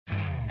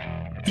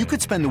You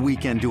could spend the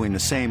weekend doing the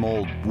same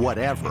old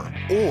whatever,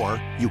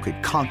 or you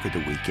could conquer the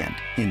weekend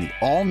in the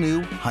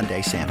all-new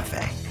Hyundai Santa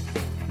Fe.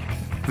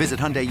 Visit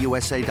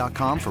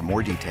HyundaiUSA.com for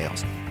more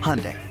details.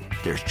 Hyundai,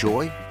 there's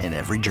joy in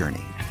every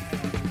journey.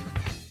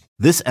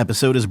 This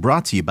episode is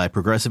brought to you by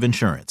Progressive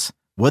Insurance.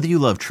 Whether you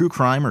love true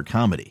crime or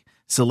comedy,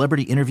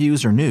 celebrity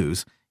interviews or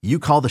news, you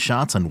call the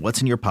shots on what's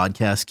in your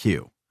podcast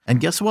queue. And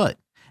guess what?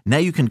 Now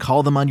you can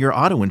call them on your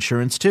auto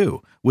insurance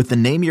too with the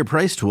Name Your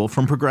Price tool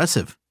from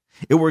Progressive.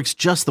 It works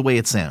just the way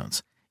it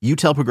sounds. You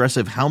tell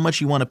Progressive how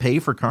much you want to pay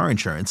for car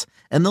insurance,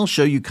 and they'll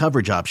show you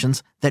coverage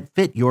options that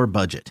fit your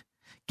budget.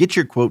 Get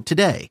your quote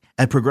today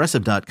at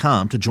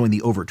Progressive.com to join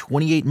the over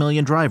 28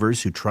 million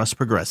drivers who trust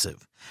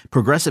Progressive.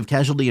 Progressive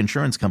Casualty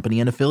Insurance Company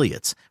and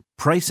Affiliates.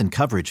 Price and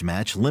coverage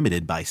match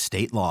limited by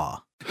state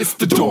law. It's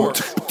the Dork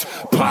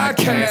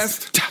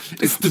Podcast.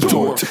 It's the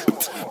Dork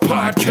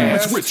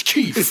Podcast. Rich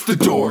Keefe. It's the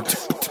Dork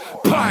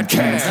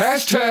Podcast.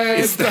 Hashtag.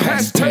 It's the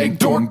hashtag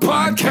Dork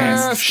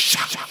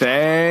Podcast.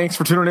 Thanks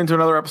for tuning in to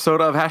another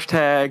episode of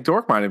Hashtag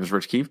Dork. My name is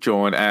Rich Keefe,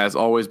 joined as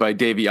always by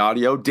Davey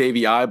Audio,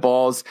 Davey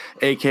Eyeballs,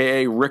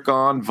 a.k.a. Rick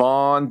on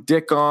Vaughn,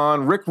 Dick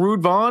on, Rick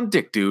Rude Vaughn,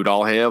 Dick Dude,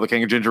 all hail the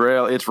King of Ginger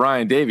Ale. It's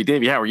Ryan.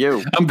 Davey, how are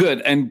you? I'm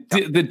good. And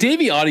the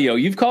Davey Audio,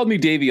 you've called me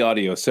Davey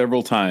Audio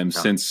several times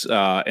since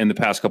in the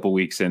past couple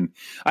weeks, and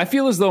I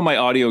feel as though my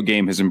audio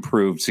game has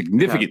improved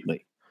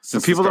significantly.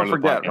 Since people don't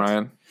forget,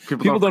 Ryan.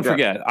 People don't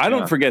forget. I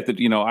don't forget that,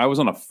 I was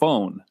on a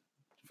phone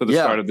for the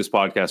start of this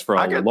podcast for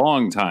a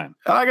long time.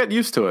 I got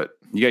used to it.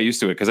 You got used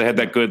to it because I had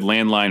that good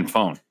landline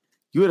phone.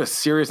 You had a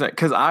serious night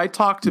because I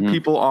talk to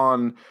people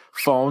on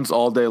phones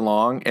all day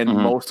long, and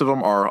most of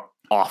them are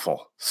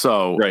awful.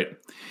 So right,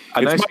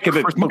 it's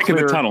Mike in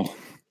the tunnel.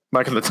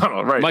 Mike in the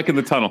tunnel, right? Mike in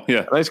the tunnel,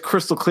 yeah. Nice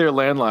crystal clear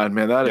landline,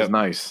 man. That is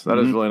nice. That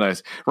is really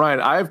nice.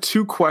 Ryan, I have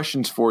two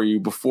questions for you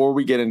before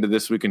we get into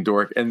This Week in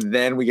Dork, and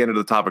then we get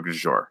into the topic du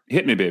jour.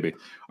 Hit me, baby.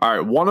 All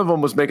right. One of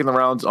them was making the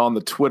rounds on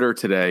the Twitter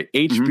today.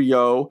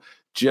 HBO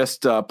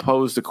just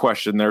posed a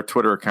question, their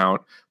Twitter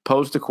account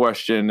posed a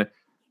question: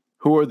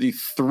 who are the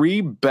three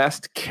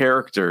best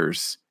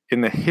characters in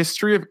the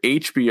history of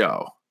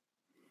HBO?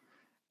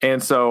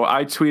 And so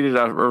I tweeted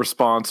a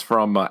response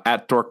from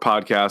at Dork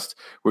Podcast,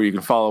 where you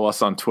can follow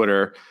us on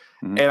Twitter.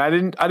 And I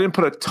didn't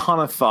put a ton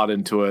of thought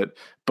into it,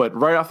 but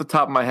right off the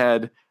top of my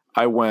head,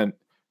 I went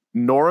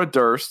Nora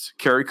Durst,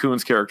 Carrie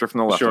Coon's character from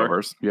The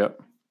Leftovers. Sure.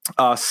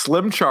 Yep.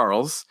 Slim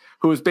Charles,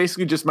 who is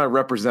basically just my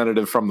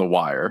representative from The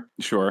Wire.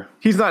 Sure.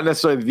 He's not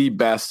necessarily the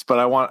best, but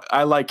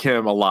I like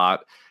him a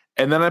lot.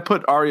 And then I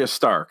put Arya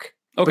Stark.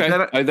 Okay,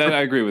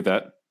 I agree with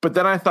that. But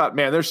then I thought,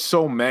 man, there's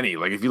so many.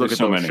 Like, if you look at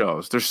those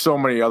shows, there's so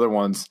many other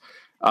ones.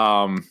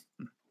 I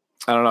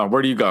don't know.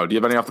 Where do you go? Do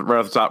you have any right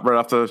off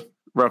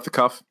the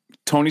cuff?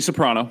 Tony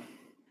Soprano.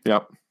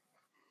 Yep.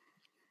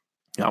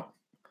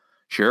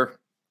 Sure.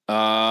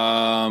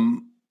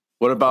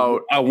 What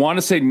about? I want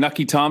to say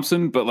Nucky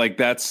Thompson, but like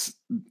that's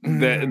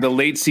the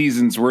late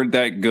seasons weren't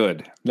that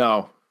good.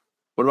 No.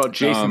 What about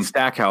Jason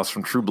Stackhouse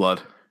from True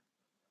Blood?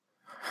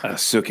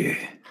 Sookie.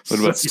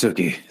 What about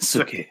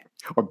Sookie?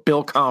 Or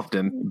Bill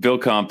Compton.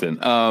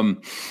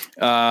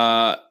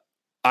 I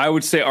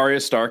would say Arya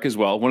Stark as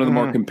well. One of the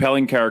more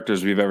compelling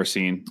characters we've ever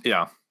seen.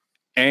 Yeah.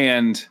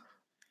 And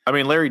I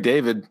mean, Larry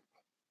David.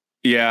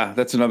 Yeah,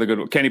 that's another good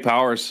one. Kenny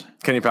Powers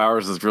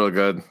is really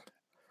good.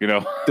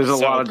 There's a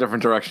lot of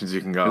different directions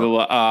you can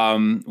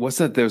go. What's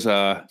that? There's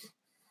Brett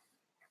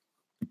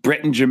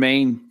and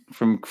Jermaine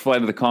from Flight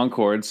of the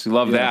Conchords.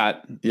 Love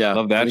that. Yeah.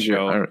 Love that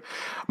show.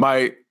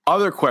 My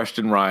other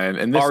question, Ryan,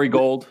 and this Ari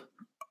Gold.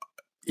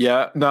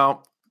 Yeah,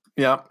 no,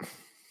 yeah.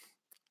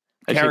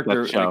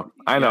 Character show.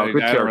 I know.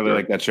 Good I character. don't really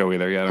like that show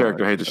either. Yeah,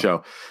 character hate the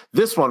show.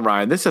 This one,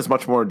 Ryan. This has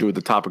much more to do with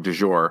the topic du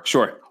jour.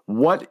 Sure.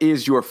 What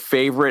is your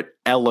favorite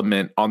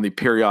element on the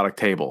periodic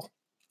table?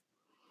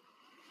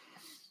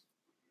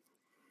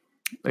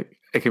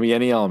 It can be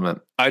any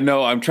element. I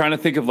know. I'm trying to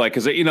think of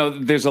because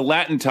there's a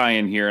Latin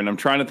tie-in here, and I'm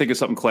trying to think of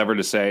something clever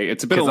to say.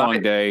 It's been a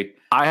long day.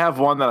 I have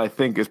one that I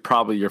think is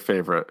probably your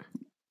favorite.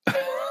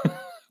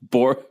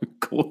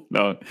 Cool.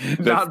 No,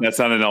 that's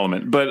not an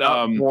element. But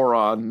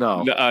boron.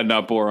 No,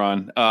 not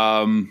boron.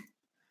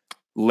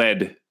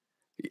 Lead.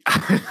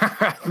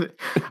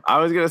 I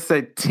was gonna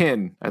say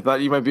tin. I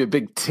thought you might be a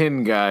big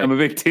tin guy. I'm a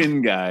big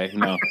tin guy.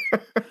 No,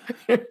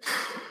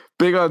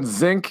 big on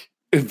zinc.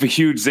 A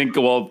huge zinc.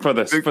 Well, for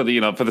the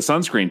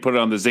sunscreen, put it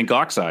on the zinc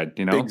oxide.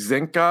 Big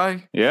zinc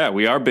guy. Yeah,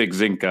 we are big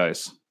zinc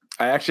guys.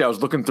 I was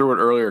looking through it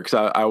earlier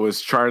because I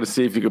was trying to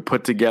see if you could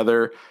put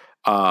together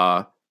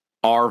R.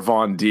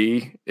 Von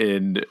D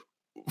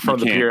from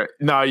the period.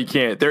 No, you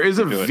can't. There is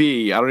a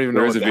V. I don't even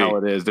know what the hell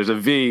it is. There's a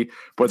V,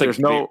 but there's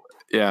no.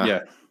 Yeah.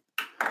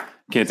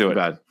 Can't do it.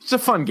 Bad. It's a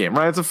fun game,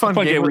 right? It's a fun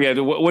game.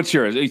 What's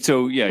yours?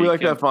 So yeah, we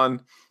like that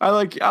fun. I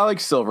like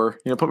silver.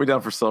 Put me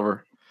down for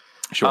silver.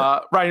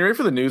 Sure. Ryan, you ready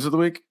for the news of the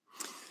week?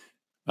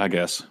 I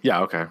guess.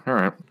 Yeah. Okay. All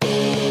right.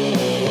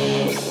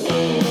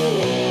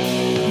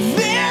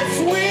 This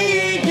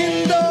week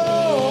in Dork.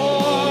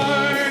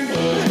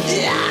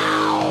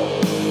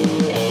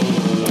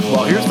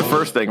 Well, here's the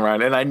first thing,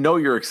 Ryan, and I know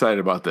you're excited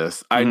about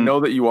this. I know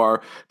that you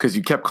are because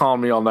you kept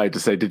calling me all night to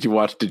say, "Did you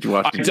watch? Did you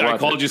watch? Did you watch?" I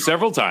called you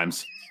several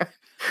times.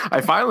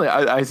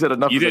 I said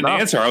enough. You didn't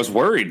answer. I was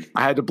worried.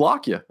 I had to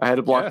block you. I had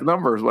to block the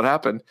numbers. What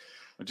happened?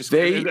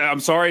 I'm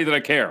sorry that I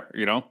care.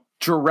 You know,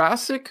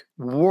 Jurassic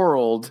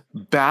World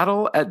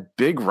Battle at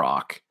Big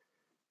Rock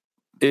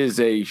is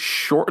a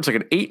short. It's like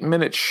an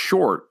 8-minute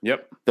short.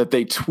 Yep. That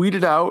they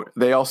tweeted out.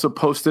 They also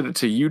posted it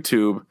to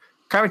YouTube.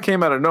 Kind of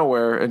came out of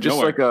nowhere and just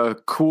like a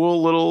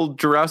cool little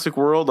Jurassic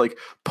World, like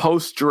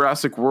post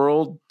Jurassic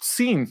World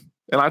scene.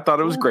 And I thought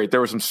it was great.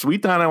 There was some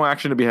sweet dino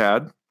action to be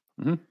had.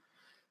 Mm-hmm.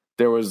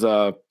 There was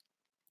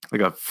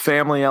like a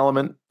family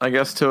element, I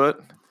guess, to it.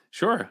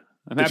 Sure.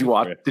 Did you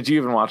watch? Did you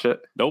even watch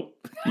it? Nope.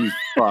 You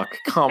fuck.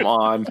 Come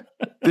on.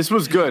 This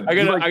was good. I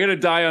gotta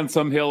die on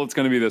some hill. It's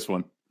gonna be this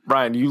one.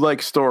 Ryan, you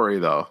like story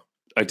though.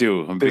 I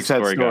do. I'm a big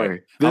story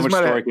guy. How much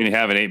story can you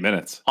have in 8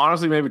 minutes?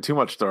 Honestly, maybe too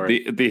much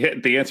story.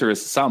 The answer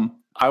is some.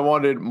 I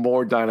wanted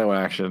more dino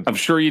action. I'm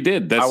sure you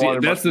did. That's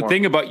the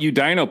thing about you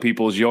dino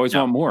people is you always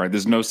want more.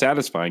 There's no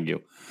satisfying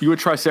you. You a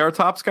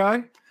Triceratops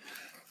guy?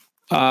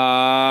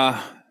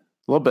 A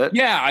little bit.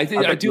 Yeah, I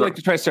do like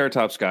the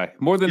Triceratops guy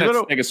more than that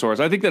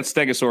Stegosaurus. I think that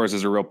Stegosaurus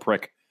is a real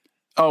prick.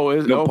 Oh,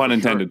 no pun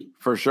intended.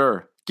 For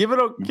sure. Give it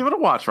a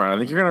watch, Ryan. I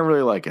think you're gonna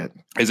really like it.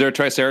 Is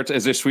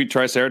there sweet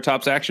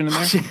Triceratops action in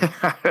there?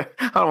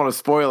 I don't want to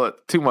spoil it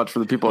too much for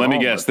the people. Let me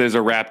guess. There's a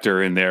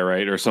raptor in there,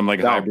 right, or some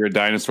hybrid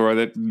dinosaur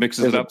that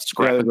mixes it up.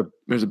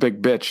 There's a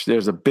big bitch.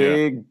 There's a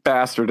big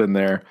bastard in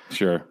there.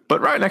 Sure.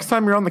 But right next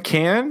time you're on the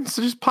can,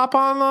 so just pop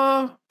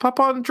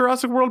on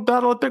Jurassic World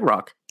Battle at Big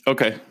Rock.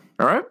 Okay.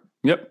 All right.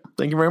 Yep.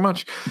 Thank you very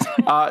much.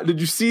 Did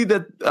you see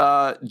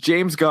that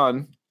James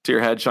Gunn? To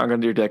your head,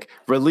 shotgun to your dick,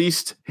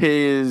 released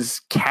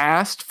his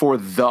cast for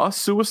The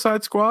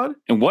Suicide Squad.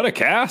 And what a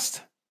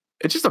cast.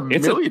 It's just a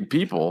million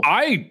people.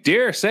 I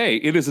dare say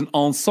it is an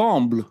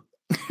ensemble.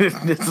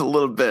 It's a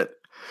little bit.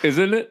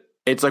 Isn't it?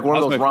 It's like one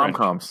of those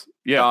rom-coms.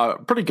 Yeah.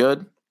 Pretty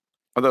good.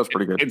 I thought it was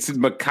pretty good. It's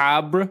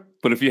macabre,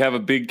 but if you have a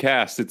big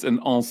cast, it's an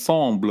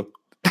ensemble.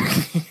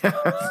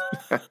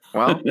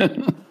 Well,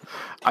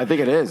 I think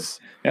it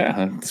is.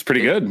 Yeah, it's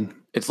pretty good.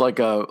 It's like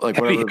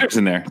whatever. Hitters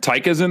in there.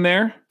 Taika's in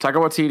there. Taika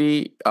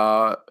Waititi.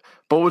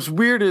 But what's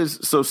weird is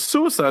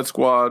Suicide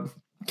Squad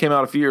came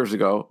out a few years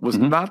ago. Was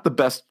not the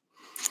best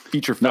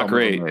feature film.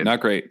 Not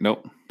great.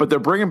 Nope. But they're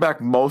bringing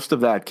back most of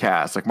that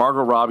cast. Like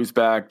Margot Robbie's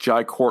back.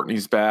 Jai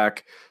Courtney's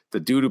back. The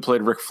dude who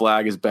played Rick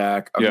Flag is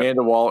back.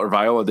 Amanda Waller,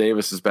 Viola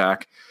Davis is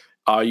back.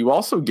 You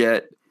also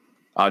get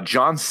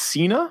John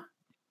Cena.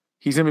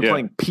 He's going to be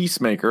playing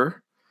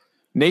Peacemaker.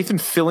 Nathan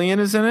Fillion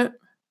is in it.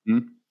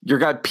 Mm-hmm. Your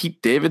guy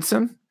Pete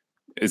Davidson.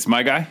 It's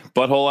my guy.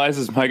 Butthole Eyes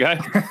is my guy.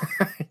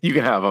 You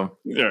can have him.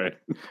 All right.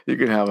 You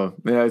can have him.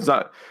 Yeah, he's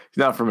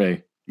not for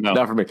me. No.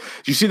 Not for me.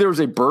 Did you see there was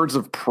a Birds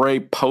of Prey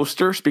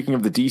poster? Speaking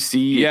of the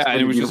DC, yeah, and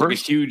it was just like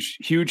a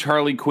huge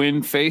Harley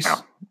Quinn face,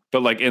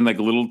 but like in like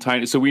little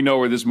tiny. So we know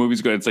where this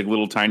movie's going. It's like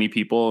little tiny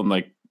people and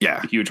like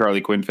a huge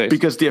Harley Quinn face.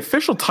 Because the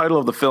official title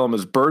of the film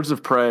is Birds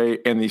of Prey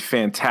and the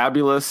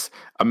Fantabulous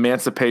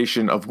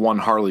Emancipation of One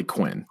Harley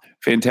Quinn.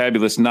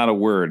 Fantabulous, not a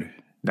word.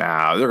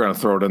 Nah, they're going to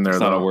throw it in there. It's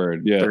not a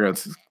word. Yeah, they're going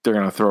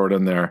to throw it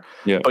in there.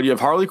 Yeah, but you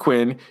have Harley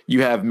Quinn.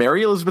 You have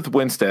Mary Elizabeth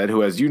Winstead,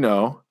 who, as you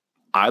know,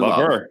 I love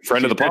her.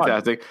 Friend of the pod.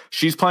 Fantastic.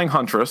 She's playing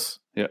Huntress.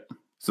 Yeah,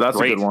 so that's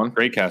a good one.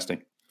 Great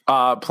casting.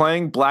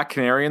 Playing Black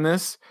Canary in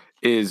this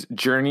is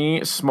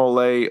Journey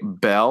Smollett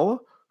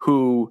Bell,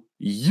 who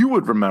you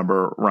would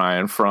remember,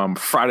 Ryan, from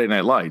Friday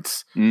Night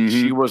Lights. Mm-hmm.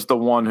 She was the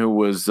one who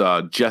was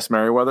Jess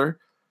Merriweather.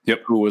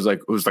 Yep, who was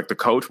like the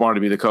coach, wanted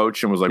to be the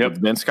coach, and was like with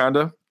Vince kind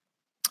of.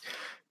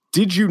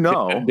 Did you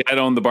know Dad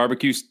owned the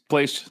barbecue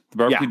place, the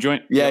barbecue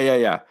joint?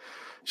 Yeah.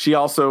 She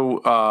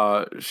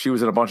also she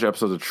was in a bunch of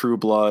episodes of True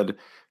Blood.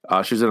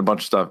 She was in a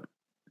bunch of stuff.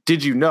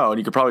 Did you know? And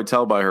you could probably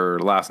tell by her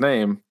last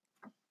name.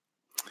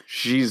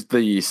 She's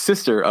the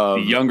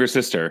younger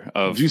sister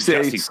of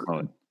Juicy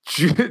Smollett.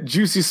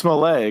 Juicy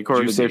Smollett,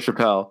 according to Dave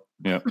Chappelle.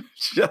 Yeah.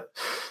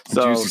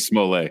 So Juicy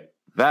Smollett.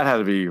 That had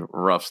to be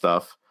rough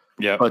stuff.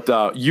 Yeah.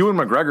 But Ewan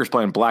McGregor's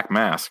playing Black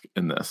Mask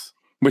in this.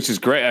 Which is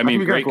great. I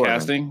mean, great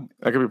casting.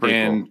 That could be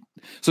pretty cool.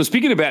 So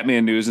speaking of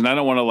Batman news, and I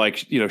don't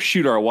want to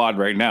shoot our wad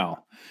right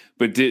now,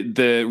 but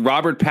the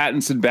Robert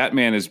Pattinson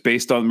Batman is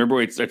based on, remember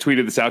I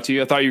tweeted this out to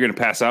you? I thought you were going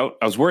to pass out.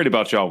 I was worried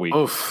about you all week.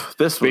 Oof,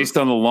 based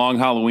on the Long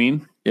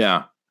Halloween.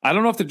 Yeah. I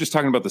don't know if they're just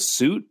talking about the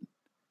suit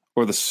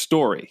or the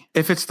story.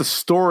 If it's the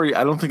story,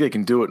 I don't think they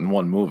can do it in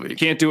one movie. You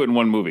can't do it in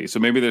one movie. So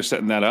maybe they're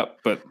setting that up,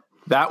 but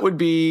that would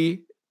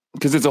be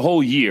because it's a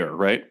whole year,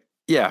 right?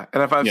 Yeah,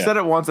 and if I've said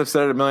it once, I've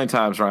said it a million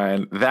times,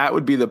 Ryan. That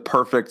would be the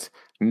perfect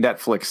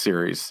Netflix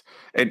series,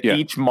 and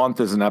each month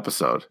is an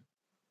episode,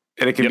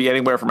 and it can be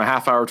anywhere from a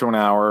half hour to an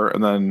hour,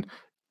 and then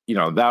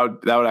that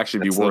would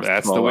actually be worth.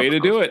 That's the way to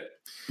do it.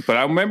 But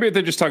I remember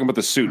they're just talking about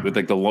the suit with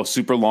like the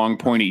super long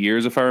pointy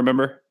ears, if I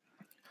remember.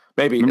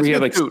 Maybe it's a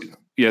good suit.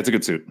 Yeah, it's a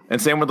good suit.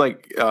 And same with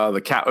like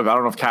the cat. I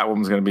don't know if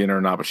Catwoman's going to be in it or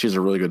not, but she's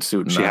a really good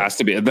suit. She has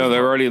to be. No,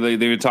 they're already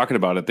they were talking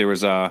about it. There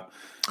was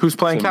who's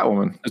playing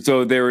Catwoman?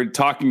 So they were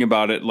talking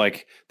about it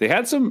like they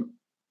had some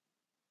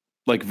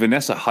like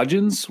Vanessa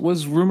Hudgens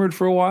was rumored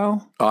for a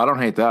while. Oh, I don't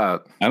hate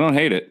that. I don't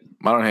hate it.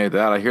 I don't hate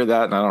that. I hear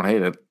that and I don't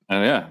hate it.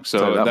 Yeah.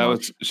 So that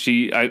was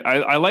she.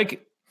 I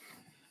like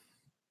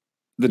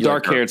the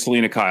dark-haired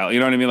Selena Kyle. You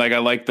know what I mean? Like I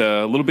like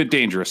the little bit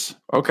dangerous.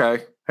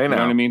 Okay. Hey, now. You know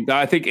what I mean?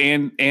 I think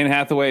Anne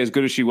Hathaway, as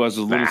good as she was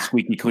a little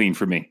squeaky clean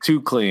for me.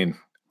 Too clean.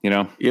 You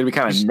know, you gotta be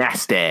kind of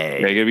nasty. Yeah,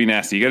 you gotta be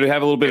nasty. You gotta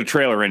have a little bit of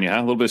trailer in you, huh?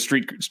 A little bit of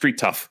street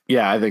tough.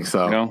 Yeah, I think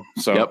so. You know,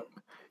 so yep.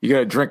 You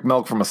gotta drink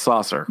milk from a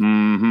saucer.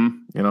 Mm-hmm.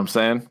 You know what I'm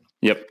saying?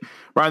 Yep.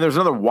 Ryan, there's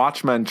another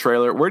Watchmen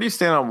trailer. Where do you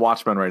stand on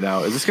Watchmen right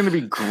now? Is this going to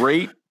be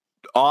great,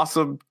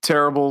 awesome,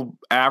 terrible,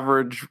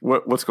 average?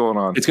 What's going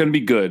on? It's going to be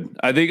good.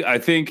 I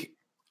think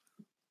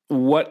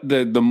what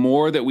the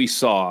more that we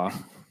saw,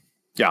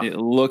 it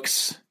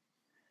looks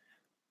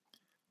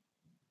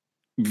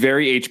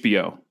very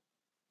HBO.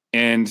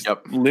 And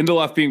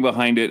Lindelof being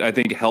behind it, I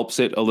think helps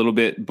it a little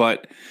bit,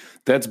 but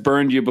that's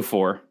burned you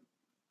before.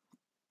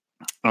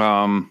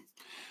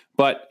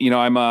 But you know,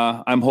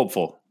 I'm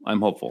hopeful. You're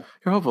hopeful.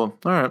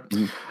 All right.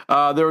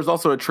 Mm-hmm. There was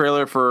also a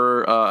trailer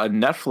for a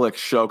Netflix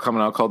show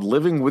coming out called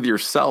Living with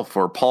Yourself,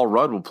 where Paul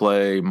Rudd will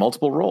play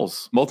multiple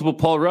roles. Multiple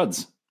Paul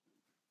Rudds.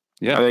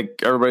 Yeah. I think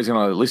everybody's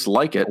going to at least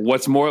like it.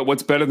 What's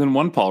better than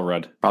one Paul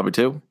Rudd? Probably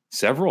two.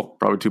 Several.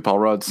 Probably two Paul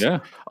Rudds. Yeah.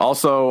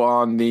 Also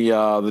on the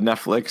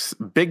Netflix,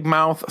 Big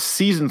Mouth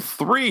Season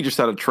 3 just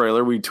had a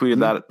trailer. We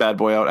tweeted that bad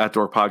boy out at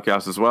Dork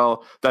Podcast as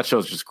well. That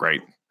show's just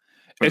great.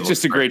 It's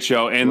just a great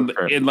show. And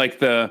in like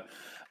the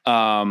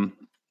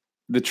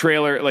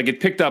trailer, like it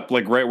picked up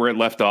like right where it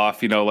left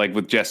off, you know, like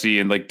with Jesse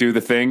and like do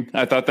the thing.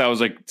 I thought that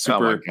was like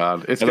super. Oh my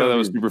God. I thought that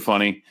was super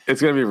funny. It's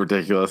going to be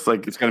ridiculous.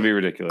 Like it's going to be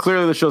ridiculous.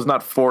 Clearly the show's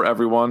not for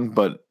everyone,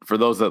 but for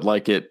those that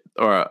like it,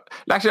 or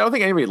actually, I don't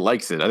think anybody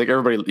likes it. I think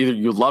everybody either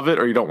you love it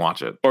or you don't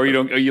watch it, or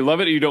you love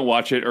it or you don't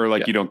watch it, or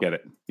like you don't get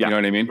it. Yeah. You know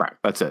what I mean? Right.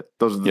 That's it.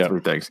 Those are the three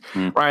things.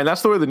 Mm. Ryan,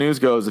 that's the way the news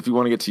goes. If you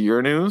want to get to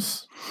your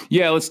news.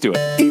 Yeah, let's do it.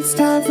 It's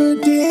time for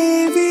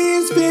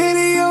Davey's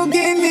Video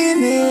Game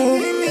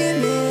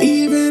Minute.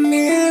 Even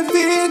if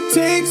it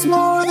takes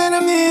more than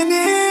a minute.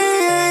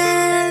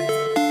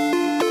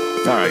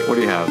 All right, what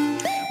do you have?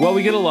 Well,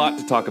 we get a lot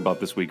to talk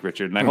about this week,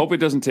 Richard, and I hope it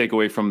doesn't take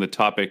away from the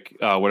topic,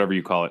 whatever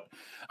you call it.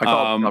 I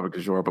call it topic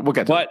du jour, but we'll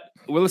get to it.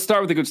 Well, let's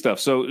start with the good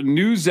stuff. So,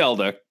 new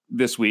Zelda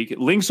this week,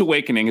 Link's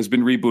Awakening has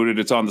been rebooted.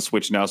 It's on the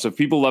Switch now. So, if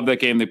people love that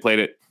game, they played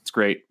it. It's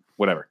great.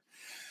 Whatever.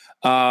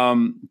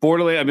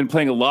 Borderlands. I've been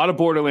playing a lot of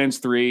Borderlands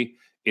 3.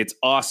 It's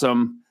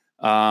awesome.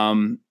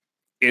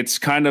 It's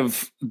kind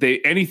of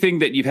anything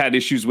that you've had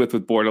issues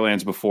with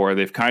Borderlands before.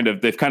 They've kind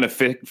of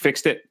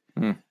fixed it.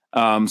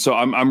 So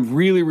I'm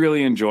really,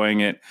 really enjoying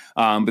it.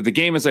 But the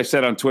game, as I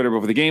said on Twitter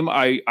before the game,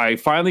 I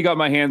finally got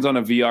my hands on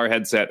a VR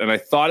headset, and I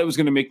thought it was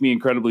going to make me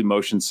incredibly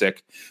motion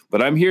sick.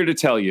 But I'm here to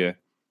tell you,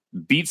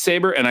 Beat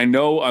Saber, and I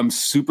know I'm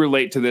super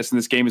late to this, and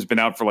this game has been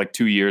out for like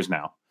 2 years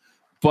now.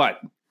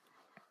 But,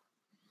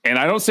 and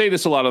I don't say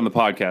this a lot on the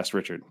podcast,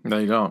 Richard. No,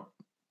 you don't.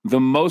 The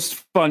most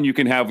fun you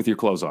can have with your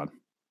clothes on.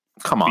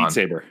 Come on. Beat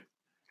Saber.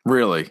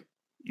 Really?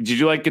 Did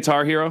you like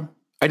Guitar Hero?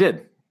 I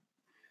did.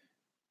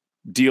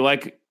 Do you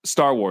like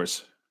Star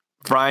Wars?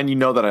 Brian, you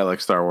know that I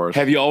like Star Wars.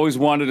 Have you always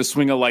wanted to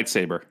swing a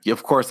lightsaber? Yeah,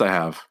 of course I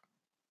have.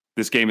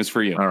 This game is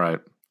for you. All right.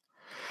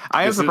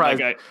 I am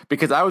surprised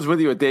because I was with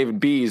you at Dave and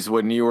B's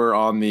when you were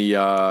on the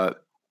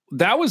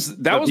that was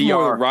VR.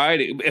 more a ride.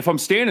 If I'm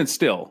standing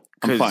still,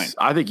 I'm fine.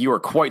 I think you were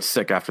quite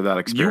sick after that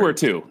experience. You were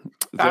too.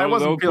 I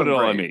wasn't feeling put it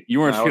great. all on me. You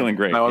weren't feeling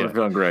great. I wasn't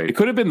feeling great. It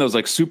could have been those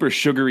like super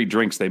sugary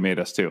drinks they made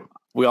us too.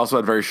 We also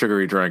had very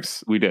sugary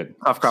drinks. We did.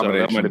 Tough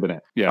combination. So that might have been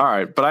it. Yeah. All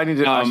right, but I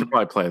should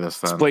probably play this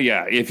then. But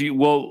yeah,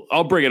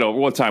 I'll bring it over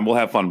one time. We'll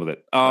have fun with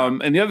it.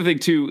 And the other thing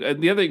too,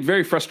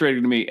 very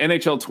frustrating to me,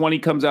 NHL 20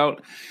 comes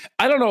out.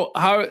 I don't know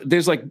how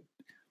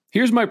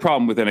here's my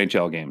problem with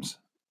NHL games.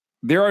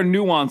 There are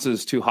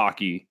nuances to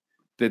hockey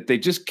that they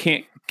just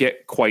can't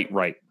get quite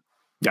right.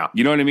 Yeah.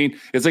 You know what I mean?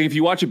 It's like if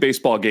you watch a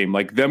baseball game,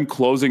 like them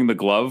closing the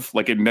glove,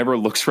 like it never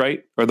looks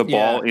right, or the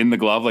ball in the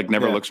glove, like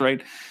never looks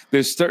right.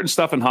 There's certain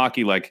stuff in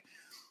hockey, like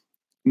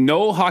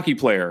no hockey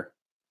player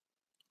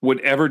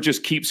would ever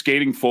just keep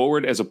skating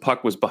forward as a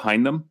puck was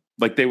behind them.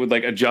 Like they would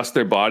like adjust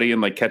their body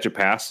and like catch a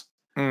pass.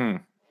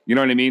 You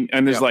know what I mean?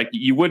 And there's like,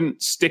 you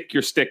wouldn't stick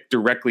your stick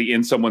directly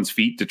in someone's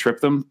feet to trip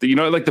them. You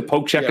know, like the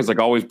poke check is like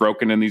always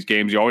broken in these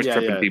games. You're always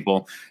tripping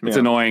people. It's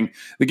annoying.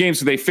 The game,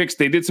 so they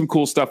did some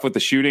cool stuff with the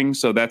shooting.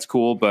 So that's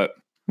cool. But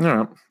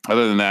other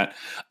than that,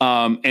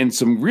 and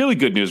some really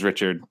good news,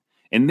 Richard.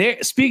 And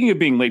speaking of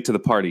being late to the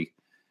party,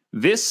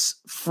 this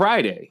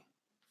Friday,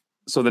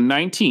 so the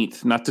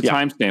 19th, not to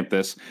timestamp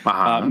this,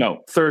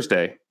 no,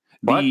 Thursday.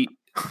 What?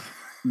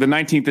 The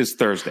 19th is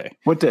Thursday.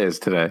 What day is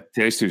today?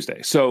 Today's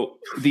Tuesday. So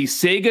the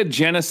Sega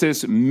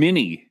Genesis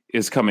Mini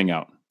is coming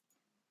out.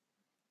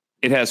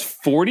 It has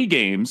 40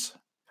 games.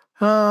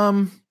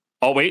 Oh,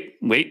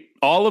 wait.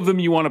 All of them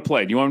you want to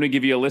play. Do you want me to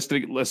give you a list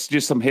of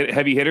just some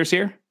heavy hitters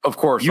here? Of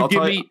course. You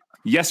give me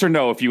yes or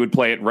no if you would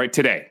play it right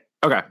today.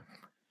 Okay.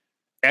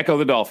 Echo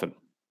the Dolphin.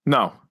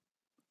 No.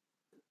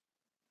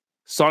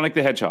 Sonic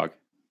the Hedgehog.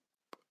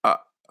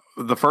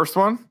 The first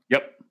one?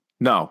 Yep.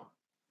 No.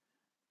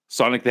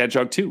 Sonic the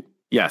Hedgehog 2.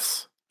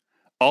 Yes.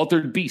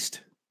 Altered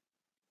Beast.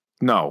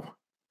 No.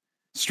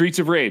 Streets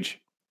of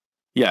Rage.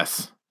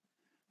 Yes.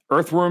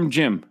 Earthworm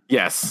Jim.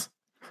 Yes.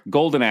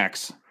 Golden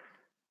Axe.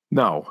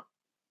 No.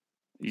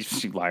 You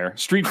liar.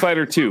 Street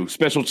Fighter 2,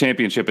 Special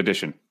Championship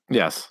Edition.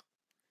 Yes.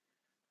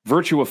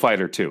 Virtua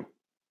Fighter 2.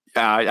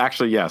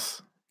 Actually,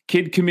 yes.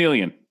 Kid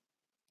Chameleon.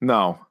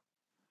 No.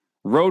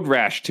 Road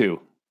Rash 2.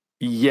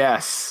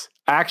 Yes.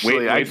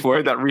 Actually, I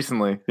played that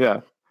recently. Yeah.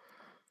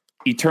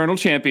 Eternal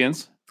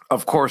Champions.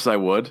 Of course I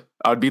would.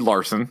 I would be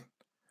Larson.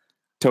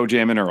 Toe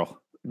Jam and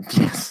Earl.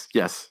 Yes.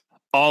 Yes.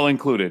 All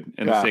included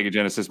in the Sega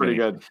Genesis Pretty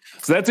Mini. good.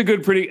 So that's a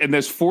good and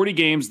there's 40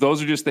 games.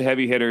 Those are just the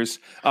heavy hitters.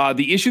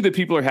 The issue that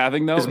people are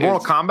having, though, is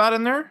Mortal Kombat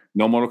in there?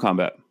 No Mortal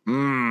Kombat.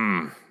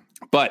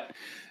 But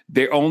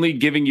they're only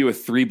giving you a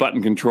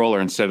 3-button controller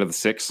instead of the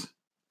 6.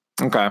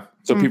 Okay.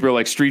 So people are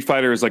like, Street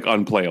Fighter is like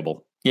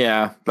unplayable.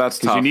 Yeah, that's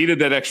tough. Because you needed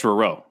that extra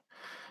row.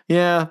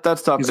 Yeah,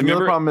 that's tough. And the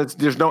other problem is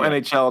there's no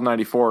NHL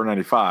 94 or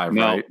 95,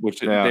 no, right? Which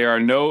there are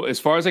no,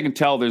 as far as I can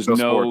tell, there's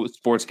no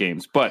sports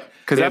games. But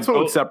because that's what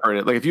would separate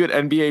it. Like if you had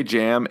NBA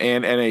Jam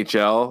and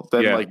NHL,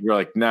 then you're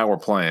like, now we're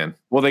playing.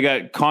 Well, they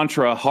got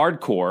Contra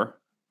Hardcore.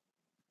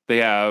 They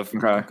have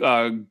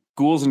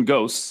Ghouls and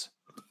Ghosts.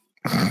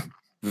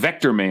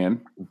 Vector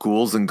Man.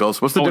 Ghouls and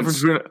Ghosts. What's the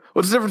difference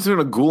between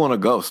a ghoul and a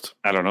ghost?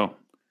 I don't know.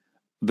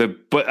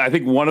 But I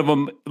think one of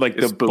them, like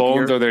the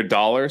bones are their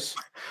dollars.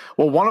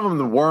 Well, one of them,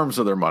 the worms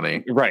are their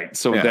money. Right.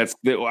 So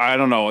I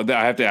don't know.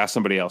 I have to ask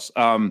somebody else.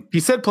 He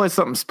said play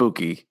something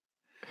spooky.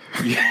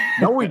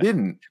 No, we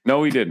didn't. No,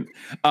 we didn't.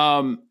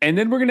 And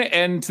then we're going to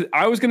end.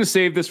 I was going to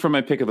save this for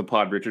my pick of the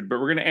pod, Richard, but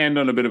we're going to end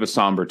on a bit of a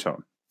somber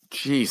tone.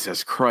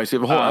 Jesus Christ.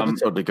 You have a whole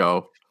episode to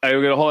go.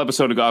 I've got a whole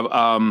episode to go. So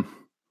I'm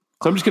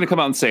just going to come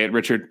out and say it,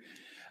 Richard.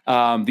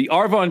 The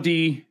Arvon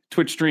D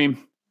Twitch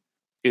stream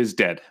is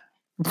dead.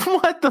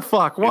 What the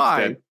fuck?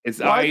 Why?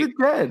 Why is it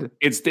dead?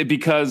 It's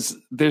because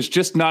there's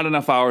just not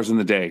enough hours in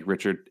the day,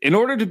 Richard. In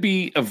order to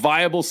be a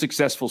viable,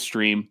 successful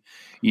stream,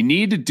 you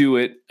need to do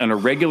it on a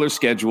regular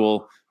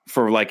schedule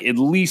for like at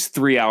least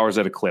 3 hours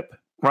at a clip.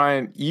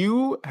 Ryan,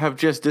 you have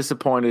just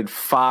disappointed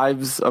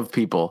fives of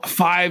people.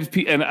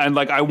 And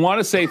like I want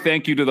to say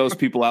thank you to those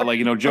people out, like,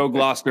 you know, Joe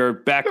Gloucester,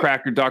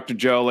 Backcracker, Dr.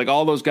 Joe, like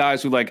all those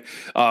guys who like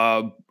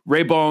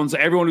Ray Bones,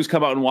 everyone who's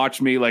come out and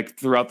watched me like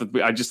throughout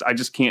the I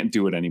just can't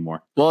do it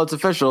anymore. Well, it's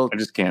official. I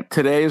just can't.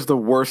 Today is the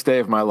worst day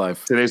of my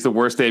life. Today's the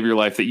worst day of your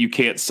life that you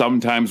can't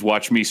sometimes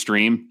watch me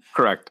stream.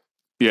 Correct.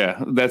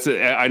 Yeah, that's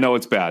it. I know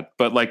it's bad,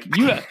 but like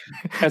you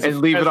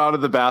leave it on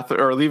in the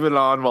bathroom or leave it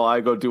on while I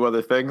go do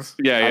other things.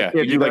 Yeah. I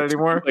can't do that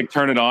anymore. Like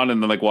turn it on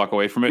and then like walk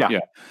away from it. Yeah.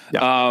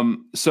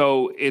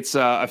 So it's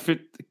I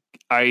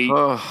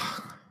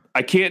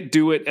can't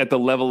do it at the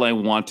level I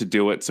want to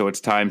do it, so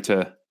it's time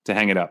to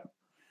hang it up.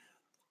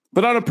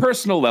 But on a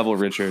personal level,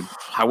 Richard,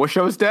 I wish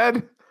I was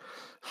dead.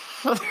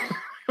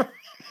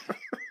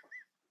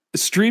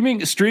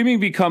 Streaming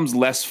becomes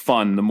less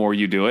fun the more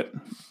you do it.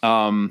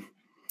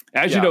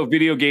 As you know,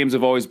 video games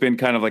have always been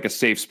kind of like a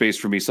safe space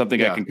for me,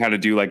 something I can kind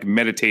of do like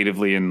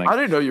meditatively and like. I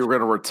didn't know you were going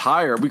to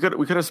retire.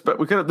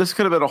 This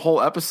could have been a whole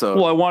episode.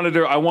 Well, I wanted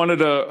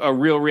a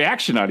real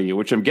reaction out of you,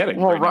 which I'm getting.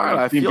 Well, right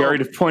now. I feel very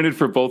disappointed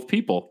for both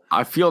people.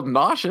 I feel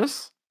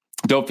nauseous.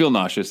 Don't feel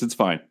nauseous. It's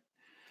fine.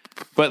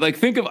 But like,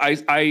 think of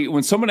I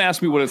when someone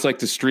asks me what it's like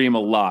to stream a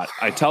lot,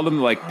 I tell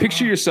them like,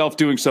 picture yourself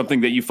doing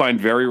something that you find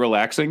very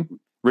relaxing.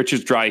 Rich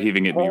is dry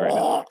heaving at me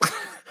right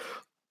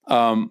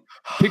now.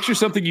 Picture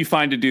something you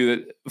find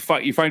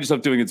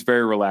yourself doing that's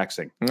very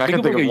relaxing. Think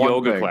of like a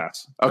yoga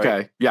class. Okay,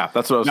 right? Yeah,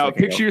 that's what I was now.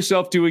 Thinking Picture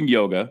yourself doing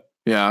yoga.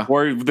 Yeah,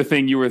 or the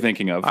thing you were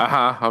thinking of.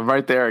 I'm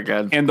right there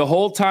again. And the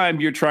whole time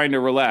you're trying to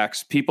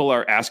relax, people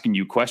are asking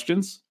you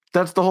questions.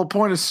 That's the whole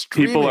point of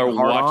streaming. People are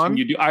watching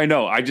you do. I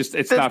know. It's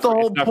that's not the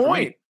whole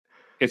point.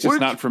 It's just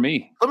not for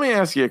me. Let me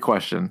ask you a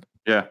question.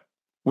 Yeah.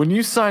 When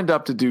you signed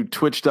up to do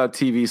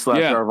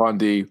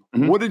twitch.tv/ArvonD,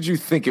 what did you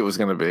think it was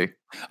going to be?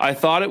 I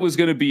thought it was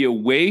going to be a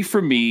way for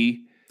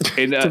me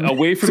and a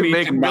way for me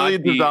make to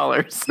millions of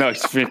dollars. No,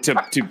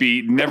 to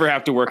be never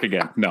have to work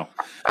again. No.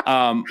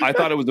 I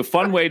thought it was a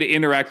fun way to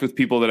interact with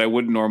people that I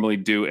wouldn't normally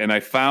do. And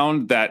I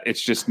found that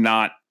it's just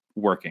not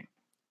working.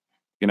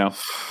 You know,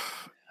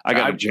 I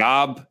got a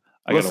job.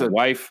 I got a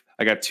wife.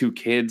 I got 2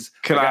 kids.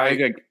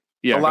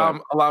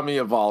 Allow me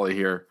a volley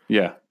here.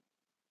 Yeah.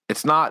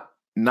 It's not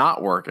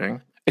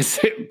working.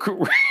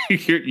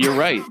 You're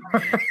right.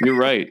 You're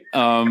right.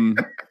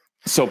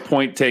 So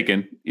point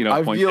taken. You know,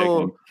 I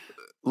feel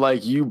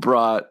like you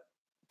brought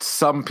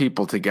some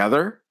people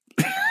together.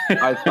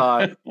 I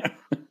thought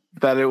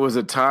that it was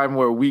a time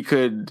where we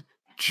could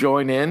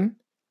join in.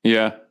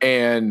 Yeah.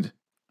 And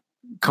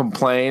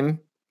complain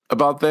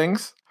about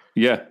things.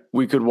 Yeah.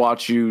 We could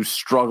watch you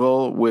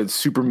struggle with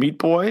Super Meat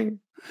Boy.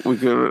 We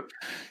could.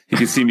 You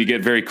can see me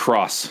get very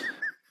cross.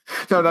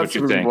 No, that's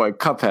Super Meat Boy.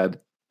 Cuphead.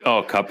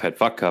 Oh, Cuphead.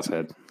 Fuck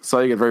Cuphead. Saw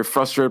you get very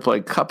frustrated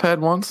playing Cuphead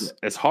once.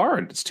 It's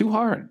hard. It's too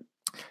hard.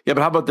 Yeah,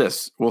 but how about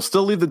this? We'll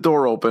still leave the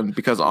door open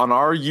because on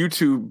our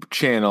YouTube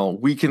channel,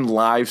 we can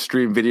live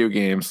stream video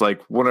games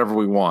like whenever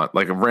we want,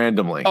 like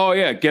randomly. Oh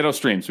yeah, ghetto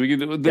streams. We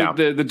can.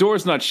 The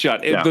door's not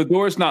shut. Yeah. The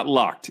door's not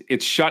locked.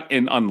 It's shut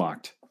and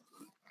unlocked.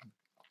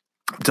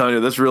 I'm telling you,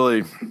 this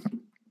really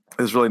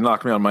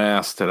knocked me on my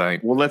ass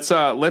tonight. Well,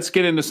 let's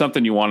get into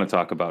something you want to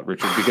talk about,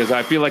 Richard, because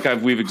I feel like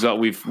we've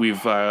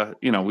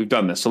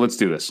done this. So let's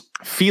do this.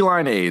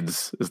 Feline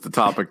AIDS is the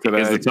topic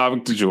today. Is the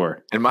topic du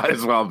jour. It might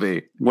as well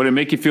be. Would it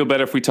make you feel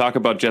better if we talk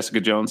about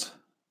Jessica Jones?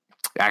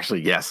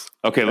 Actually, yes.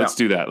 Okay, let's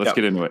do that. Let's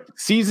get into it.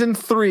 Season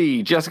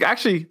 3, Jessica.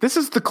 Actually, this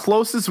is the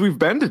closest we've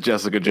been to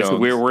Jessica Jones.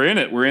 We're in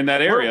it. We're in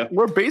that area.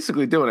 We're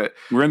basically doing it.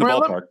 We're in the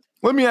ballpark.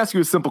 Let me ask you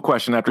a simple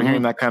question after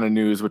hearing that kind of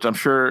news, which I'm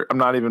sure I'm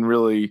not even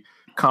really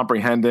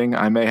comprehending.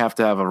 I may have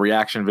to have a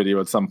reaction video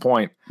at some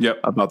point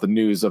about the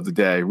news of the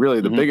day, really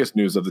the biggest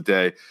news of the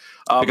day.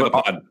 Pick of the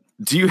pod.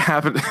 Do you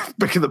have it?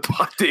 Pick of the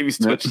pod, Davies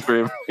Twitch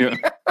stream. Yeah.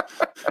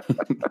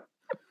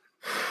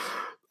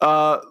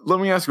 Let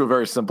me ask you a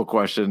very simple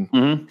question.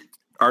 Mm-hmm.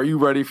 Are you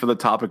ready for the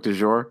topic du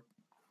jour?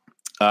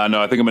 No,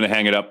 I think I'm going to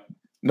hang it up.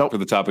 Nope. For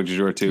the topic du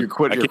jour too. You're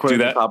quitting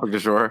the topic du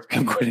jour.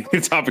 I'm quitting the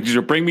topic du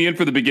jour. Bring me in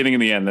for the beginning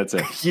and the end. That's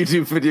it. You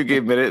do Video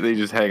Game Minute, then you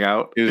just hang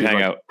out. You just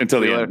hang out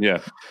until the end. Yeah.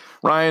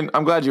 Ryan,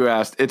 I'm glad you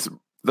asked. It's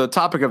the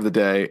topic of the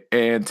day,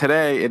 and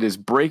today it is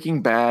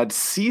Breaking Bad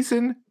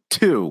Season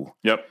 2.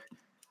 Yep.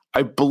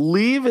 I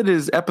believe it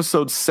is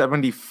episode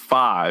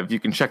 75. You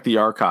can check the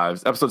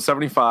archives. Episode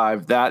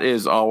 75, that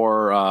is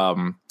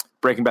our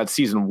Breaking Bad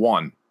Season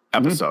 1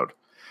 episode. Mm-hmm.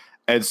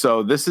 And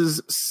so this is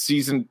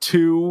season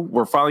 2.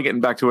 We're finally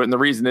getting back to it. And the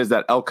reason is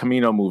that El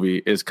Camino movie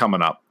is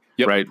coming up,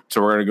 right?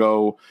 So we're going to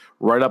go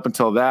right up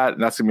until that,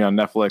 and that's going to be on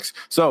Netflix.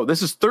 So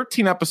this is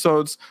 13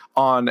 episodes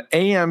on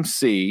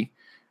AMC,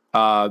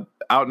 out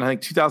in, I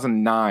think,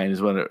 2009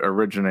 is when it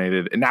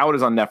originated. And now it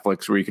is on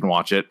Netflix where you can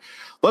watch it.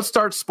 Let's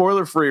start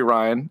spoiler-free,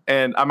 Ryan.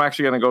 And I'm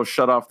actually going to go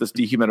shut off this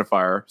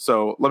dehumidifier.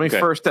 So let me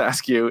first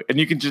ask you, and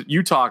you can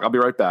you talk. I'll be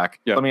right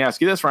back. Yep. Let me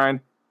ask you this, Ryan.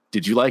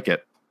 Did you like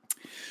it?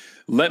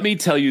 Let me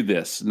tell you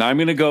this. Now I'm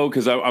going to go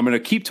because I'm going to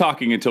keep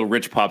talking until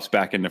Rich pops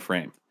back into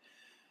frame.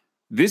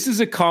 This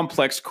is a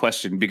complex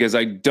question because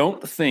I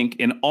don't think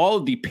in all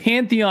of the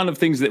pantheon of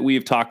things that we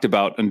have talked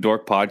about on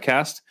Dork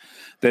Podcast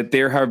that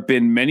there have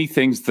been many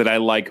things that I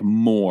like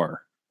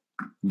more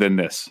than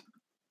this.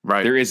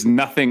 Right. There is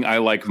nothing I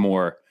like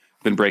more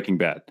than Breaking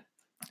Bad.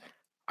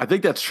 I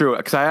think that's true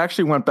because I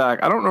actually went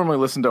back. I don't normally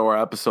listen to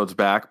our episodes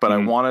back, but I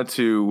wanted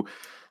to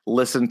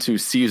listen to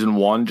season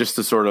 1 just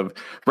to sort of,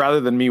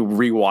 rather than me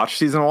rewatch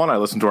season 1, I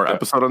listened to our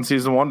episode on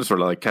season 1 to sort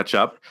of like catch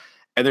up.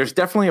 And there's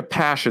definitely a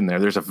passion there.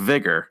 There's a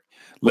vigor.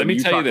 Let me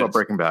tell you this. About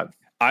Breaking Bad.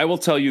 I will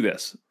tell you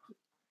this.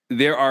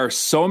 There are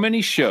so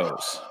many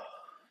shows.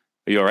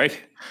 Are you all right?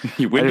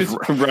 You witnessed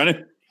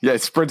running? Yeah, I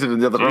sprinted in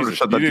the other room to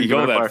shut that. You didn't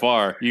go that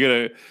far. We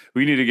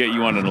need to get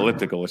you on an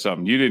elliptical or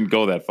something. You didn't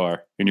go that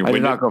far. I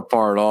did not go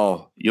far at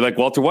all. You like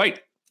Walter White?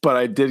 But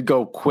I did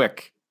go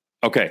quick.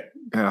 Okay.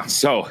 Yeah.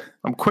 So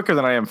I'm quicker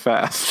than I am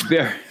fast.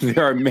 There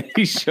are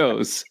many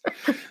shows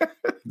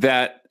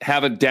that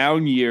have a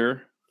down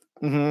year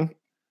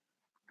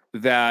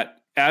that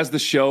as the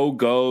show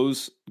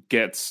goes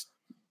gets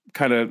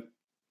kind of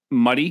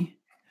muddy.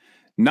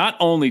 Not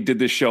only did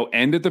this show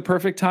end at the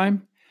perfect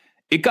time,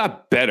 it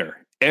got better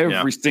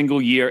every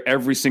single year,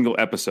 every single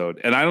episode.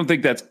 And I don't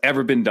think that's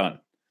ever been done.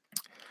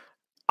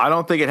 I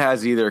don't think it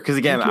has either. Because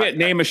again, you can't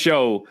name a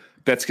show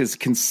that's as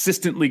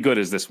consistently good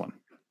as this one.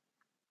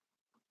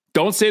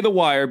 Don't say The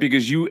Wire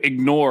because you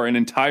ignore an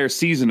entire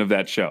season of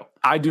that show.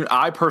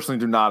 I personally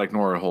do not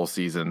ignore a whole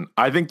season.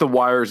 I think The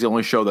Wire is the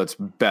only show that's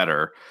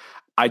better.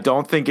 I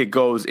don't think it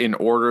goes in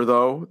order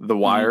though. The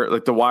Wire,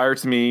 like The Wire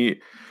to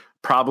me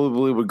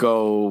probably would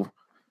go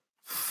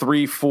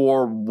 3,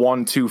 4,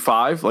 1, 2,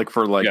 5, like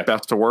for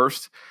best to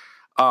worst.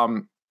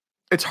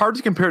 It's hard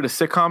to compare to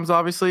sitcoms,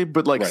 obviously,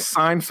 but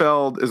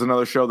Seinfeld is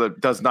another show that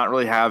does not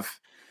really have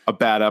a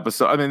bad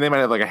episode. I mean, they might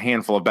have like a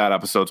handful of bad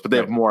episodes, but they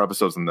have more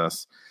episodes than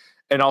this.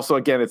 And also,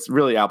 again, it's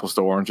really apples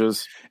to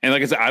oranges. And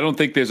like I said, I don't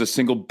think there's a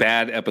single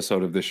bad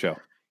episode of this show.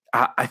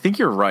 I think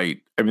you're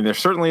right. I mean, there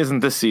certainly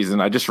isn't this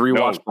season. I just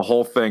rewatched the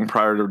whole thing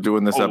prior to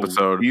doing this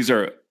episode. These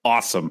are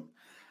awesome.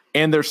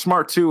 And they're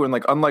smart too. And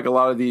like, unlike a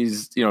lot of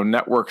these,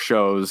 network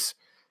shows,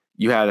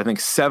 you had, I think,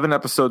 7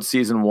 episodes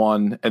season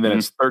 1, and then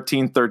it's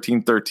 13,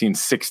 13, 13,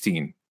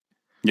 16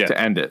 to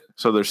end it.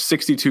 So there's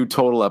 62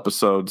 total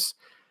episodes.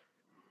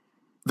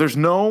 There's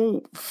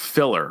no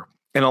filler.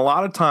 And a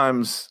lot of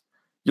times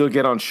you'll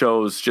get on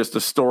shows just a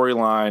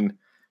storyline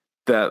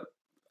that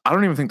I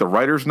don't even think the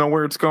writers know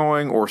where it's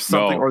going or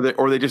something, or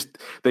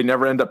they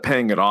never end up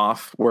paying it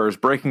off. Whereas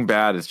Breaking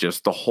Bad is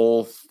just the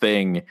whole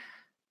thing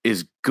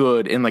is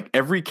good. And like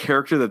every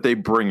character that they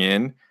bring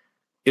in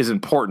is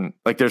important.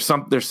 Like there's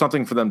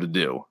something for them to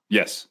do.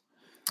 Yes.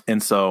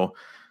 And so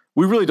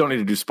we really don't need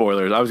to do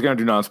spoilers. I was going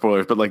to do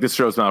non-spoilers, but like this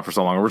show's been out for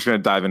so long. We're just going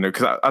to dive into it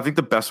because I think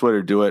the best way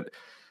to do it,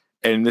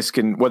 and this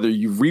can, whether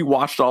you've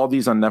rewatched all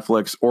these on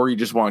Netflix or you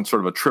just want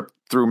sort of a trip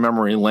through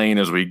memory lane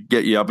as we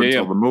get you up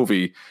until the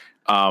movie,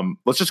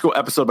 Let's just go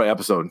episode by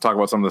episode and talk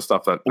about some of the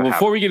stuff that. Well,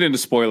 before we get into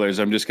spoilers,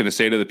 I'm just going to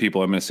say to the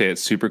people, I'm going to say it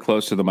super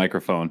close to the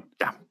microphone.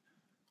 Yeah.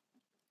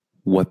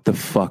 What the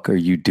fuck are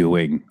you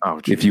doing?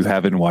 If you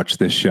haven't watched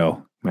this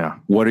show? Yeah.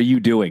 What are you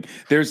doing?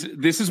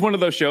 This is one of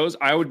those shows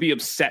I would be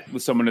upset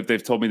with someone if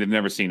they've told me they've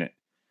never seen it.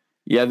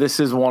 Yeah, this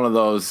is one of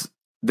those.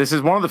 This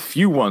is one of the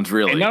few ones,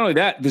 really. And not only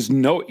that,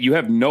 you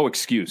have no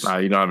excuse.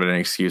 You don't have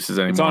any excuses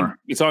anymore.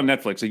 It's on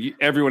Netflix. Like,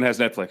 everyone has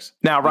Netflix.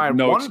 Now, Ryan,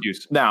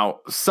 excuse. Now,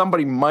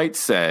 somebody might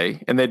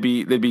say, and they'd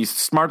be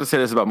smart to say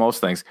this about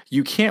most things.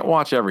 You can't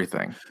watch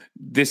everything.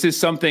 This is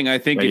something I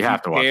think you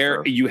have to watch.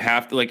 You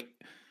have to like.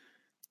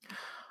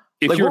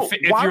 If you're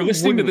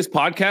listening to this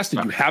podcast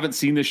and you haven't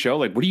seen this show,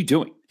 like, what are you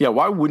doing? Yeah,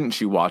 why wouldn't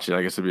you watch it?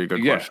 I guess would be a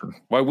good question.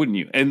 Why wouldn't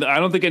you? And I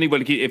don't think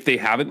anybody, if they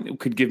haven't,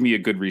 could give me a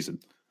good reason.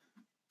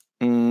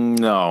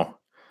 No.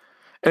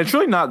 And it's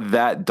really not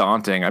that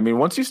daunting. I mean,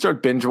 once you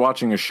start binge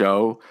watching a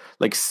show,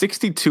 like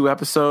 62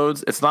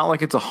 episodes, it's not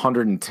like it's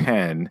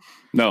 110.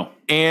 No.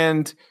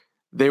 And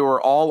they were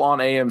all on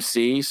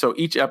AMC, so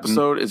each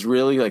episode is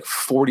really like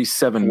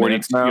 47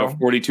 minutes now.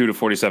 42 to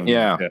 47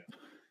 minutes. Yeah.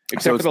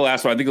 Except for the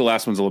last one. I think the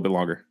last one's a little bit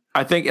longer.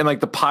 I think, and like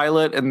the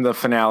pilot and the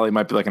finale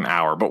might be like an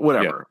hour, but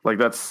whatever. Yeah. Like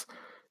that's,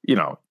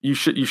 you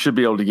should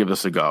be able to give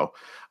this a go.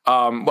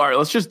 All right,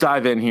 let's just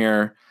dive in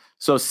here.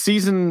 So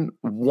season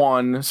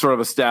 1 sort of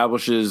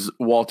establishes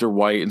Walter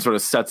White and sort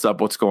of sets up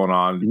what's going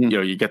on.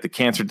 Mm-hmm. You get the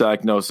cancer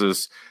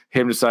diagnosis,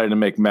 him deciding to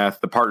make meth,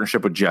 the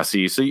partnership with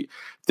Jesse. So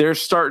they're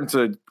starting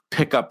to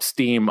pick up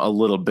steam a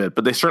little bit,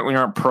 but they certainly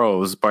aren't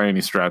pros by any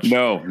stretch.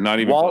 No,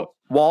 not even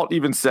Walt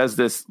even says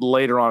this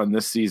later on in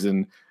this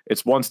season.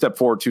 It's 1 step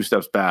forward, 2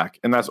 steps back.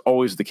 And that's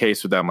always the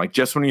case with them. Like,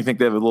 just when you think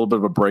they have a little bit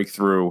of a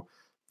breakthrough,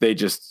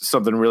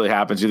 something really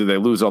happens. Either they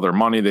lose all their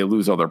money, they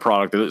lose all their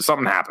product,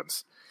 something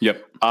happens.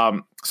 Yep.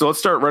 So let's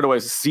start right away.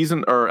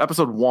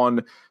 Episode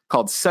 1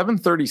 called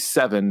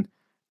 737.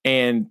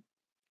 And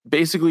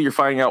basically you're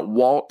finding out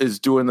Walt is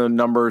doing the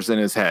numbers in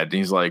his head. And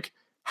he's like,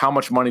 how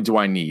much money do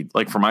I need?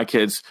 Like, for my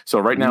kids. So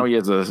right now he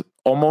has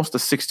almost a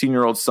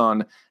 16-year-old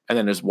son. And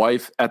then his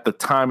wife at the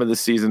time of the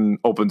season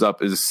opens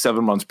up is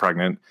 7 months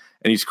pregnant.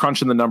 And he's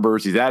crunching the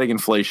numbers. He's adding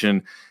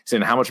inflation,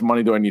 saying, how much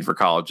money do I need for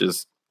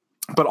colleges?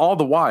 But all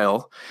the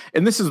while,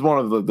 and this is one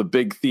of the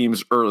big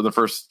themes early the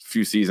first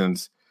few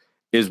seasons,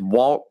 is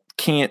Walt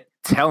can't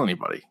tell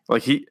anybody.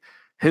 Like,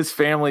 his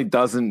family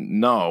doesn't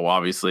know,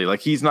 obviously.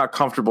 Like, he's not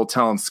comfortable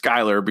telling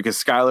Skylar because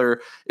Skylar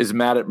is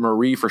mad at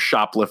Marie for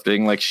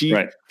shoplifting. Like, she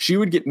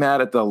would get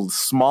mad at the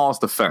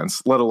smallest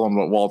offense, let alone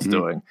what Walt's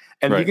doing.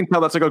 And you can tell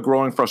that's like a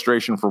growing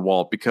frustration for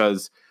Walt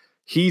because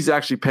he's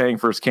actually paying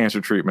for his cancer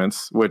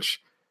treatments,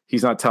 which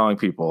he's not telling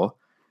people.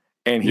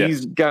 And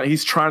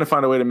he's trying to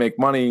find a way to make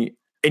money,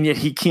 and yet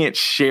he can't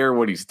share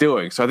what he's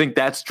doing. So I think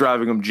that's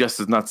driving him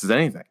just as nuts as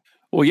anything.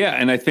 Well, yeah,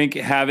 and I think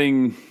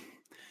having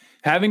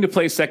to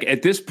play second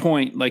at this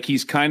point, like he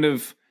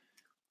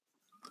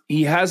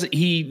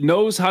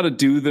knows how to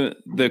do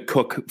the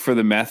cook for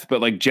the meth,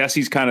 but like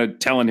Jesse's kind of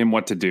telling him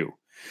what to do.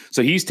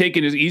 So he's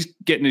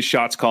getting his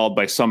shots called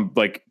by some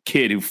like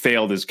kid who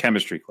failed his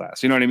chemistry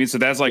class. You know what I mean? So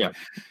that's like,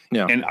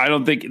 yeah. And I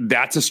don't think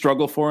that's a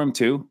struggle for him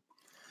too.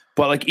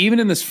 But like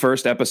even in this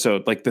first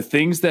episode, like the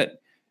things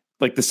that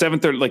like the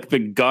 730, like the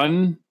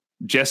gun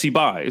Jesse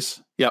buys,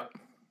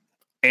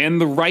 and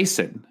the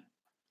ricin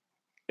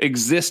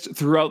exist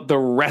throughout the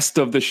rest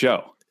of the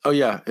show. Oh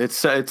yeah, it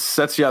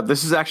sets you up.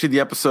 This is actually the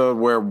episode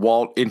where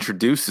Walt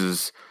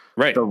introduces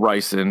the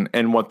ricin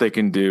and what they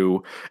can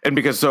do, and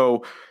because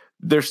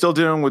they're still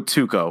dealing with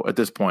Tuco at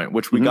this point,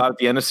 which we got at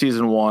the end of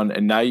season 1,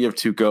 and now you have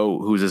Tuco,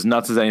 who's as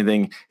nuts as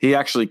anything. He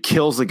actually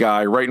kills the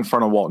guy right in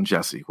front of Walt and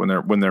Jesse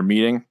when they're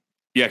meeting.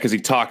 Yeah, because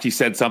he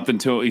said something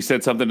to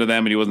them,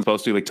 and he wasn't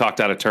supposed to. He talked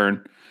out of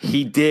turn.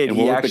 He did. And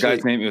what was the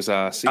guy's name? It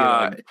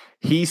was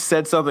he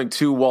said something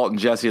to Walt and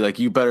Jesse, like,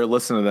 you better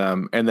listen to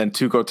them. And then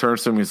Tuco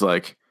turns to him. He's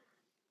like,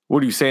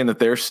 what are you saying, that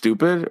they're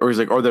stupid? Or he's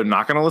like, or they're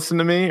not going to listen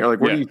to me? Or like,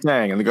 what are you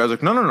saying? And the guy's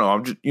like, no.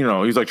 I'm just,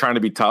 he's like trying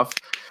to be tough.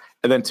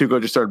 And then Tuco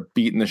just started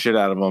beating the shit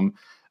out of him.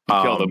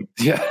 Killed him.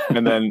 Yeah.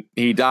 And then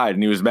he died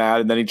and he was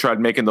mad. And then he tried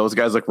making those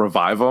guys like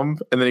revive him.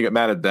 And then he got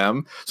mad at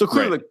them. So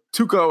clearly like,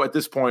 Tuco at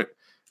this point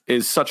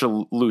is such a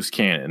loose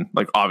cannon,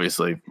 like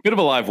obviously. Bit of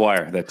a live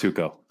wire, that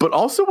Tuco. But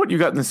also what you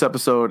got in this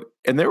episode,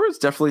 and there was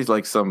definitely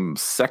like some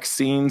sex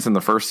scenes in the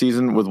first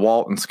season with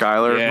Walt and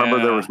Skylar. Yeah.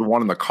 Remember there was the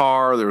one in the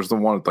car, there was the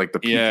one at like the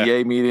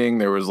PTA meeting,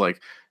 there was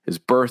like his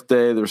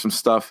birthday, there was some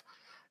stuff.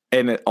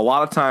 And a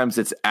lot of times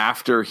it's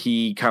after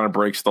he kind of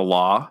breaks the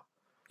law.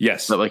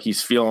 Yes. That like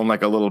he's feeling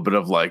like a little bit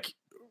of like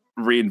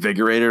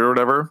reinvigorated or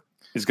whatever.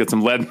 He's got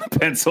some lead in the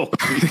pencil.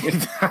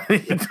 He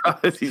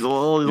does. He's a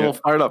little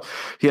fired up.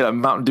 He had a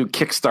Mountain Dew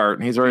kickstart,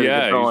 and he's ready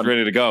to go. He's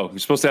ready to go. You're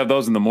supposed to have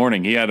those in the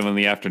morning. He had them in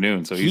the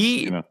afternoon. So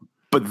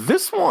But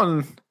this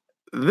one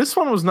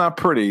was not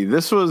pretty.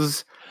 This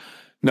was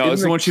this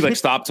is the one she like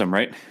stopped him,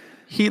 right?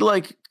 He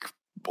like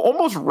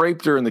almost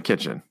raped her in the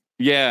kitchen.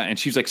 Yeah, and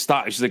she's like,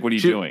 stop. She's like, what are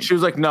you doing? She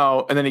was like,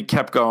 no, and then he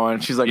kept going.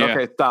 She's like,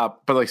 okay,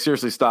 stop, but like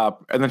seriously,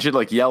 stop. And then she'd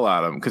like yell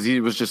at him because he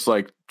was just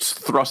like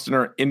thrusting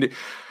her into.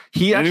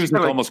 He was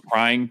like almost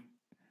crying.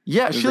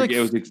 Yeah,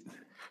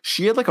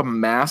 she had like a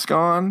mask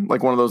on,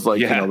 like one of those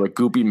like like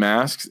goopy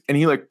masks, and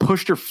he like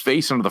pushed her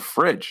face into the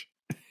fridge.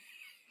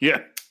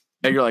 Yeah.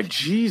 And you're like,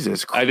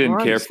 Jesus Christ. I didn't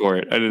care for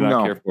it. I did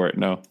not care for it.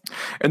 No.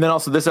 And then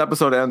also this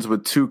episode ends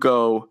with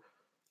Tuco.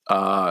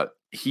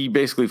 He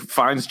basically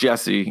finds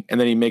Jesse, and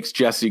then he makes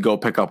Jesse go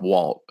pick up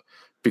Walt,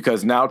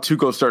 because now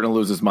Tuco's starting to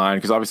lose his mind,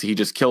 because obviously he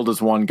just killed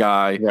his one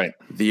guy. Right.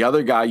 The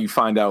other guy, you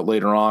find out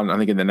later on, I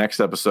think in the next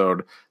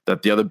episode,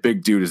 that the other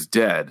big dude is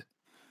dead.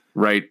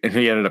 Right. And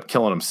he ended up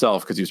killing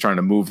himself because he was trying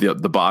to move the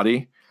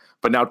body.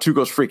 But now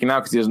Tuco's freaking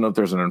out because he doesn't know if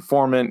there's an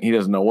informant. He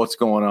doesn't know what's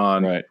going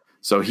on. Right.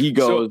 So he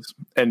goes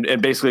and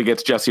basically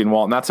gets Jesse and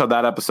Walt. And that's how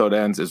that episode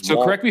ends. So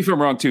Walt, correct me if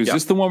I'm wrong, too. Is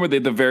this the one where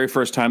the very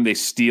first time they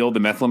steal the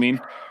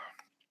methylamine?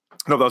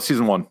 No, that was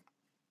season 1.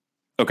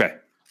 Okay.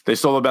 They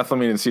stole the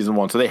methylamine in season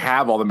 1. So they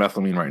have all the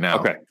methylamine right now.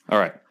 Okay. All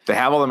right. They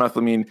have all the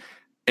methylamine.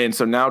 And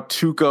so now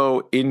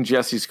Tuco in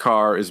Jesse's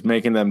car is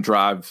making them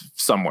drive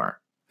somewhere.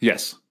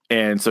 Yes.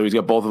 And so he's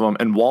got both of them.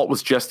 And Walt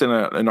was just in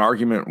an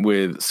argument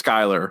with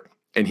Skyler,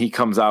 and he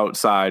comes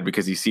outside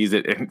because he sees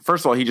it. And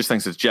first of all, he just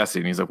thinks it's Jesse.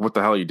 And he's like, what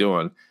the hell are you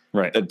doing?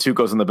 Right. And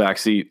Tuco's in the back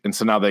seat. And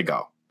so now they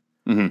go.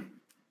 Mm-hmm.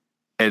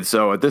 And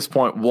so at this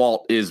point,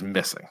 Walt is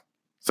missing.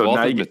 So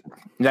now you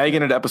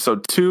get into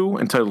episode 2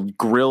 entitled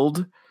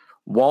Grilled.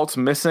 Walt's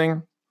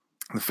missing.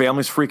 The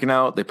family's freaking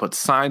out. They put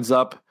signs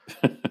up.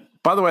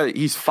 By the way,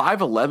 he's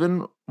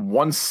 5'11",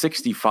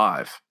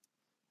 165.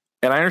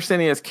 And I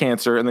understand he has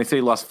cancer, and they say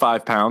he lost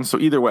 5 pounds. So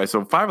either way,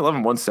 so 5'11",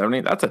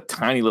 170, that's a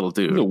tiny little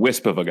dude. He's a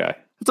wisp of a guy.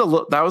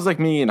 That was like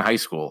me in high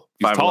school.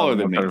 He's taller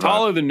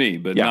than me,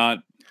 but not.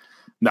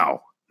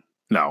 No.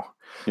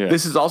 Yeah.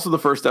 This is also the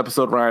first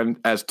episode, Ryan,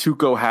 as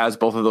Tuco has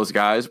both of those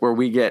guys, where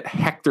we get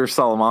Hector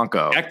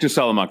Salamanca.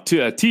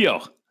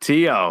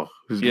 Tio,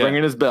 who's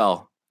ringing his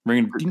bell.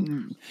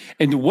 And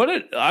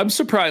I'm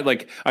surprised.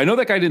 Like, I know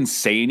that guy didn't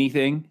say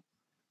anything,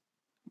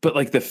 but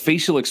like the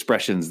facial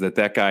expressions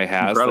that guy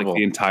has, like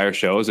the entire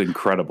show is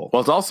incredible. Well,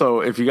 it's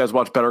also, if you guys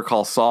watch Better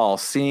Call Saul,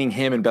 seeing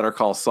him in Better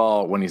Call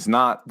Saul when he's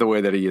not the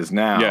way that he is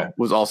now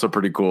was also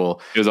pretty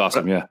cool. It was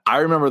awesome. Yeah. I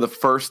remember the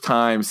first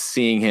time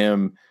seeing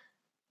him,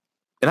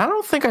 and I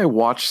don't think I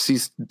watched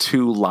season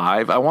 2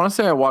 live. I want to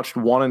say I watched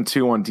 1 and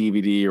 2 on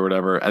DVD or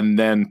whatever, and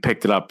then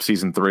picked it up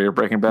season 3 of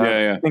Breaking Bad.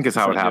 Yeah. I think is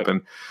how it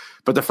happened.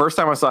 But the first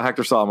time I saw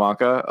Hector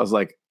Salamanca, I was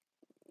like,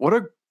 what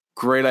a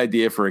great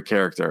idea for a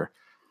character.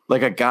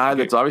 Like a guy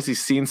that's obviously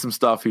seen some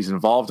stuff. He's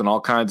involved in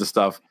all kinds of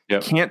stuff.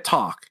 Yep. Can't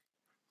talk,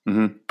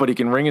 but he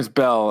can ring his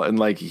bell, and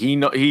like he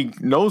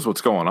knows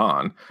what's going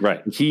on.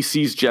 Right. He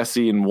sees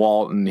Jesse and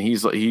Walt, and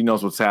he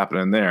knows what's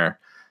happening there.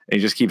 And he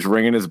just keeps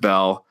ringing his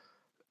bell.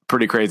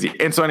 Pretty crazy.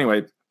 And so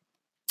anyway,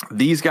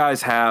 these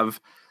guys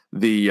have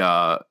they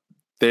have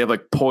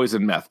like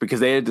poison meth, because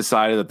they had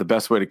decided that the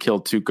best way to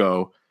kill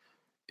Tuco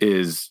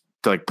is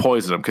to like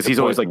poison him, because he's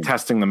always like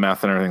testing the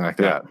meth and everything like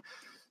that.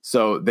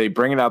 So they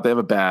bring it out. They have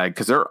a bag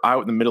because they're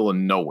out in the middle of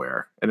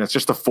nowhere, and it's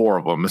just the 4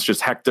 of them. It's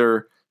just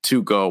Hector,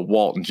 Tuco,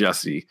 Walt, and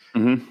Jesse.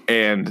 Mm-hmm.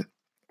 And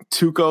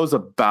Tuco's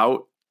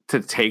about to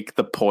take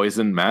the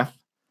poison meth,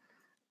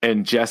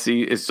 and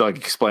Jesse is like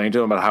explaining to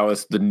him about how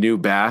it's the new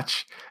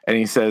batch, and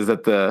he says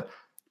that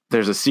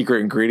there's a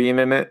secret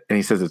ingredient in it, and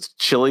he says it's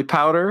chili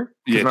powder.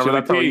 Yeah, remember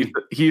chili that's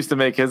how he used to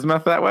make his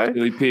meth that way?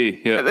 Chili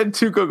pea, yeah. And then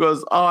Tuco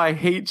goes, "Oh, I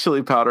hate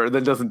chili powder," and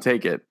then doesn't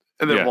take it.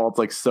 And then Walt's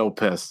like so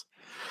pissed.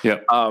 Yeah.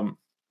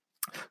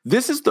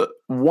 This is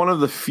one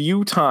of the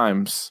few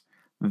times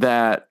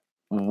that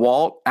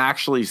Walt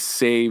actually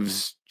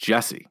saves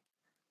Jesse,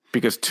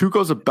 because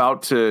Tuco's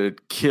about to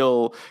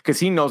kill,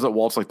 because he knows that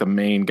Walt's like the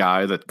main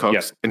guy that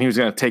cooks, and he was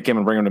going to take him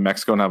and bring him to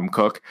Mexico and have him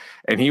cook.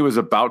 And he was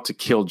about to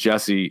kill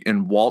Jesse,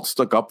 and Walt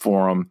stuck up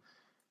for him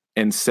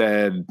and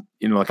said,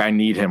 like, I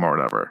need him or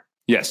whatever.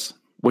 Yes.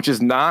 Which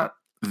is not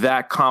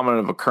that common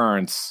of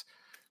occurrence.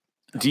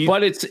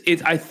 But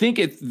I think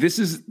this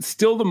is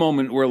still the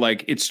moment where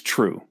like, it's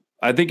true.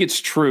 I think it's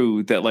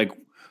true that like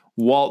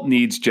Walt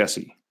needs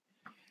Jesse.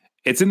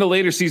 It's in the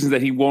later seasons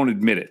that he won't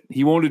admit it.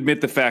 He won't admit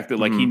the fact that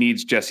like he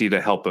needs Jesse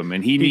to help him,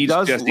 and he needs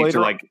Jesse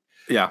to like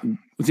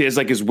as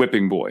like his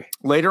whipping boy.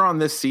 Later on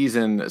this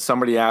season,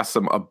 somebody asks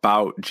him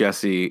about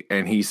Jesse,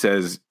 and he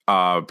says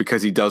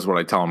because he does what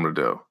I tell him to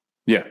do.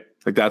 Yeah,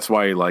 like that's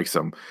why he likes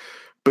him.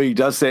 But he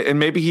does say, and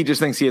maybe he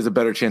just thinks he has a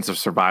better chance of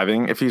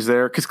surviving if he's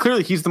there, because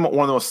clearly he's one of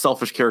the most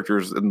selfish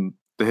characters in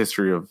the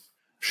history of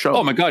show.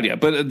 Oh my God, yeah.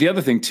 But the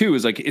other thing too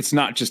is like it's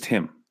not just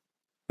him.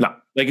 No,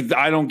 like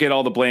I don't get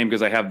all the blame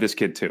because I have this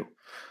kid too.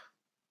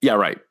 Yeah,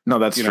 right. No,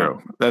 that's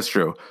true. That's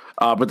true.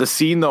 But the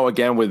scene though,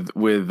 again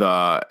with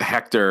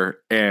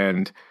Hector,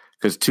 and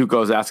because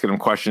Tuco's asking him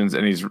questions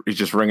and he's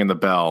just ringing the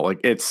bell,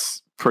 like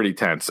it's pretty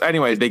tense.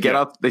 Anyway, they get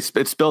out.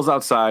 It spills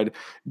outside.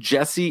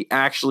 Jesse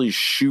actually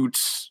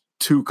shoots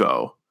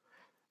Tuco,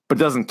 but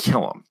doesn't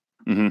kill him.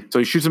 Mm-hmm. So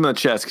he shoots him in the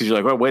chest, because you're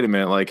like, well, wait a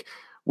minute, like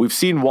we've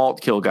seen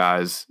Walt kill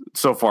guys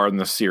so far in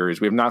this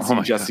series. We have not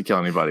seen Jesse kill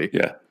anybody.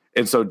 Yeah.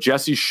 And so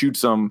Jesse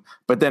shoots him,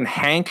 but then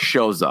Hank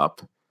shows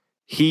up.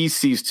 He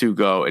sees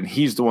Tuco, and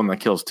he's the one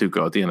that kills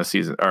Tuco at the end of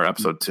season or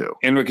episode 2.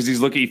 And because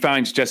he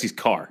finds Jesse's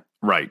car.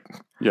 Right.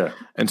 Yeah.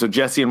 And so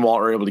Jesse and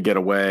Walt are able to get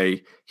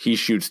away. He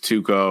shoots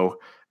Tuco,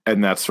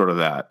 and that's sort of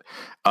that.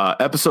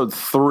 Episode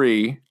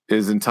 3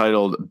 is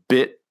entitled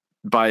Bit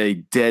by a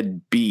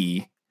Dead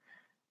Bee.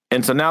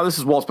 And so now this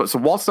is Walt's, but so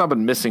Walt's now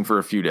been missing for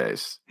a few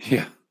days.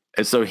 Yeah.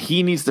 And so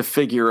he needs to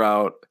figure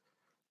out,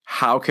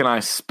 how can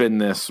I spin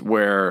this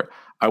where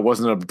I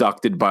wasn't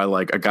abducted by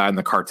like a guy in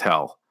the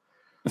cartel?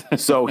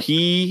 So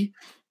he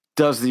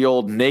does the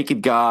old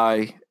naked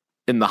guy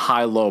in the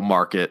high-low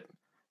market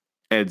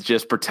and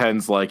just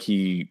pretends like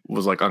he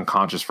was like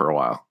unconscious for a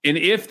while. And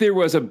if there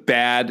was a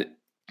bad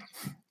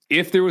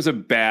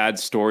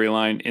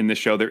storyline in the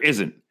show, there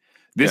isn't.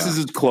 This is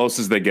as close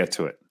as they get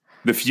to it.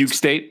 The fugue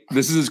state.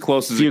 This is as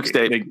close as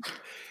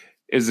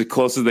is as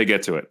close as they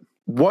get to it.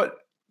 What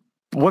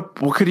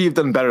could he have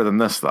done better than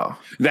this, though?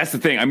 That's the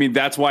thing. I mean,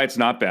 that's why it's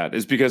not bad.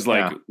 Is because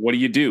what do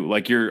you do?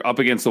 Like, you're up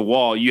against the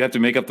wall. You have to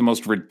make up the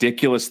most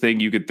ridiculous thing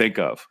you could think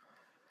of.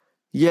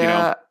 Yeah. You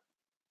know?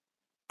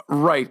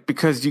 Right,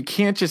 because you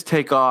can't just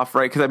take off,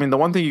 right? Because, I mean, the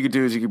one thing you could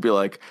do is you could be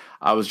like,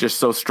 I was just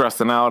so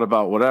stressing out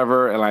about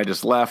whatever, and I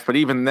just left. But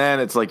even then,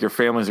 it's like your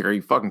family's like, are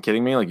you fucking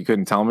kidding me? Like, you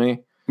couldn't tell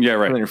me? Yeah,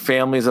 right. And then your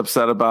family's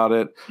upset about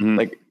it. Mm-hmm.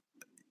 Like,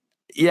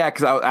 yeah,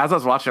 because as I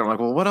was watching, I'm like,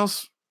 well,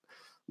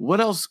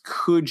 what else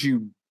could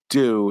you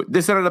do?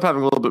 This ended up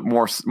having a little bit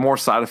more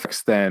side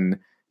effects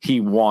than he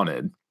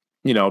wanted,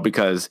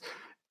 because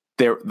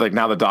they're like,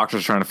 now the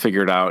doctor's trying to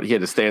figure it out. He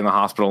had to stay in the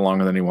hospital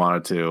longer than he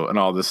wanted to and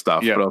all this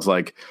stuff. Yeah. But I was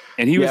like,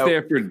 and he was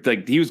there for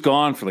he was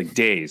gone for like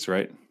days,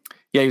 right?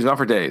 Yeah, he was gone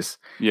for days.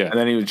 Yeah. And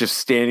then he was just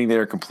standing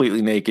there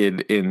completely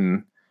naked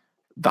in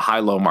the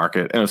high-low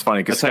market. And it was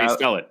funny because that's how you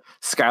sell it.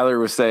 Skyler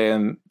was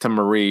saying to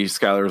Marie,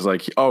 Skyler was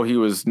like, oh, he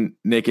was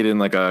naked in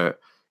like a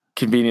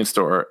convenience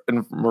store.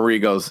 And Marie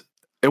goes,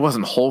 it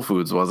wasn't Whole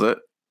Foods, was it?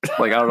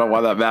 Like, I don't know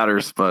why that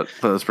matters, but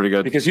that's pretty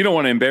good. Because you don't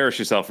want to embarrass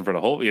yourself in front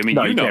of Whole. I mean,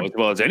 you know as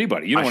well as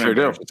anybody. You don't want to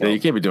embarrass yourself. Yeah, you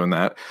can't be doing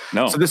that.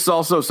 No. So this is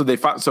also, so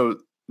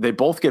they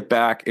both get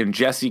back, and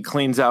Jesse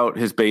cleans out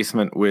his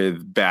basement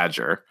with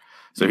Badger.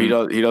 So he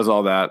does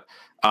all that.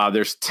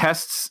 There's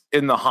tests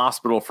in the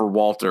hospital for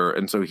Walter,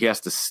 and so he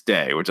has to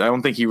stay, which I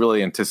don't think he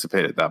really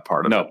anticipated that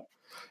part of it.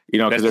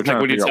 Because they're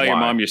trying to figure out when you tell your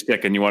mom you're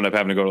sick and you wind up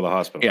having to go to the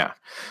hospital. Yeah.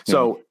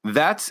 So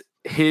that's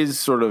his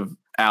sort of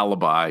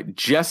alibi.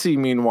 Jesse,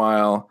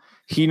 meanwhile,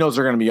 he knows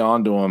they're going to be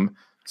on to him,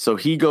 so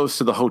he goes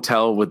to the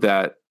hotel with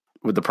the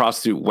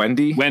prostitute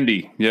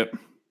Wendy. Yep.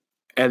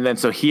 And then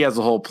so he has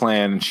a whole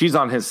plan, and she's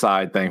on his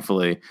side,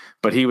 thankfully.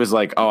 But he was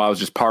like, "Oh, I was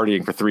just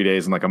partying for 3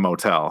 days in like a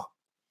motel,"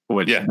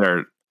 which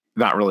they're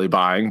not really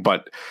buying.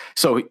 But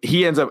so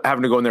he ends up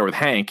having to go in there with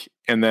Hank,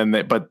 and then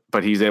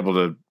but he's able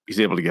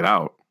to get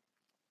out.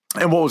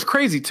 And what was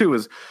crazy too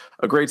is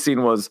a great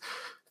scene was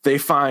they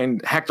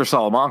find Hector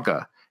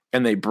Salamanca.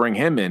 And they bring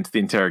him into the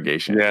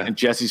interrogation. Yeah. And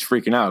Jesse's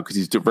freaking out because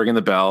he's ringing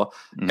the bell.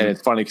 Mm-hmm. And it's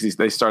funny because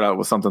they start out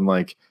with something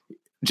like,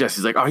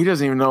 Jesse's like, oh, he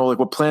doesn't even know like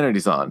what planet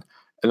he's on.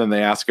 And then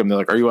they ask him, they're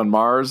like, are you on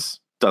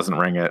Mars? Doesn't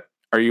ring it.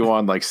 Are you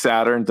on like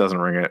Saturn? Doesn't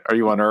ring it. Are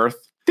you on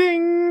Earth?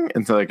 Ding.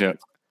 And so like,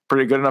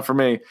 pretty good enough for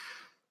me.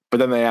 But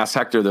then they ask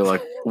Hector, they're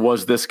like,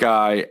 was this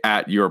guy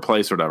at your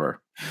place or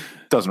whatever?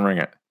 Doesn't ring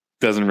it.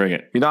 Doesn't ring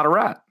it. You're not a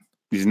rat.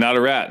 He's not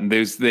a rat. And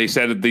they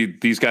said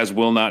these guys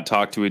will not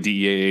talk to a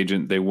DEA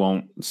agent. They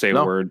won't say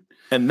a word.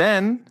 And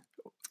then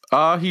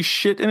he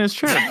shit in his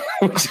chair.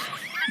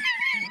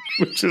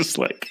 Which is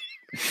like,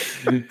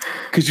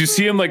 because you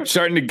see him like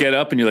starting to get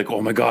up and you're like,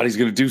 oh my God, he's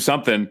going to do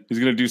something. He's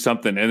going to do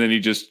something. And then he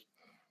just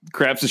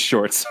grabs his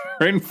shorts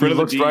right in front of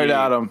the DEA. Looks right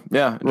at him.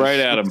 Yeah. Right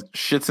at him.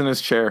 Shits in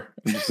his chair.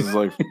 And just is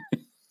like,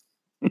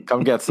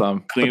 come get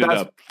some. Clean it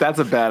up. That's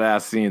a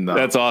badass scene, though.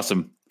 That's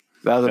awesome.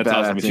 That's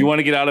awesome. If you want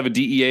to get out of a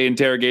DEA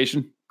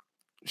interrogation,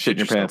 shit in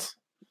your pants.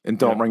 And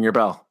don't ring your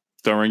bell.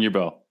 Don't ring your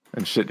bell.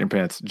 And shit in your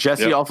pants.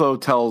 Jesse also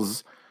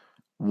tells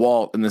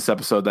Walt in this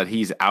episode that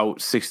he's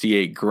out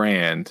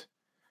 $68,000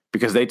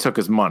 because they took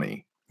his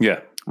money. Yeah.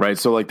 Right.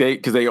 So like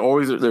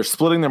they're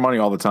splitting their money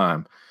all the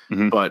time.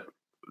 Mm-hmm. But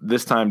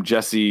this time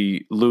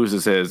Jesse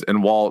loses his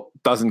and Walt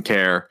doesn't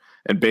care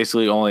and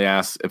basically only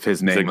asks if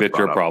his name was that's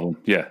your problem.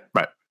 Yeah.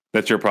 Right.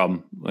 That's your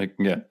problem. Like,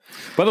 yeah.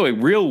 By the way,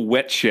 real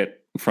wet shit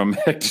from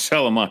Hector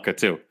Salamanca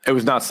too. It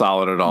was not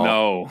solid at all.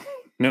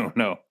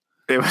 No.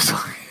 It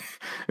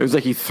was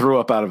like he threw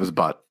up out of his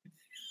butt.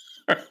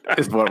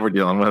 Is what we're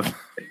dealing with.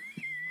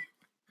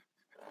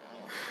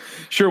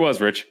 Sure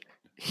was, Rich.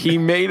 He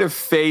made a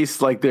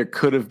face like there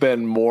could have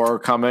been more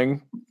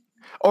coming.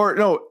 Or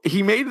no,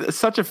 he made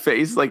such a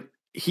face like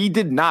he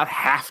did not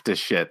have to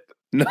shit.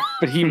 No,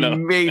 but he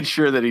made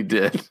sure that he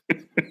did.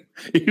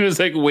 He was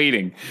like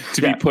waiting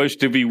to be pushed,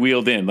 to be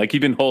wheeled in. Like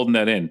he'd been holding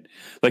that in.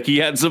 Like he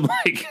had some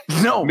like.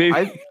 No,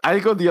 I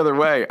go the other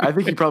way. I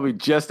think he probably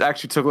just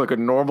actually took like a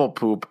normal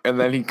poop. And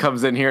then he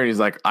comes in here and he's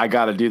like, I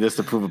got to do this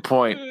to prove a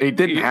point. He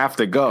didn't have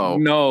to go.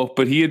 No,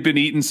 but he had been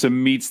eating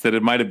some meats that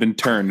it might have been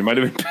turned. It might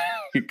have been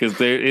because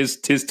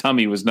his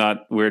tummy was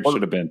not where it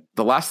should have been.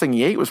 The last thing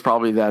he ate was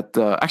probably that.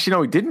 Actually,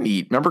 no, he didn't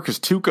eat. Remember, because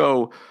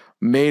Tuco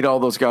made all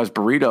those guys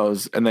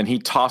burritos and then he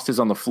tossed his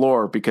on the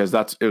floor because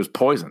it was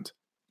poisoned.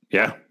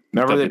 Yeah.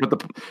 Remember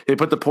they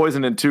put the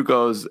poison in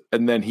Tuco's,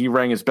 and then he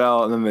rang his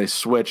bell, and then they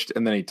switched,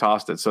 and then he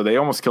tossed it. So they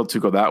almost killed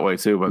Tuco that way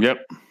too. But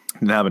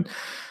didn't happen.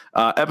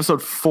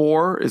 Episode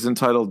 4 is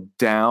entitled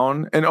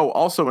Down, and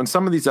also in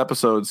some of these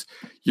episodes,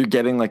 you're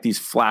getting like these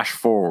flash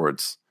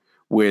forwards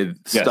with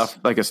stuff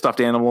like a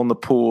stuffed animal in the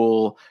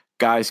pool,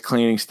 guys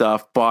cleaning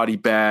stuff, body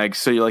bags.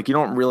 So you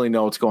don't really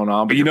know what's going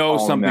on, but you know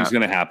something's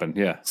going to happen.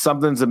 Yeah,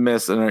 something's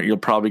amiss, and you'll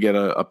probably get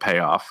a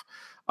payoff.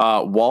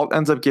 Walt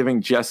ends up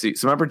giving Jesse.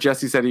 So remember,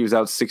 Jesse said he was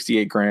out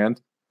 $68,000.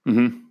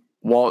 Mm-hmm.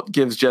 Walt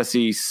gives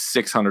Jesse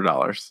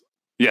 $600.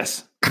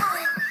 Yes,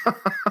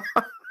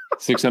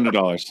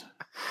 $600.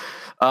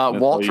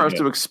 Walt tries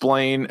to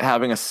explain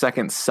having a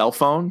second cell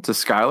phone to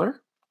Skyler.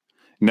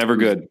 Never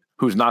good.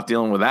 Who's not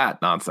dealing with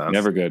that nonsense.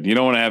 Never good. You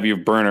don't want to have your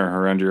burner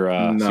around your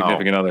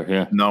significant other.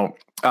 Yeah. No.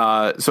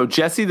 So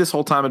Jesse this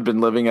whole time had been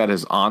living at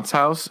his aunt's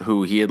house,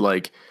 who he had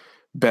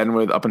been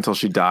with up until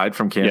she died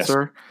from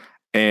cancer. Yes.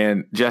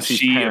 And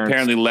she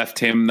apparently left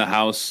him the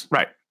house.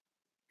 Right.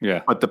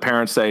 Yeah. But the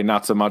parents say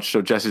not so much.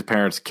 So Jesse's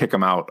parents kick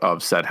him out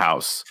of said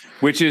house.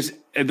 Which is,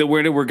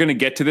 we're going to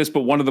get to this,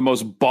 but one of the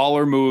most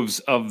baller moves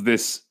of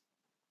this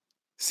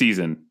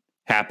season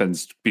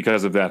happens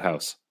because of that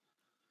house.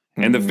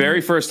 And the very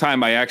first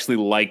time I actually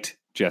liked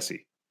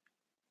Jesse.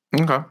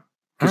 Okay.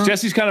 Because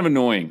Jesse's kind of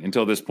annoying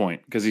until this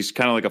point, because he's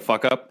kind of like a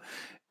fuck up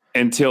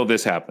until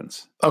this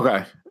happens.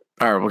 Okay.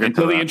 All right, we'll get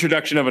until the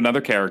introduction of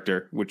another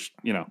character, which,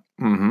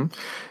 Mm-hmm.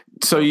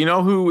 So you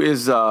know who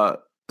is so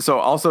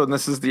also, and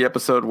this is the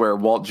episode where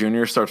Walt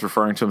Jr. starts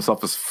referring to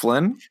himself as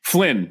Flynn.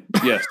 Flynn,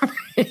 yes.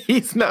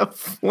 He's not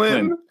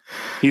Flynn.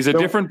 He's a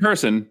different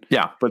person.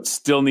 Yeah. But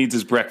still needs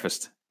his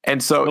breakfast.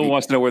 And so he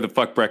wants to know where the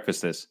fuck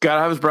breakfast is.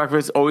 Gotta have his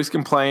breakfast. Always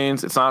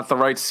complains. It's not the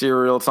right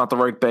cereal. It's not the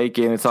right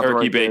bacon. It's not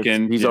turkey the right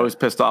bacon. He's always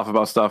pissed off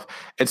about stuff.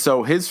 And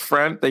so his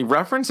friend, they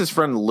reference his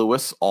friend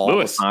Lewis all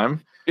the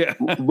time. Yeah.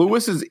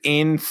 Lewis is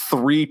in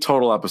 3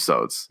 total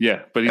episodes.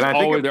 Yeah, but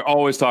they're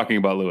always talking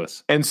about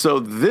Lewis. And so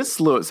this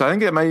Lewis, I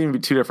think it might even be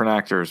 2 different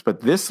actors,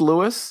 but this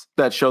Lewis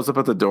that shows up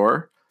at the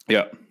door.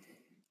 Yeah.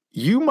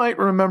 You might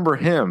remember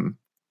him,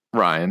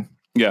 Ryan.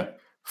 Yeah.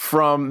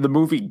 From the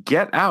movie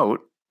Get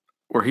Out,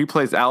 where he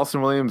plays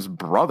Allison Williams'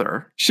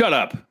 brother. Shut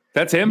up.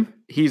 That's him?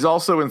 He's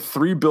also in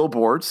 3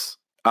 billboards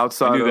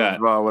outside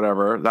of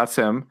whatever. That's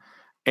him.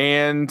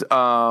 And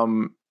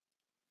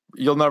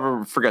you'll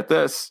never forget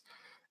this.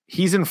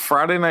 He's in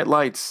Friday Night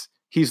Lights.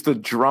 He's the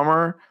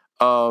drummer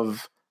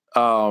of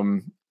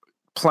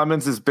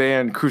Clemens'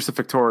 band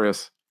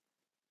Crucifixorious.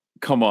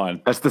 Come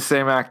on. That's the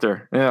same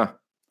actor. Yeah.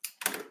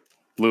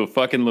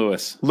 Fucking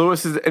Lewis.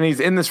 Lewis is, and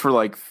he's in this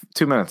for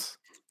 2 minutes.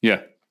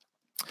 Yeah.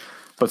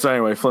 But so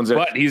anyway, Flynn's there.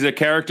 But he's a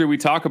character we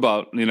talk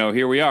about.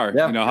 Here we are.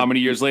 Yeah. How many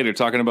years later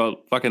talking about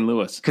fucking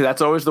Lewis? Because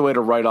that's always the way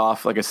to write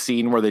off a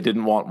scene where they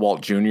didn't want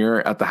Walt Jr.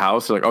 at the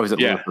house. They're he's at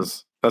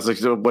Lewis. That's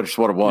just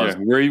what it was.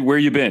 Yeah. Where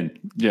you been?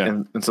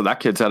 Yeah. And so that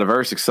kid's had a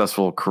very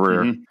successful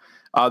career.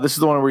 Mm-hmm. This is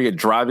the one where you get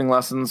driving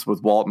lessons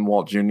with Walt and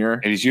Walt Jr.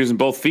 And he's using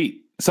both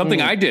feet.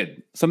 Something I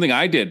did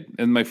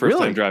in my first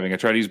time driving. I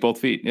tried to use both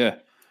feet. Yeah.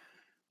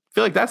 I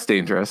feel like that's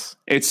dangerous.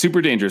 It's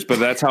super dangerous, but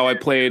that's how I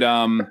played.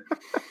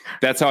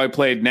 That's how I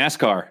played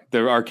NASCAR,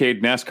 the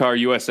arcade NASCAR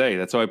USA.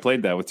 That's how I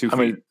played that with 2 feet.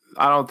 I mean,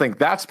 I don't think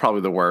that's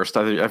probably the worst.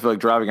 I feel like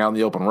driving out on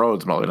the open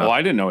roads. Well,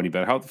 I didn't know any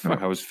better. How the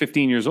fuck? I was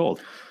 15 years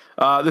old.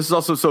 This is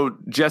also, so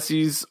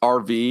Jesse's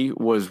RV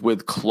was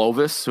with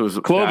Clovis, who was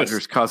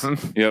Badger's cousin.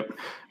 Yep.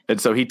 And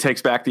so he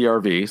takes back the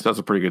RV. So that's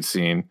a pretty good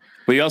scene.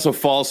 But he also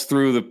falls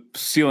through the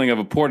ceiling of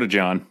a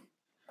porta-john.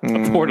 A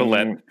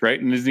portalet,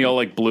 right? And isn't he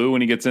all blue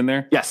when he gets in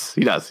there? Yes,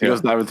 he does. He goes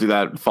diving through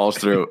that, falls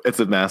through. It's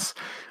a mess.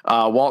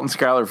 Walt and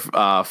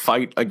Skyler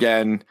fight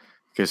again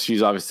because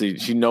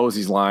she knows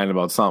he's lying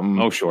about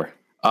something. Oh, sure.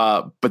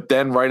 But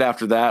then right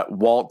after that,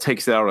 Walt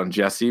takes it out on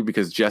Jesse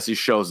because Jesse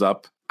shows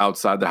up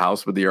outside the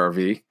house with the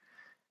RV.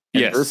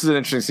 And yes. This is an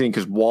interesting scene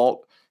because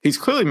Walt, he's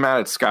clearly mad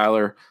at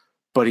Skyler,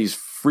 but he's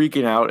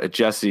freaking out at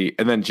Jesse.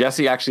 And then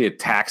Jesse actually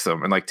attacks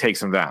him and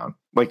takes him down,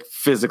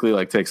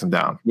 physically takes him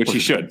down. Which he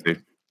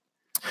should.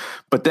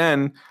 But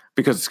then,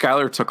 because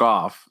Skyler took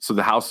off, so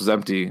the house was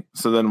empty.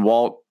 So then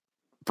Walt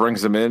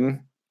brings him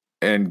in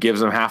and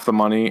gives him half the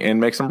money and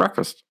makes him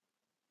breakfast.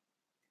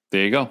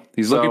 There you go.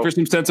 He's looking for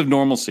some sense of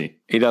normalcy.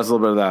 He does a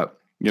little bit of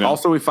that.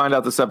 Also, we find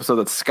out this episode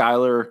that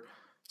Skyler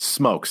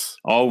smokes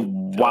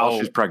while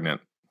she's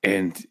pregnant.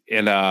 And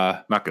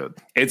not good.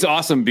 It's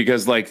awesome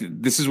because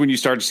this is when you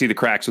start to see the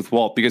cracks with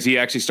Walt, because he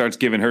actually starts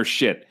giving her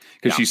shit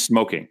because she's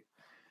smoking.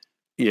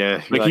 Yeah.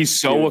 He's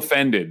so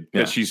offended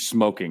that she's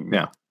smoking.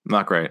 Yeah.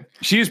 Not great.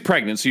 She is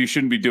pregnant, so you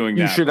shouldn't be doing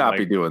that. You should not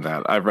be doing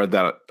that. I've read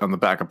that on the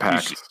back of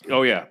packs.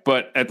 Oh, yeah.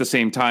 But at the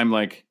same time,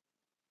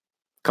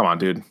 come on,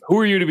 dude. Who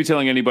are you to be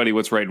telling anybody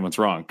what's right and what's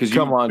wrong? Because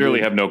you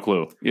clearly have no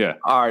clue. Yeah.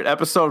 All right.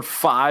 Episode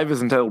 5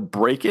 is entitled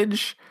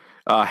Breakage.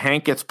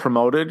 Hank gets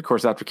promoted, of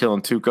course, after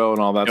killing Tuco and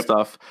all that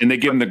stuff. And they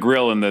give him the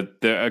grill in the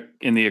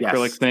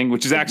acrylic thing,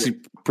 which is actually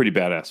pretty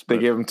badass. They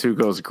give him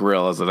Tuco's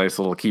grill as a nice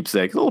little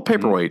keepsake, a little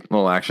paperweight,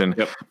 little action.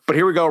 Yep. But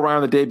here we go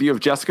around the debut of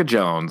Jessica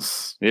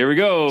Jones. Here we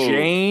go.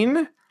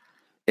 Jane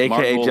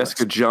aka Marvel,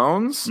 Jessica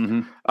Jones.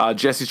 Mm-hmm.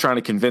 Jesse's trying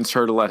to convince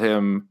her to let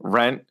him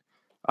rent.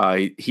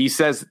 He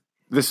says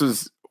this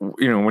was,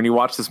 when you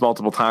watch this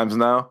multiple times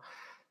now,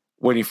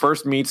 when he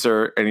first meets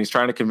her and he's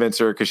trying to convince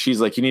her because she's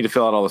like, you need to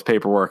fill out all this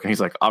paperwork. And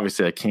he's like,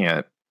 obviously I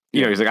can't.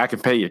 He's like, I can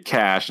pay you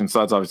cash. And so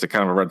that's obviously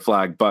kind of a red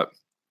flag. But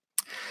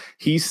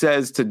he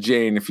says to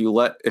Jane, if you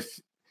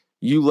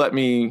let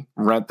me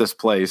rent this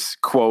place,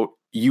 quote,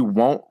 you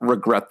won't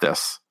regret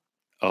this.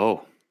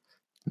 Oh.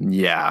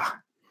 Yeah.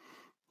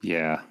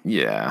 I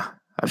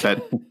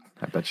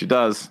bet she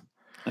does.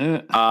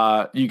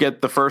 You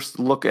get the first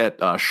look at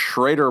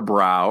Schrader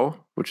Brow,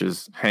 which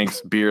is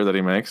Hank's beer that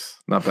he makes.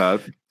 Not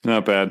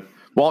bad.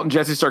 Walt and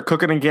Jesse start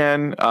cooking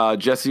again.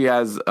 Jesse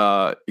has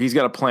he's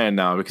got a plan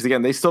now because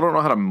again they still don't know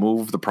how to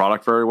move the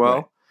product very well,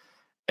 right.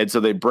 And so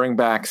they bring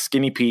back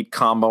Skinny Pete,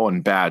 Combo,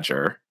 and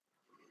Badger.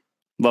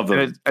 Love them.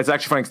 And it's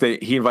actually funny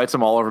because he invites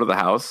them all over to the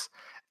house,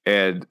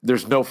 and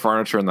there's no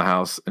furniture in the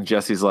house. And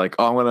Jesse's like,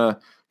 "Oh, I'm gonna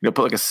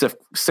put like a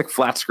sick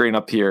flat screen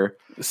up here,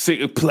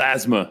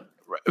 plasma."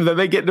 Then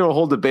they get into a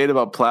whole debate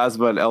about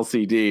plasma and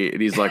LCD,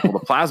 and he's like, "Well, the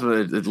plasma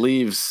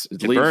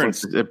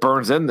it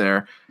burns in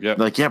there." Yeah,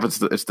 like but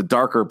it's the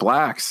darker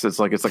blacks. It's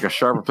like a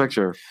sharper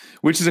picture.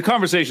 Which is a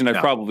conversation I've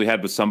probably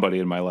had with somebody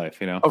in my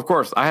life. Of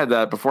course, I had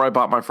that before I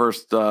bought my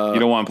first. You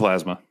don't want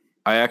plasma.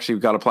 I actually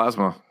got a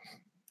plasma.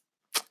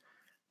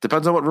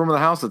 Depends on what room of the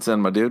house it's in,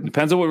 my dude.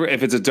 Depends on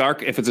if it's a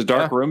dark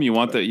room, you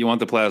want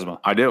the plasma.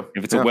 I do.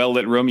 If it's a well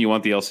lit room, you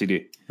want the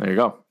LCD. There you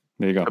go.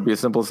 It'd be as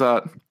simple as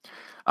that.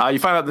 You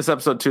find out this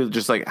episode too,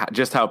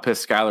 just how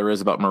pissed Skyler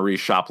is about Marie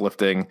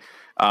shoplifting.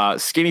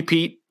 Skinny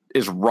Pete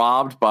is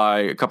robbed by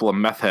a couple of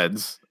meth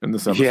heads in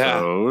this episode.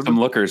 Yeah, some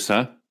lookers,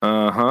 huh?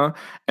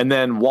 And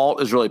then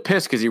Walt is really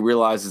pissed because he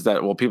realizes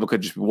that people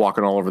could just be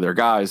walking all over their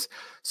guys.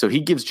 So he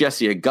gives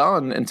Jesse a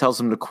gun and tells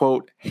him to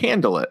quote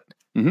handle it.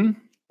 Mm-hmm.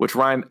 Which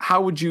Ryan,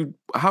 how would you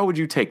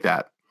take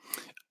that?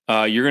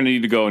 You're going to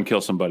need to go and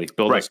kill somebody,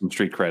 build up some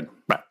street cred.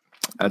 Right.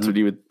 That's what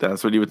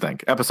you would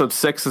think. Episode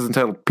 6 is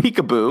entitled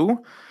Peekaboo.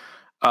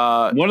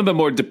 One of the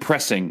more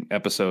depressing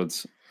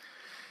episodes.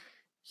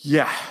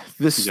 Yeah,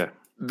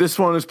 this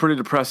one is pretty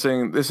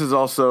depressing. This is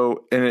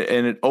also, and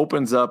it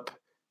opens up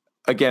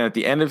again at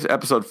the end of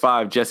episode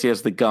 5. Jesse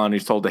has the gun;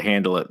 he's told to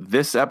handle it.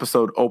 This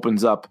episode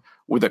opens up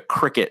with a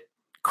cricket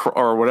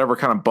or whatever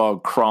kind of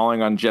bug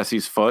crawling on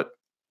Jesse's foot,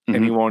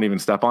 and he won't even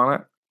step on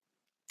it.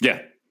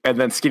 Yeah, and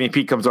then Skinny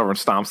Pete comes over and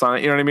stomps on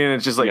it. You know what I mean? And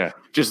it's just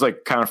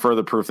like kind of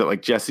further proof that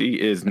like Jesse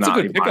is not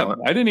a good pickup.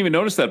 I didn't even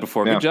notice that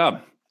before. Yeah. Good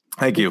job.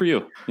 Thank you. For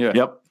you. Yeah.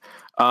 Yep.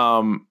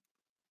 And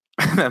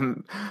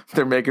then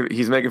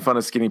he's making fun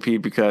of Skinny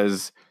Pete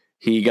because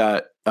he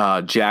got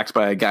jacked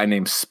by a guy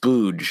named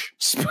Spooge.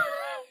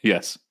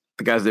 Yes.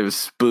 The guy's name is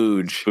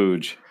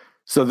Spooge.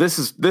 So this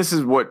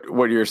is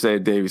what you're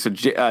saying, Davey. So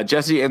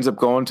Jesse ends up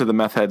going to the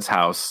meth head's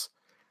house,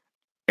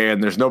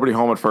 and there's nobody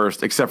home at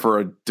first except for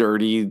a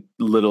dirty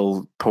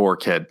little poor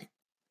kid.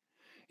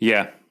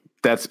 Yeah.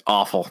 That's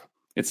awful.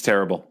 It's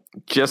terrible.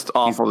 Just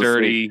awful. He's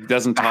dirty.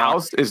 Doesn't talk. The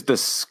house is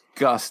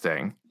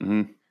disgusting.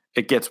 Mm-hmm.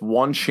 It gets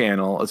one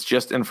channel. It's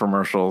just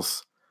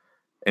infomercials,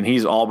 and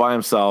he's all by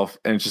himself.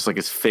 And it's just like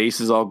his face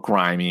is all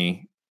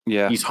grimy.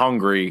 Yeah, he's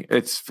hungry.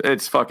 It's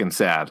fucking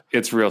sad.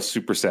 It's real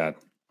super sad.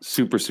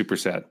 Super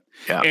sad.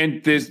 Yeah.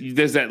 And there's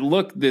that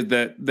look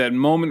that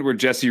moment where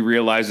Jesse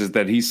realizes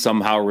that he's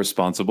somehow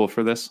responsible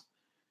for this.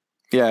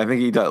 Yeah, I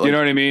think he does. You know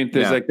what I mean?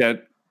 There's like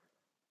that.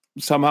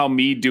 Somehow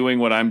me doing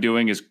what I'm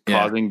doing is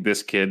causing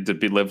this kid to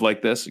live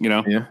like this,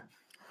 Yeah.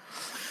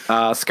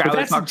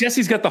 Skyler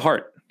Jesse's got the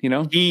heart,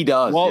 He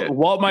does.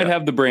 Walt might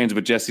have the brains,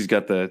 but Jesse's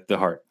got the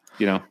heart,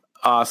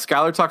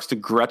 Skyler talks to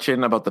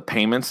Gretchen about the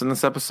payments in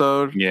this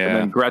episode. Yeah. And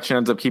then Gretchen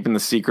ends up keeping the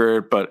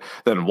secret, but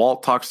then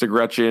Walt talks to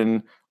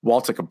Gretchen.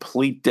 Walt's a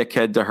complete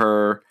dickhead to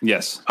her.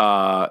 Yes.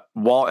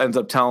 Walt ends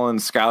up telling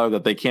Skyler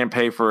that they can't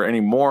pay for any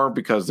more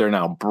because they're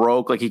now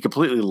broke. Like he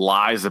completely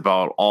lies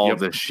about all of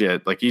this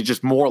shit. Like he's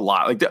just more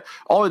lie. Like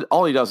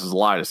all he does is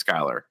lie to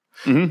Skyler,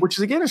 which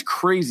is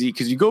crazy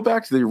because you go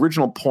back to the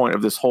original point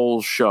of this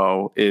whole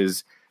show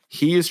is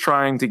he is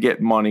trying to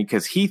get money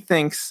because he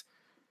thinks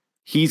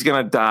he's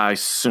going to die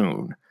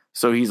soon.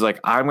 So he's like,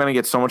 I'm going to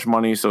get so much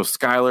money so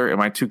Skyler and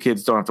my 2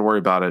 kids don't have to worry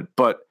about it.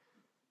 But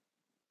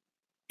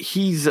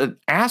he's an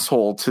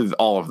asshole to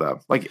all of them.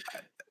 Like,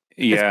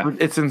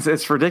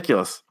 it's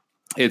ridiculous.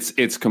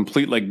 It's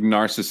complete like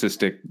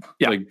narcissistic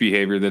like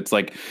behavior. That's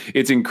like,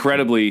 it's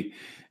incredibly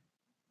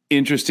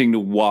interesting to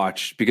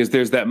watch because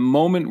there's that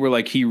moment where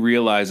like he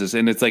realizes,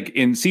 and it's like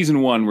in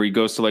season 1 where he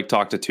goes to like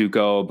talk to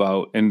Tuco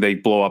about, and they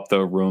blow up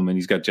the room and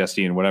he's got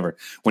Jesse and whatever,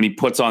 when he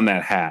puts on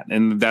that hat,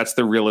 and that's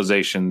the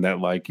realization that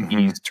like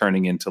he's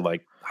turning into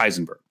like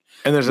Heisenberg.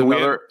 And there's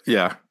another,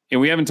 and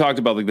we haven't talked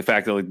about like the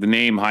fact that like the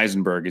name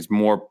Heisenberg is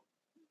more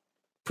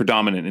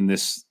predominant in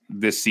this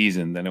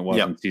season than it was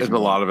in season there's 1.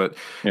 A lot of it.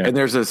 Yeah. And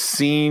there's a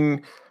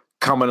scene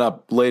coming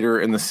up later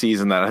in the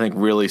season that I think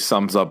really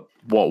sums up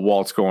what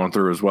Walt's going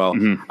through as well.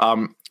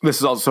 This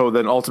is also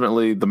then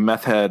ultimately the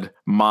meth head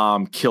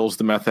mom kills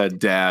the meth head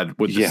dad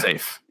with the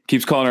safe.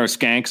 Keeps calling her a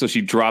skank, so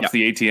she drops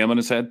the ATM on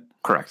his head.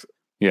 Correct.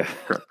 Yeah.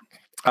 Correct.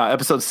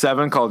 Episode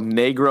 7 called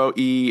Negro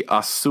y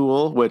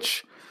Azul,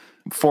 which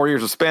 4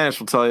 years of Spanish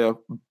will tell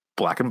you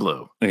black and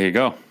blue. There you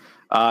go.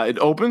 It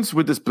opens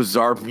with this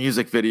bizarre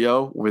music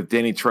video with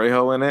Danny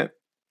Trejo in it.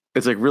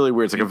 It's like really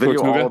weird. It's like a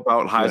video all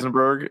about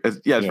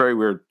Heisenberg. Yeah, it's very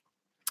weird.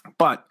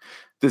 But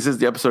this is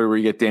the episode where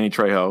you get Danny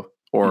Trejo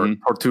or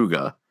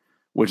Tortuga,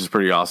 which is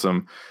pretty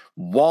awesome.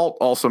 Walt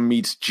also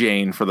meets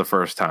Jane for the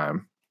first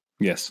time.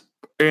 Yes.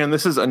 And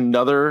this is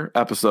another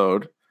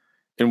episode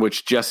in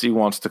which Jesse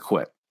wants to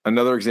quit.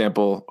 Another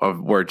example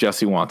of where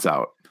Jesse wants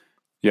out.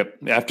 Yep.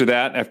 After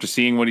that, after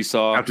seeing what he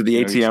saw. After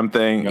the ATM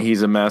thing,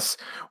 he's a mess.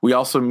 We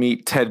also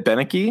meet Ted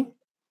Beneke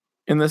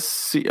in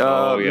this, this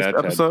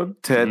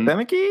episode. Ted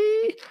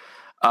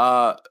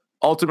Beneke.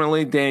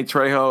 Ultimately, Danny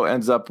Trejo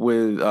ends up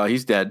with,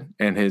 he's dead,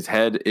 and his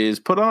head is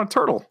put on a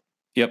turtle.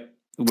 Yep.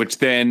 Which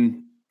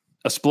then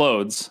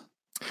explodes.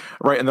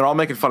 Right. And they're all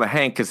making fun of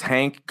Hank because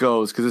Hank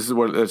goes, because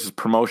this is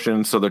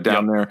promotion. So they're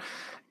down there,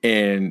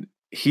 and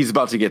he's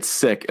about to get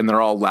sick, and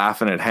they're all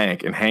laughing at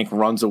Hank, and Hank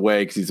runs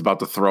away because he's about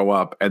to throw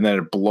up, and then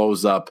it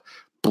blows off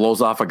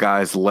a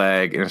guy's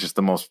leg, and it's just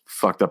the most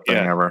fucked up thing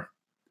ever.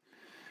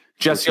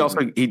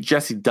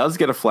 Jesse does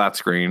get a flat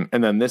screen,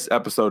 and then this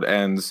episode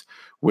ends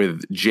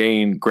with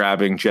Jane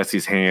grabbing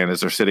Jesse's hand as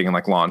they're sitting in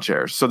like lawn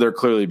chairs. So they're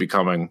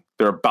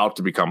about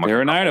to become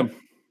they're an item.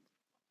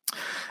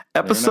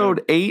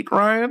 Episode 8,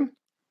 Ryan,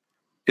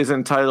 is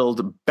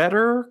entitled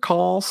Better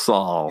Call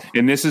Saul.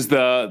 And this is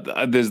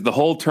there's the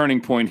whole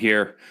turning point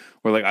here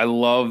where like I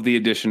love the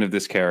addition of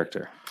this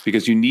character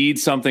because you need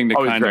something to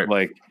kind of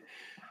like,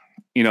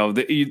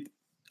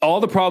 all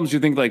the problems you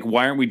think like,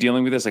 why aren't we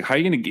dealing with this? Like, how are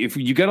you going to, if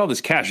you get all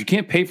this cash, you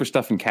can't pay for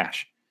stuff in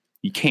cash.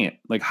 You can't.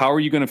 Like, how are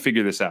you going to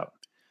figure this out?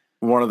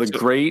 One of the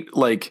great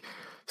like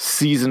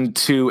season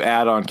 2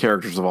 add-on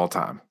characters of all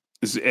time.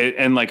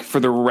 And like for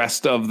the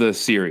rest of the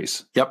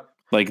series. Yep.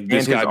 Like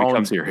this guy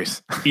becomes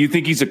series. You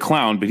think he's a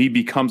clown, but he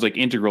becomes like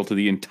integral to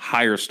the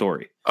entire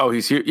story. Oh,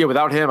 he's here. Yeah,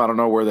 without him, I don't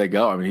know where they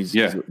go. I mean, he's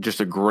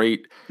just a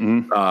great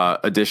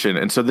addition.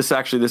 And so this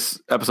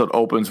episode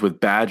opens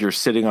with Badger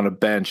sitting on a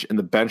bench, and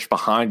the bench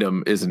behind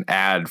him is an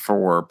ad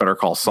for Better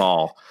Call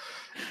Saul.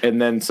 And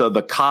then so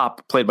the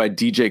cop, played by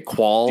DJ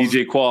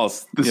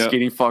Qualls, the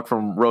skinny fuck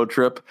from Road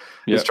Trip,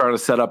 is trying to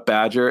set up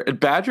Badger. And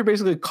Badger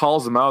basically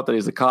calls him out that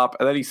he's a cop,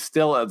 and then he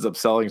still ends up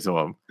selling to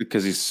him.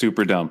 Because he's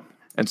super dumb.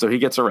 And so he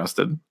gets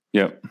arrested.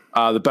 Yep.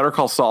 The Better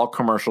Call Saul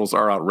commercials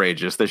are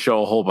outrageous. They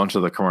show a whole bunch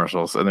of the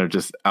commercials, and they're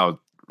just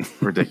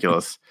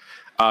ridiculous.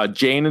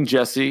 Jane and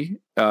Jesse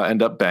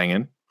end up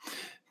banging.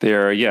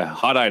 They're,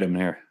 hot item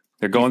here.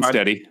 They're going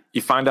steady.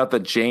 You find out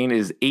that Jane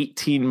is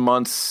 18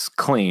 months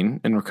clean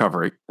in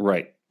recovery.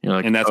 Right. You're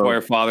like, and that's why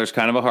her father's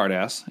kind of a hard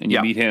ass. And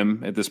you meet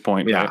him at this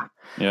point. Yeah. Right?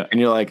 Yeah.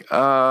 And you're like,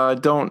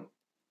 don't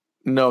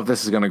know if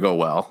this is going to go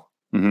well.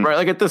 Mm-hmm. Right.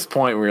 Like at this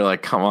point where you're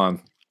like, come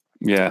on.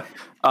 Yeah.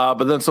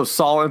 But then so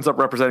Saul ends up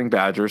representing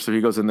Badger. So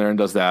he goes in there and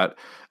does that.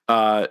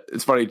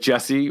 It's funny.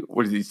 Jesse,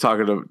 when he's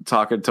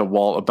talking to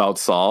Walt about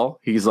Saul,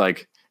 he's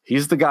like,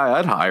 he's the guy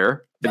I'd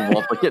hire. And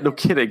Walt's like, yeah, no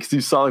kidding. Because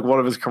you saw like one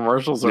of his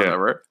commercials or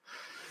whatever.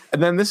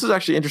 And then this is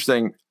actually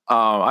interesting.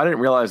 I didn't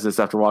realize this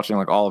after watching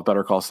like all of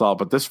Better Call Saul,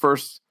 but this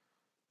first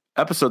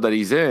episode that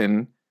he's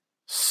in,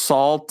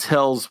 Saul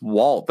tells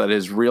Walt that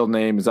his real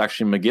name is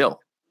actually McGill.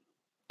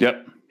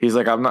 Yep. He's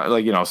like, I'm not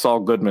like, Saul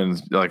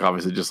Goodman's like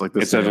obviously just like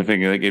this. It's another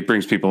thing. Like it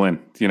brings people in,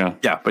 Yeah.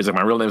 But he's like,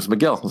 my real name is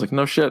McGill. I was like,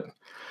 no shit.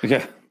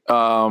 Yeah.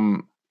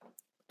 And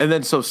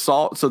then so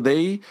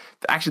they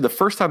actually, the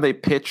first time they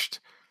pitched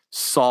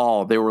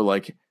Saul, they were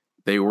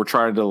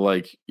trying to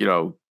like,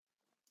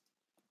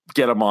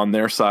 get him on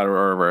their side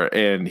or whatever,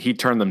 and he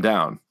turned them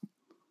down.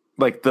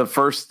 Like the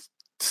first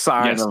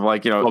sign of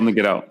like, told him to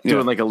get out,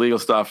 doing like illegal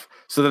stuff.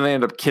 So then they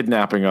end up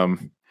kidnapping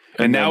him.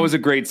 And that was a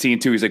great scene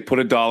too. He's like, put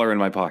 $1 in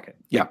my pocket.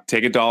 Yeah.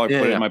 Take $1, put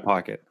it in my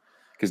pocket.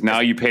 Because now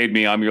you paid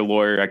me. I'm your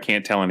lawyer. I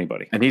can't tell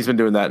anybody. And he's been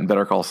doing that in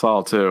Better Call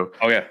Saul too.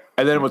 Oh yeah.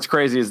 And then what's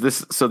crazy is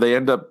this. So they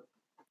end up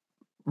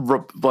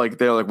like,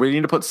 they're like, we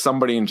need to put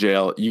somebody in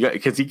jail. You got,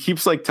 because he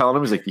keeps like telling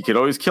him, he's like, you could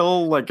always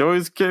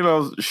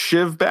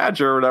shiv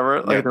Badger or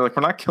whatever. Like they're like,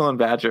 we're not killing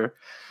Badger.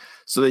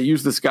 So they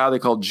use this guy they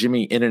call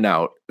Jimmy In and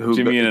Out, who's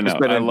been in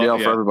jail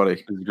for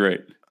everybody. It's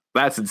great.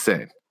 That's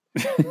insane.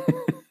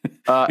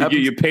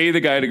 You pay the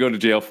guy to go to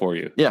jail for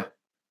you. Yeah.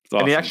 Awesome.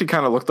 And he actually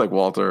kind of looked like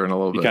Walter in a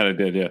little bit. He kind of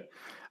did, yeah.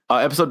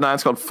 Episode 9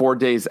 is called 4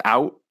 Days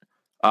Out.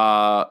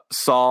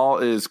 Saul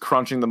is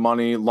crunching the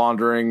money,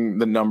 laundering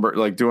the number,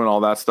 like doing all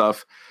that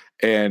stuff.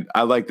 And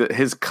I like that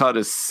his cut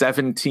is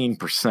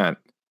 17%.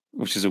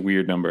 Which is a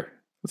weird number.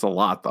 It's a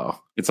lot, though.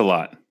 It's a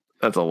lot.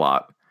 That's a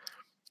lot.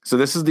 So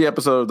this is the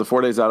episode, the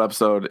 4 Days Out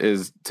episode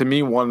is, to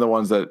me, one of the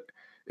ones that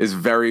is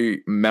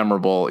very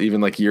memorable,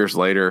 even like years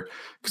later.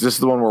 Because this is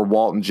the one where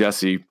Walt and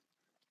Jesse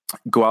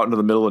go out into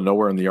the middle of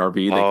nowhere in the RV.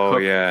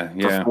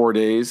 They cook for 4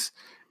 days.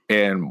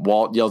 And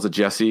Walt yells at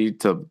Jesse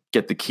to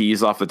get the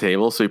keys off the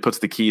table. So he puts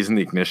the keys in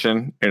the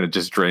ignition and it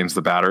just drains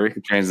the battery.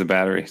 It drains the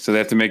battery. So they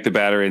have to make the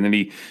battery. And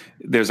then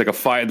there's like a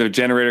fire. The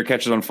generator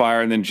catches on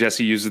fire. And then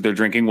Jesse uses their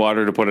drinking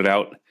water to put it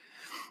out.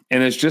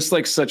 And it's just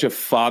like such a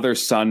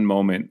father-son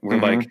moment where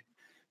like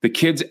The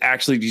kid's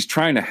actually, he's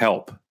trying to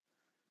help,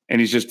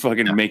 and he's just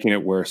fucking making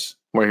it worse.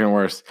 Making it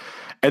worse.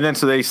 And then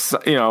so they,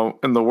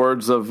 in the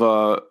words of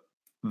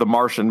the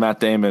Martian, Matt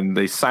Damon,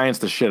 they science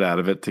the shit out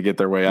of it to get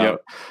their way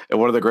out. And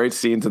one of the great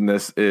scenes in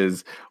this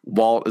is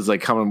Walt is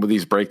like coming with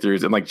these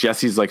breakthroughs, and like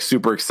Jesse's like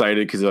super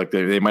excited because like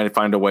they might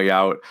find a way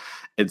out.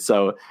 And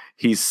so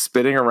he's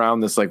spinning around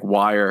this like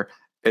wire.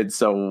 And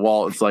so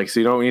Walt is like,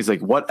 so he's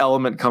like, what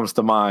element comes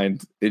to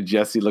mind? And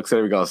Jesse looks at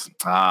him and goes,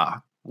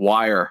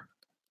 wire.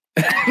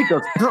 He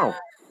goes, no,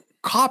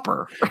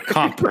 copper.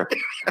 Copper.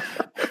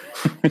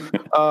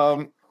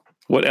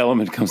 What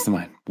element comes to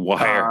mind?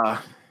 Wire.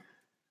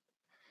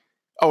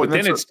 But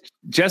then it's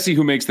Jesse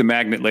who makes the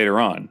magnet later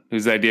on.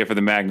 Who's the idea for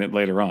the magnet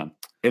later on?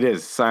 It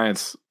is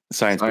science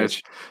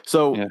bitch.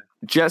 So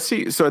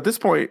Jesse, so at this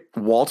point,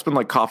 Walt's been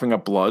like coughing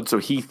up blood. So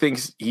he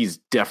thinks he's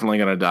definitely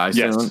going to die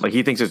soon. Like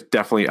he thinks it's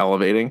definitely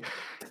elevating.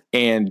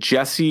 And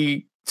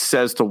Jesse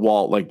says to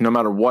Walt, like, no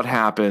matter what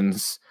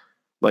happens,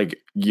 like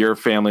your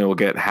family will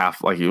get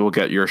half, like you will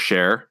get your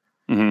share.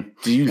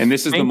 Mm-hmm. And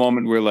this is the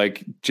moment where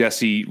like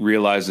Jesse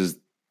realizes,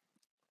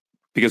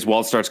 because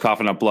Walt starts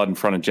coughing up blood in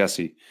front of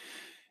Jesse,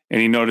 and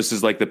he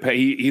notices like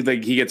he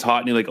gets hot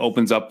and he like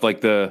opens up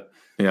like the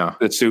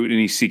suit and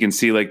he can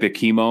see like the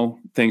chemo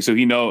thing. So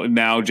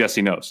now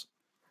Jesse knows.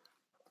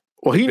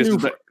 Well,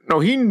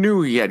 he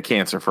knew he had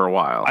cancer for a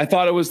while. I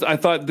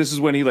thought this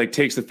is when he like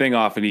takes the thing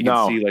off and he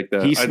can see like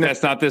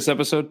that's not this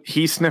episode.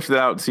 He sniffed it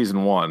out in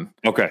season 1.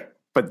 Okay.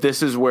 But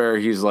this is where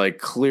he's like,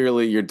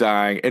 clearly you're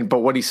dying. But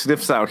what he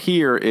sniffs out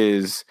here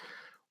is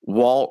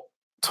Walt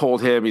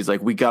told him, he's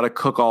like, we got to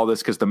cook all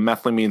this because the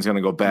methylamine is going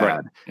to go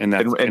bad. Right.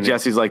 And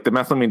Jesse's like, the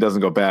methylamine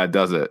doesn't go bad,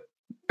 does it?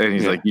 And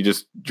he's like,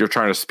 you're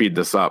trying to speed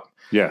this up.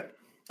 Yeah.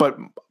 But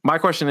my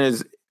question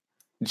is,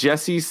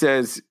 Jesse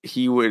says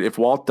he would, if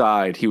Walt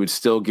died, he would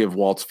still give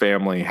Walt's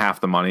family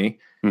half the money.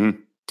 Mm-hmm.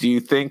 Do you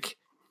think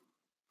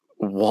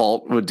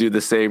Walt would do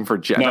the same for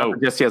Jesse? No.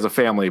 Jesse has a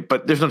family,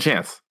 but there's no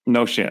chance.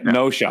 No shit.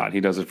 No shot.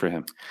 He does it for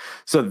him.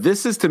 So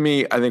this is, to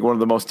me, I think one of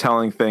the most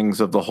telling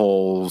things of the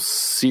whole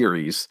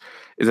series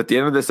is at the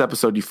end of this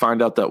episode, you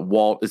find out that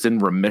Walt is in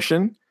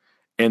remission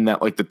and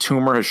that like the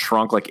tumor has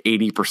shrunk like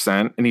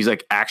 80% and he's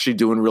like actually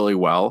doing really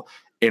well.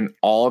 And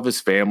all of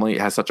his family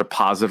has such a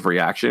positive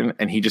reaction.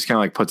 And he just kind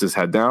of like puts his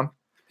head down.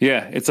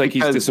 Yeah. It's like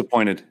he's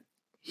disappointed.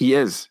 He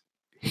is.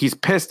 He's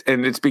pissed.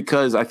 And it's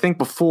because I think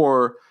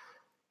before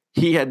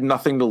he had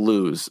nothing to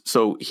lose.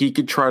 So he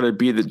could try to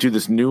do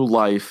this new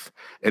life.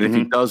 And if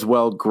he does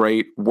well,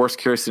 great. Worst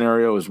case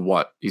scenario is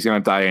what? He's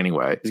going to die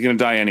anyway.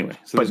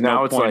 So but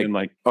now it's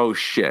like, oh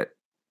shit.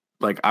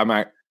 Like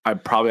I'm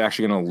probably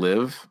actually going to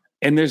live.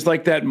 And there's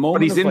like that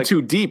moment. But he's in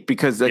too deep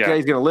because that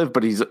guy's going to live,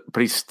 but he's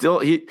still,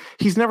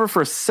 he's never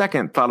for a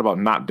second thought about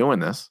not doing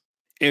this.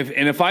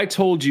 If I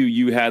told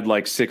you had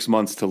like 6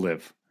 months to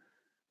live,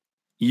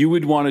 you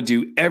would want to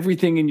do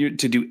everything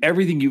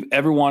you've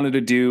ever wanted to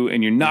do.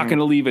 And you're not going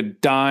to leave a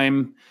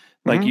dime.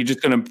 Like you're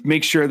just going to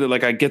make sure that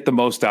like I get the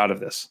most out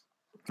of this.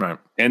 Right.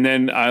 And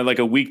then like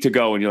a week to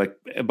go and you're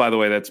like, by the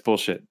way, that's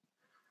bullshit.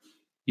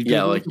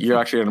 Like you're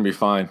actually going to be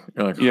fine.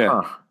 You're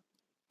like,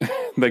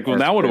 Like, well,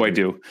 now what do I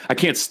do? I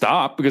can't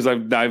stop because I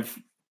think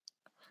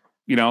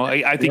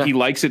he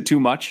likes it too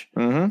much.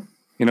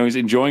 Mm-hmm. He's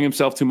enjoying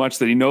himself too much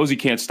that he knows he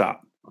can't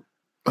stop.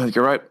 I think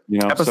you're right.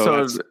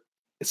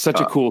 It's such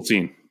a cool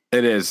scene.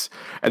 It is.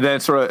 And then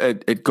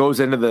it goes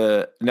into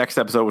the next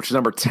episode, which is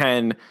number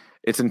 10.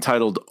 It's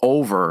entitled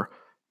Over.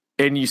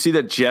 And you see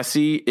that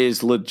Jesse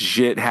is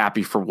legit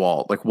happy for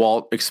Walt. Like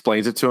Walt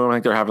explains it to him. I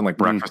think they're having like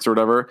breakfast or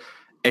whatever.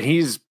 And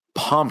he's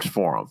pumped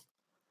for him.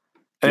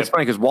 And it's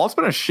funny because Walt's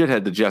been a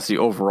shithead to Jesse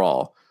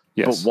overall.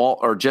 Yes.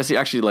 But Jesse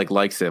actually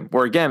likes him.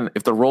 Where again,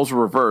 if the roles were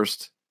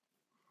reversed,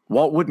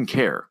 Walt wouldn't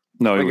care.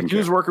 No, if he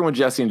was working with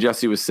Jesse and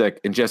Jesse was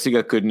sick and Jesse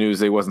got good news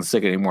that he wasn't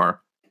sick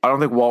anymore, I don't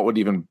think Walt would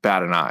even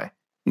bat an eye.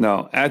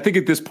 No, I think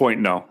at this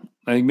point, no.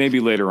 I think maybe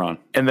later on.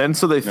 And then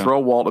so they throw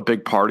Walt a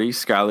big party,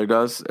 Skylar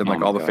does, and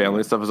all the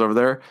family stuff is over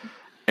there.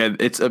 And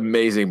it's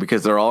amazing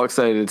because they're all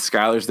excited.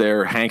 Skylar's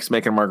there, Hank's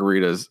making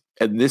margaritas.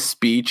 And this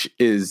speech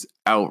is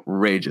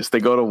outrageous. They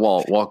go to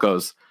Walt. Walt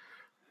goes,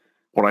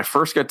 when I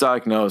first got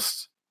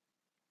diagnosed,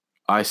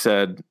 I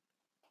said,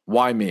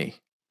 why me?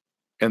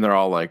 And they're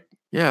all like,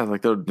 yeah,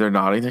 like they're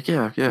nodding. Like,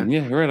 yeah.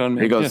 Yeah, right on.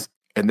 He goes,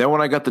 and then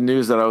when I got the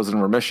news that I was in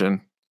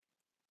remission,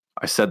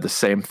 I said the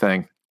same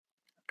thing.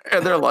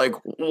 And they're like,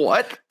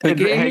 what? Like,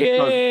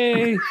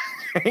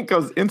 Hank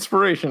goes,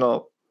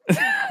 inspirational. This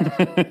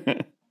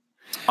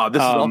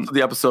is also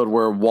the episode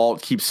where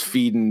Walt keeps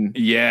feeding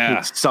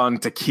his son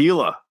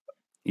tequila.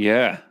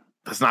 Yeah.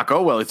 Does not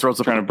go well. He throws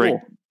up in the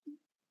pool.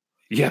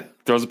 Yeah,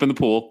 throws up in the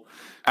pool.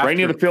 Right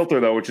near the filter,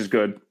 though, which is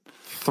good.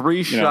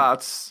 3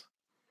 shots,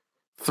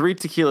 3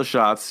 tequila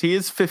shots. He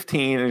is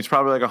 15, and he's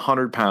probably like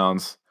 100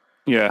 pounds.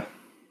 Yeah.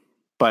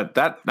 But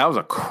that was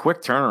a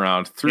quick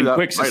turnaround. In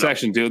quick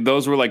succession, dude.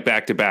 Those were like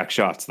back-to-back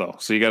shots, though.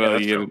 So you got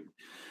to,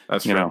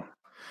 that's true.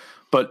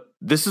 But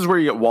this is where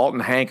you get Walt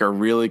and Hank are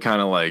really kind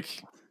of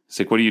like, it's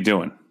like, what are you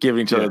doing?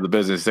 Giving each other the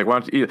business. He's like, why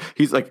don't you?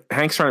 He's like,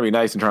 Hank's trying to be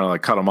nice and trying to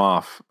like cut him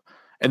off.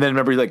 And then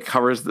remember,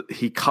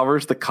 he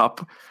covers the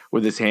cup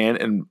with his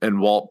hand, and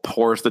Walt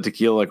pours the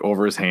tequila like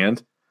over his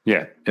hand.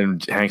 Yeah.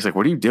 And Hank's like,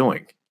 "What are you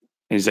doing?"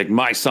 And he's like,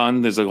 "My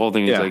son." There's the whole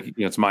thing. He's Yeah. like,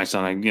 "It's my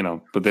son."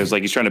 But there's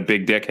like he's trying to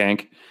big dick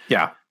Hank.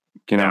 Yeah.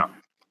 Yeah.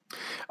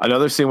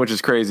 Another scene which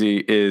is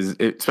crazy is,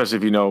 especially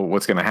if you know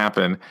what's going to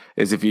happen,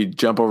 is if you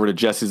jump over to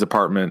Jesse's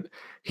apartment,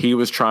 he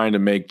was trying to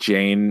make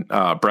Jane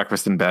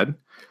breakfast in bed.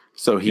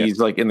 So he's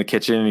like in the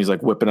kitchen and he's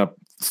like whipping up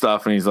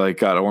stuff and he's like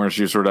got orange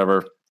juice or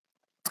whatever.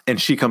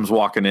 And she comes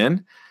walking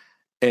in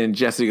and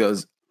Jesse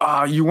goes,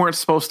 "Oh, you weren't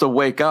supposed to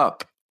wake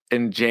up."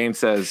 And Jane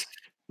says,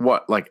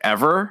 "What, like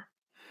ever?"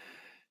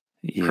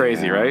 Yeah.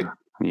 Crazy, right?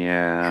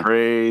 Yeah.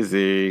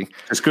 Crazy.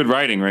 It's good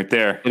writing right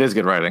there. It is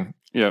good writing.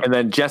 Yeah. And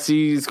then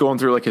Jesse's going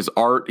through like his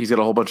art. He's got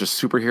a whole bunch of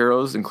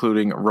superheroes,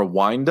 including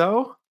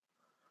Rewindo.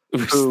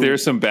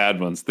 There's some bad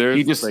ones.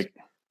 He just like,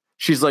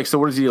 she's like, "So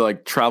what does he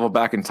like travel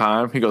back in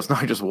time?" He goes, "No,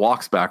 he just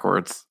walks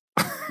backwards."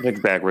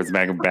 Like backwards,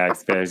 back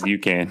as fast as you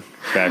can.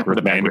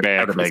 Backwards, back. I can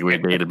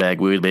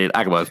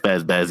walk as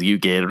fast as you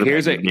can.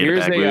 Here's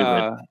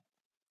a.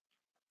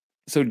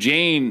 So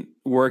Jane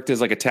worked as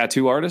like a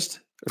tattoo artist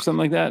or something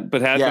like that,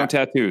 but had no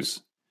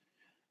tattoos.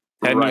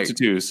 Had no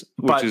tattoos,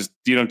 which is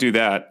you don't do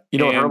that. You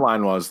know what her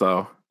line was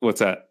though? What's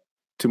that?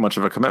 Too much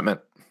of a commitment.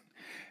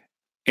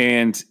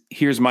 And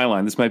here's my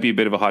line. This might be a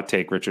bit of a hot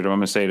take, Richard. I'm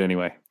going to say it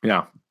anyway.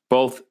 Yeah.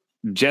 Both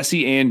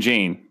Jesse and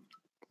Jane,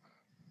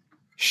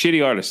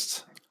 shitty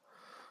artists.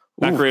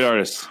 Not great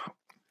artists.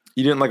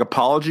 You didn't like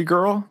Apology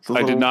Girl?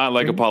 I did not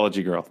like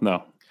Apology Girl.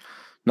 No.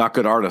 Not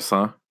good artists,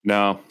 huh?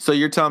 No. So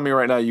you're telling me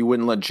right now you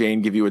wouldn't let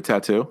Jane give you a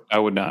tattoo? I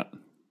would not.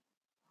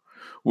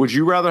 Would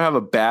you rather have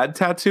a bad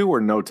tattoo or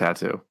no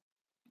tattoo?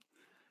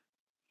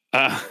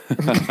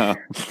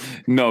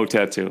 No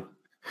tattoo.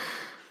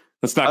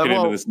 Let's not get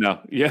into this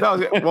now. Yeah.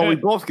 No, well, we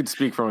both could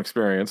speak from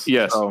experience.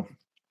 Yes. So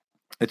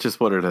it's just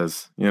what it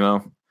is, you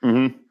know?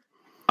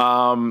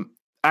 Mm-hmm.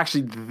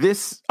 Actually,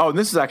 this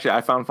is actually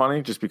I found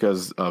funny just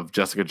because of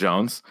Jessica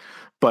Jones.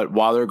 But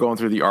while they're going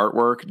through the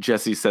artwork,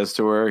 Jesse says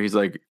to her, he's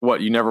like,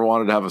 "What, you never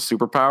wanted to have a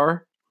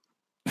superpower?"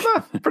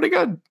 Pretty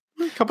good.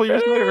 A couple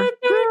years later.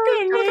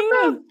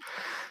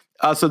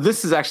 So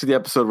this is actually the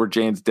episode where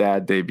Jane's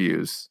dad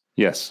debuts.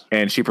 Yes.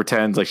 And she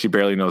pretends like she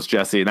barely knows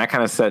Jesse. And that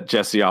kind of set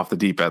Jesse off the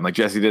deep end. Like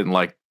Jesse didn't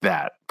like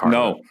that part.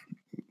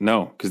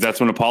 No, because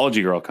that's when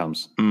Apology Girl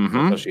comes.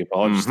 Mm-hmm. So she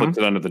slipped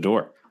it under the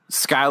door.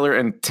 Skylar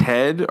and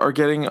Ted are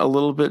getting a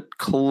little bit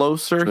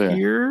closer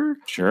here.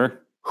 Sure.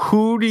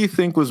 Who do you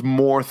think was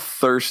more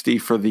thirsty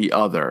for the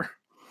other?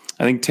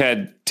 I think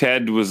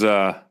Ted was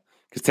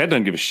because Ted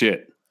doesn't give a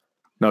shit.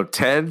 No,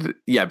 Ted,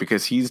 yeah,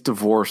 because he's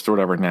divorced or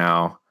whatever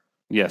now.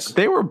 Yes.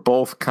 They were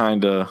both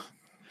kind of.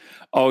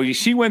 Oh,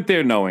 she went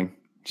there knowing.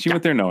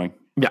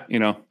 Yeah. You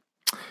know.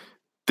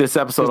 This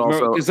episode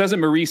also. Because doesn't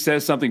Marie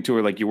says something to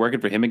her like, "You're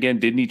working for him again"?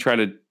 Didn't he try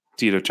to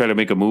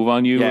make a move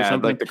on you or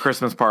something? Like the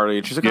Christmas party.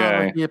 And she's like,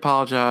 "Oh, he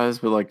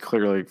apologized," but like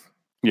clearly.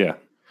 Yeah.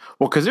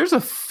 Well, because there's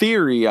a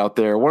theory out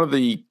there. One of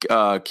the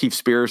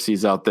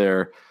Keefspiracies out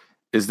there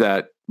is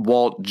that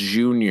Walt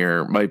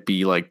Jr. might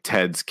be like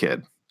Ted's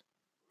kid.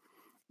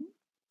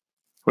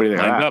 What do you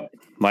think?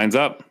 Lines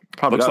up.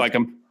 Probably looks does. like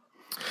him.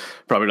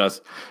 Probably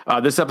does.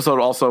 This episode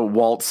also,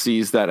 Walt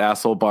sees that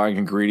asshole buying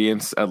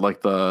ingredients at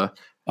like the.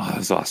 Oh,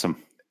 that's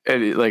awesome.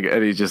 And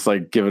he's just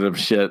like giving him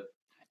shit.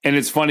 And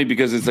it's funny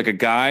because it's like a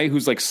guy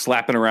who's like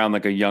slapping around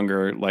like a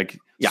younger, like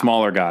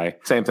smaller guy.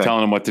 Same thing.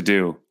 Telling him what to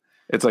do.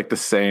 It's like the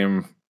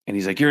same. And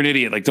he's like, "You're an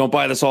idiot. Like, don't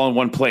buy this all in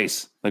one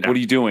place. Like, what are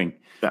you doing?"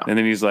 Yeah. And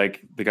then he's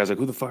like, the guy's like,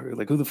 who the fuck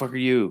are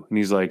you? And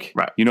he's like,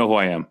 right. You know who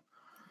I am.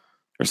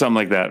 Or something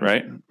like that,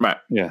 right? Right.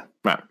 Yeah.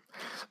 Right.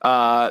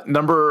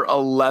 Number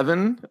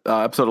 11,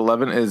 episode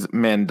 11 is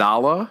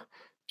Mandala.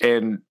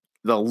 And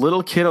the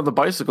little kid on the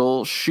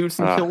bicycle shoots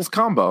and kills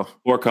Combo.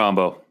 Or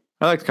Combo.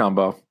 I liked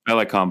Combo. I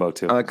like Combo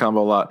too. I like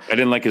Combo a lot. I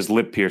didn't like his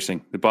lip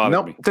piercing. It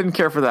bothered me. Didn't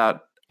care for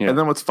that. Yeah. And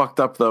then what's fucked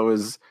up though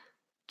is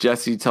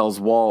Jesse tells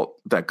Walt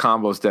that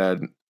Combo's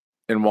dead.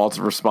 And Walt's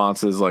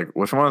response is like,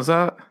 "Which one is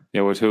that?"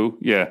 Yeah, was who?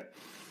 Yeah.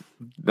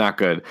 Not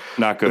good.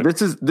 Not good.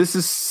 So this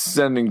is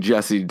sending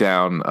Jesse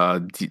down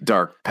a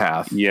dark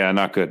path. Yeah,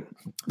 not good.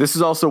 This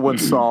is also when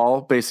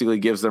Saul basically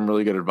gives them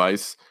really good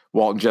advice.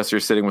 Walt and Jesse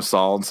are sitting with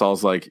Saul, and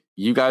Saul's like,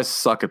 "You guys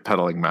suck at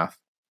peddling meth."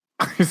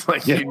 He's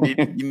like, you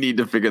need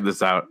to figure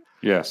this out.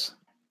 Yes.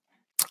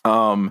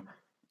 And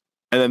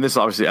then this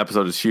obviously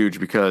episode is huge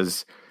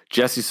because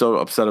Jesse's so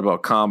upset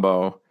about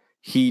Combo.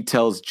 He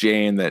tells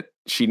Jane that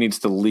she needs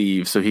to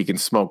leave so he can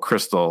smoke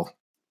crystal.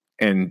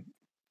 And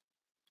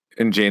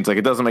Jane's like,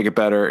 "It doesn't make it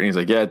better." And he's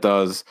like, "Yeah, it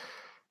does."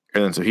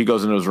 And then so he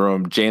goes into his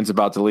room. Jane's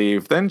about to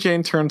leave. Then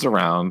Jane turns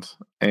around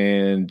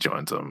and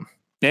joins him.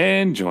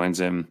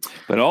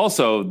 But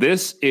also,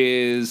 this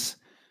is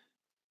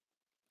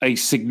a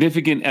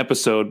significant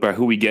episode by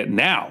who we get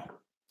now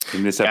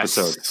in this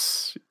episode.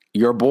 Yes.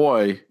 Your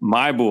boy.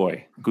 My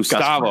boy,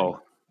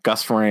 Gustavo.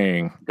 Gus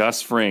Fring,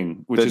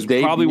 which is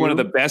probably one of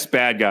the best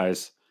bad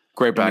guys.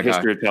 Great bad in the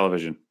history of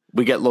television.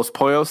 We get Los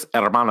Pollos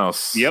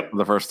Hermanos. Yep. For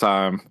the first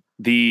time.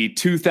 The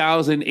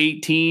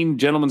 2018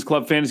 Gentlemen's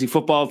Club Fantasy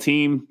Football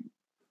team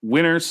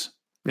Winners,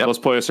 Los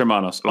Pollos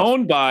Hermanos,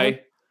 owned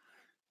by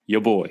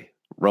your boy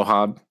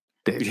Rohan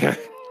David. Yeah.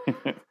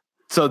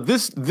 So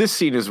this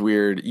scene is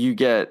weird. You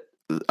get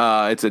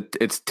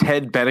it's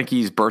Ted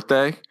Beneke's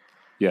birthday.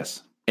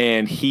 Yes.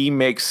 And he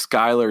makes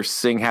Skylar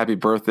sing happy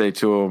birthday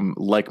to him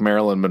like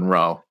Marilyn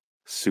Monroe.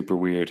 Super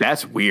weird.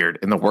 That's weird.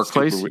 In the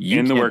workplace,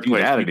 you cannot do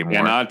that anymore. You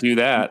cannot do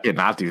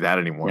that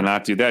anymore.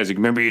 Cannot do that. He's like,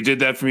 remember you did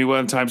that for me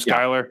one time,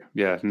 Skylar?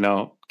 Yeah,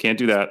 no, can't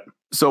do that.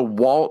 So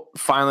Walt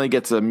finally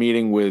gets a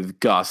meeting with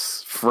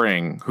Gus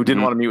Fring, who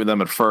didn't want to meet with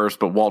them at first,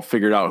 but Walt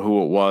figured out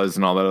who it was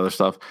and all that other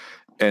stuff.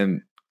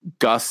 And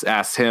Gus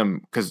asks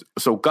him,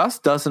 so Gus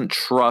doesn't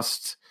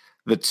trust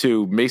the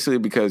two, basically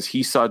because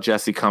he saw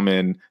Jesse come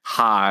in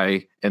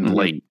high and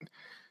late.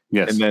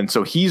 Yes. And then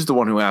so he's the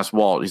one who asked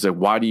Walt, he's like,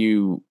 why do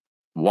you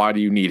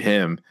need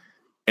him?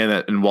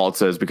 And Walt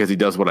says, because he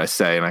does what I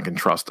say and I can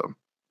trust him.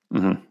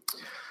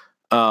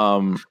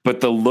 But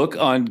the look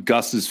on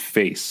Gus's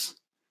face,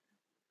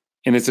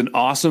 and it's an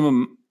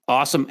awesome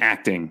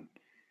acting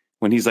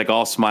when he's like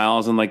all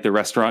smiles and like the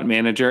restaurant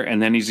manager,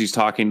 and then he's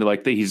talking to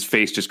like his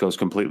face just goes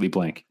completely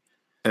blank.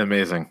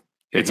 Amazing.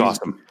 It's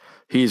awesome.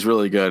 He's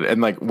really good.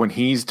 And like when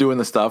he's doing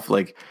the stuff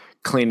like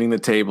cleaning the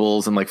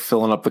tables and like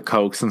filling up the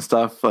Cokes and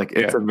stuff, like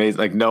it's amazing.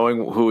 Like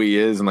knowing who he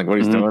is and like what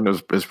he's doing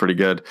is pretty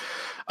good.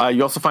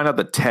 You also find out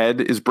that Ted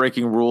is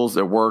breaking rules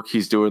at work.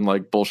 He's doing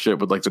like bullshit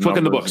with like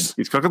cooking the books.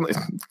 He's cooking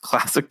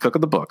classic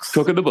cooking the books.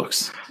 Cooking the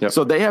books. Yep.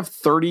 So they have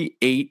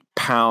 38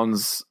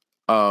 pounds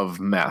of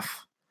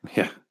meth.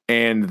 Yeah.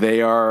 And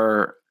they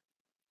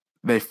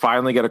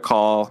finally get a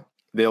call.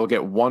 They'll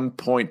get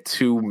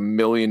 $1.2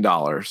 million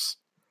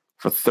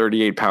for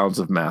 38 pounds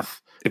of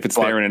meth. If it's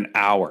there in an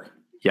hour.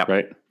 Yep.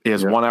 Right. He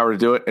has 1 hour to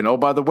do it. And oh,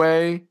 by the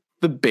way,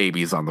 the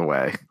baby's on the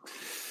way.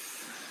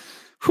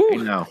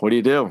 Whew. No, what do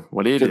you do?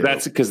 What do you do?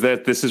 That's because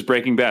this is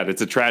Breaking Bad.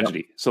 It's a tragedy.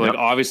 Yep. So like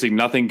obviously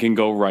nothing can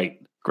go right.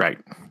 Right.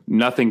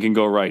 Nothing can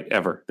go right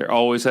ever. There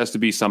always has to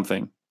be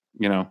something,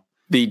 you know.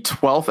 The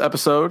 12th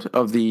episode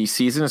of the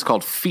season is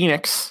called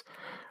Phoenix.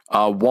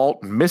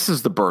 Walt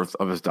misses the birth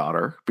of his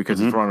daughter because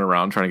he's running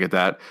around trying to get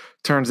that.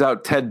 Turns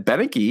out Ted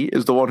Beneke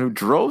is the one who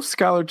drove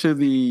Skylar to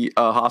the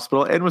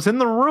hospital and was in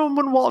the room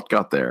when Walt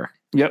got there.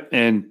 Yep.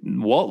 And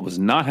Walt was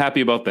not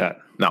happy about that.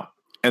 No.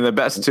 And the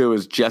best too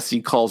is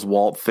Jesse calls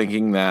Walt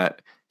thinking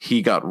that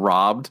he got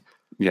robbed.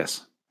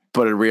 Yes.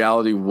 But in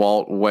reality,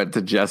 Walt went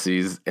to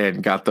Jesse's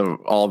and got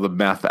all the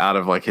meth out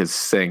of like his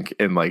sink.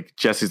 And like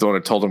Jesse's the one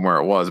who told him where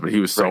it was, but he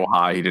was so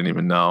high he didn't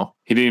even know.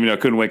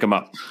 Couldn't wake him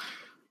up.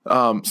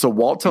 So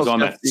Walt tells on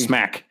Jesse, that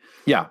smack.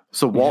 Yeah.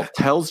 So Walt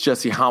tells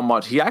Jesse how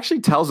much. He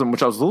actually tells him,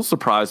 which I was a little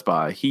surprised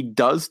by. He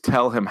does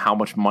tell him how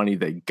much money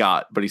they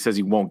got, but he says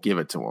he won't give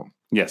it to him.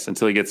 Yes,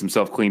 until he gets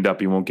himself cleaned up,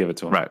 he won't give it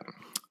to him. Right.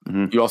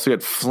 You also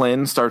get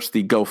Flynn starts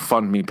the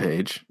GoFundMe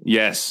page.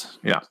 Yes.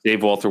 Yeah.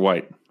 Save Walter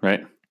White,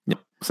 right? Yeah.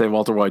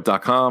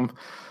 SaveWalterWhite.com.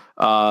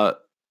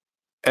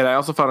 And I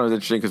also found it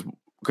interesting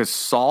because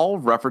Saul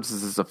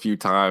references this a few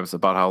times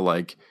about how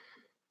like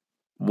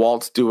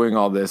Walt's doing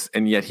all this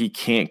and yet he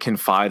can't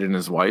confide in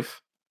his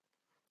wife.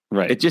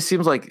 Right. It just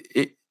seems like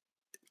it.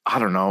 I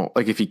don't know.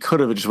 Like if he could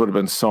have, it just would have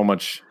been so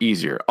much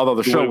easier. Although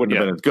the show wouldn't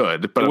have been as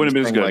good, but it wouldn't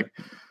have been as good. Like,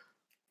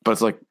 but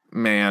it's like,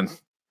 man,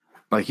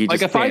 like he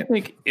just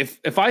like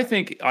if I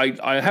think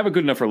I have a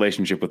good enough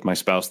relationship with my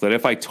spouse that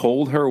if I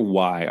told her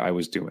why I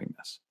was doing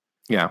this,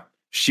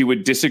 she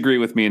would disagree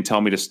with me and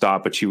tell me to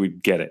stop, but she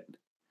would get it.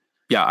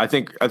 Yeah, I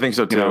think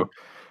so too. You know?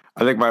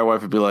 I think my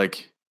wife would be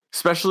like,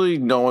 especially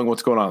knowing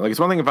what's going on. Like it's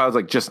one thing if I was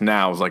like just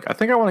now, I was like, I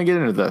think I want to get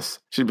into this.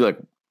 She'd be like,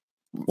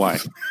 why?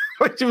 She'd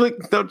be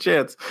like, no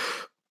chance.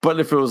 But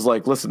if it was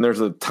like, listen,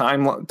 there's a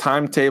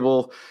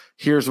timetable.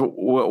 Here's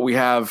what we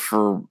have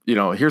for,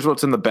 here's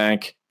what's in the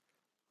bank.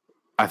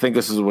 I think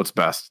this is what's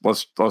best.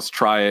 Let's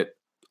try it.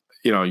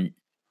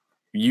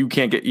 You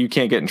can't get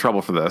in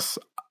trouble for this.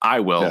 I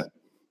will. Yeah.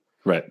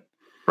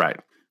 Right.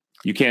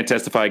 You can't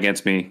testify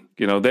against me.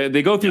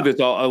 They go through this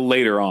all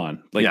later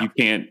on. Like you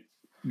can't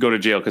go to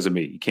jail because of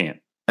me. You can't.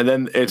 And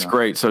then it's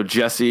great. So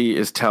Jesse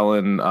is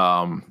telling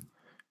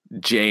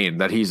Jane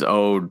that he's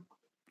owed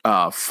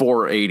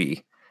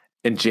 $480,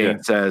 and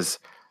Jane says,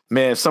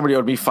 "Man, if somebody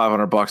owed me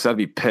 $500, I'd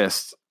be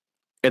pissed."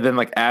 And then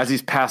like as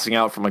he's passing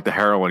out from like the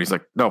heroin, he's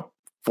like, "No,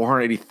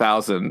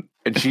 $480,000,"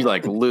 and she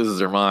like loses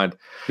her mind.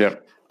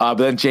 Yep. But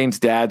then Jane's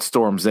dad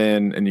storms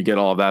in, and you get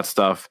all of that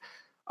stuff.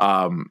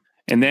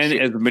 And then,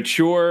 as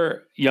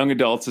mature young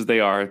adults as they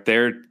are,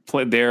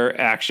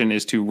 their action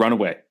is to run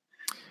away.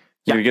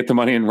 They're gonna get the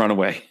money and run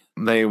away.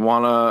 They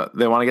wanna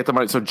get the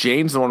money. So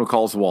Jane's the one who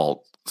calls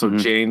Walt. So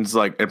Jane's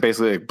like, it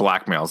basically like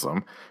blackmails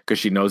him because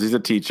she knows he's a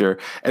teacher.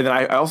 And then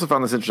I also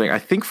found this interesting. I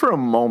think for a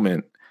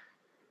moment,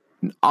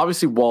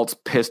 obviously Walt's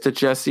pissed at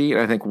Jesse,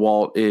 and I think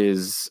Walt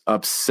is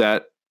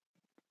upset,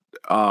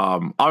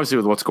 obviously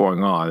with what's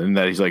going on, and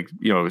that he's like,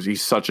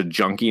 he's such a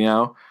junkie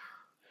now.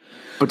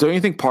 But don't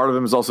you think part of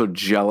him is also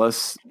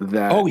jealous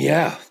that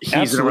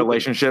he's in a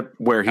relationship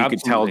where he could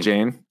tell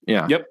Jane?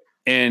 Yeah. Yep.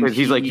 And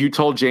he's like, you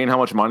told Jane how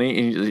much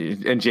money?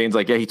 And Jane's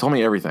like, yeah, he told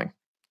me everything.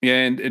 Yeah,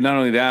 and not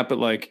only that, but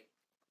like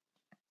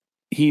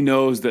he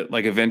knows that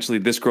like eventually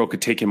this girl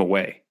could take him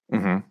away,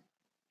 and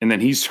then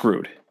he's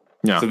screwed.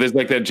 Yeah. So there's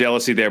like that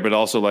jealousy there, but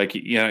also like,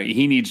 you know,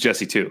 he needs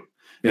Jesse too.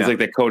 It's like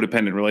that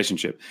codependent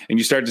relationship, and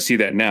you start to see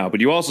that now. But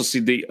you also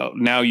see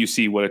now you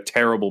see what a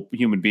terrible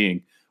human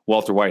being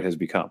Walter White has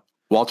become.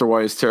 Walter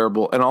White is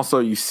terrible, and also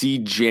you see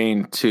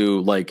Jane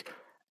too, like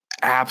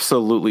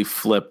absolutely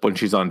flip when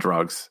she's on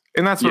drugs,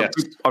 and that's what,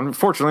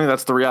 unfortunately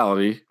that's the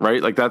reality,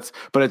 right? Like but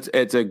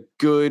it's a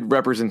good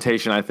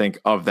representation, I think,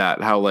 of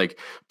that. How like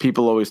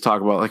people always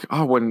talk about like,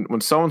 oh,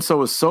 when so and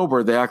so is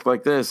sober, they act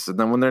like this, and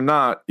then when they're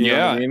not, you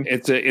know what I mean?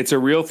 It's a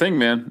real thing,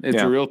 man.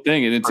 It's a real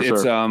thing, and it's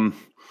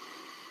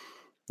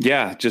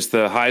just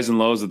the highs and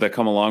lows that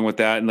come along with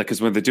that. And like,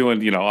 cause when they're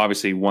doing, you know,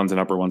 obviously one's an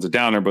upper, one's a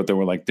downer, but they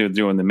were like, they're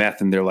doing the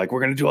meth and they're like,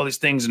 we're going to do all these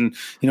things. And,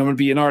 you know, I'm going to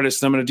be an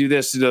artist and I'm going to do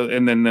this.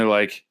 And then they're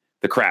like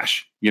the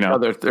crash, you know,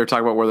 they're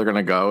talking about where they're going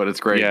to go. And it's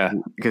great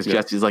because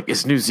Jesse's like,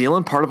 is New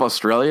Zealand part of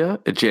Australia?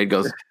 And Jade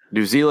goes,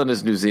 New Zealand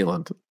is New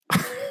Zealand.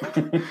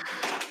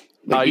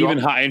 Even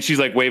high. And she's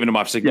like waving him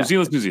off. She's like, New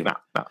Zealand's New Zealand.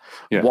 No.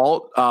 Yeah.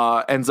 Walt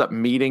ends up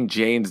meeting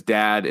Jane's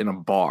dad in a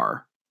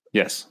bar.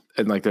 Yes.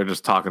 And like they're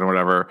just talking or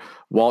whatever.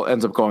 Walt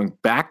ends up going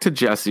back to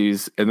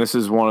Jesse's, and this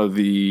is one of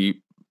the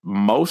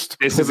most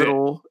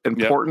pivotal,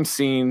 important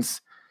scenes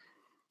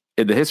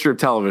in the history of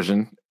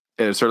television,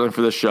 and certainly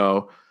for this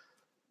show.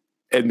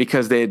 And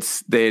because they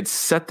had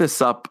set this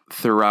up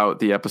throughout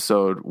the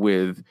episode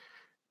with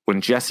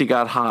when Jesse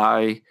got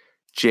high,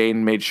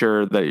 Jane made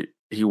sure that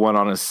he went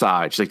on his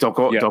side. She's like, don't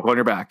go on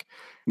your back.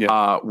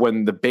 Yeah.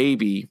 When the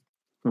baby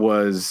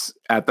was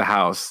at the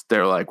house,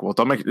 they're like, well,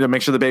 don't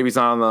make sure the baby's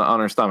on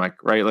her stomach,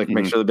 right? Like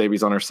make sure the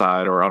baby's on her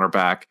side or on her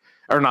back,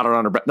 or not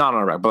on her back,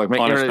 but like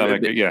make on her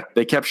stomach.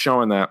 They kept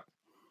showing that.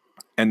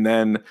 And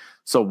then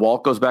so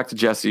Walt goes back to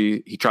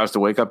Jesse. He tries to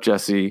wake up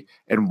Jesse,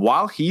 and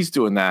while he's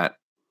doing that,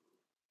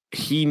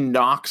 he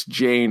knocks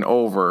Jane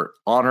over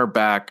on her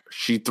back.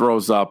 She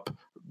throws up,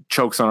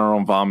 chokes on her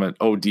own vomit,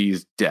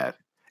 OD's dead,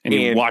 and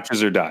he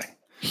watches her die.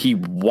 He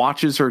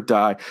watches her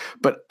die.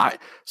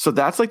 So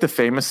that's like the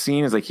famous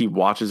scene is like he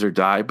watches her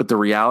die. But the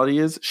reality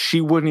is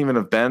she wouldn't even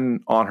have been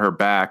on her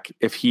back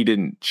if he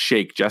didn't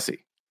shake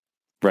Jesse.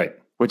 Right.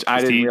 Which I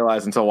didn't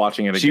realize until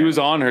watching it again. She was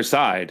on her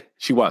side.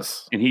 She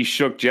was. And he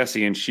shook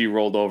Jesse and she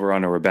rolled over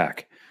onto her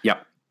back.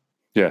 Yep.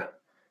 Yeah.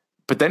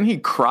 But then he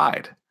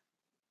cried.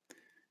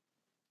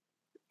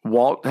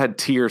 Walt had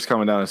tears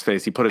coming down his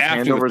face. He put his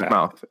hand over his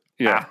mouth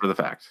after the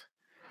fact.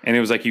 And it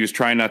was like he was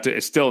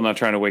still not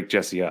trying to wake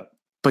Jesse up.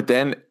 But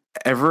then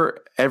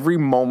every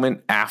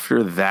moment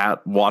after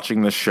that,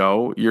 watching the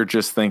show, you're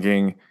just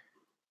thinking,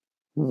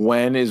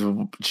 when is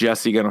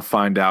Jesse going to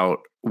find out?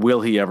 Will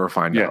he ever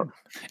find out?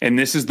 And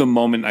this is the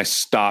moment I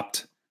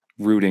stopped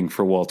rooting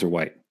for Walter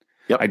White.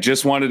 Yep. I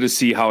just wanted to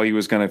see how he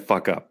was going to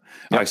fuck up.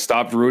 Yep. I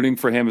stopped rooting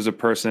for him as a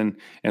person,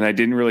 and I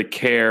didn't really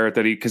care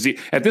that because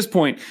at this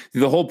point,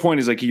 the whole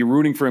point is like you're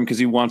rooting for him because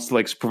he wants to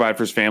like provide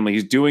for his family.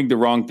 He's doing the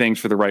wrong things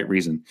for the right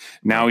reason.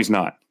 Now he's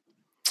not.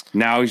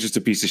 Now he's just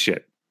a piece of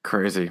shit.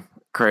 Crazy.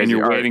 And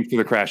you're waiting for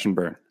the crash and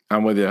burn.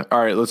 I'm with you. All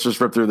right, let's just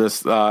rip through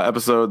this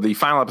episode. The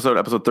final episode,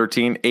 episode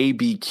 13,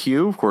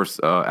 ABQ, of course,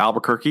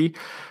 Albuquerque.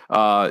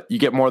 You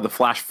get more of the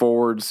flash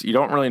forwards. You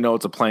don't really know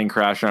it's a plane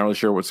crash. You're not really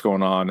sure what's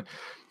going on.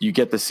 You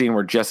get the scene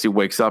where Jesse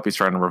wakes up. He's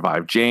trying to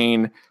revive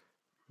Jane.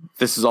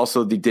 This is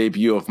also the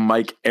debut of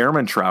Mike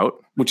Ehrmantraut.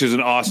 Which is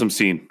an awesome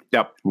scene.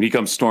 Yep. When he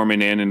comes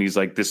storming in and he's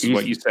like, this is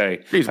what you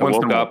say. I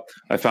woke up.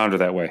 I found her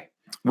that way.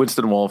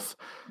 Winston Wolfe.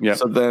 Yeah.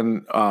 So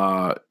then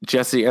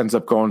Jesse ends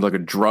up going to like a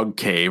drug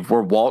cave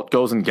where Walt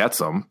goes and gets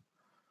him.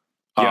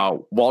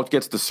 Walt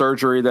gets the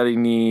surgery that he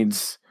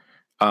needs.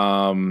 There's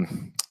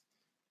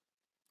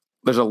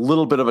a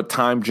little bit of a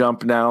time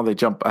jump now. They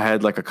jump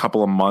ahead like a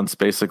couple of months,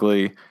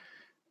 basically.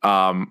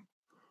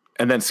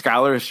 And then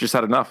Skylar has just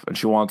had enough, and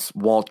she wants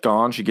Walt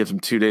gone. She gives him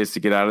 2 days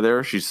to get out of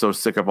there. She's so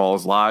sick of all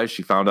his lies.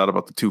 She found out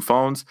about the 2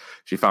 phones.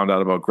 She found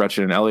out about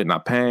Gretchen and Elliot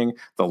not paying,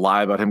 the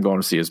lie about him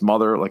going to see his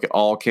mother. Like it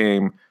all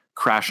came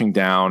crashing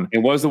down.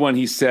 It was the one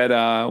he said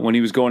when he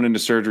was going into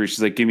surgery.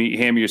 She's like, hand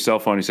me your cell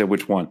phone. He said,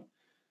 which one?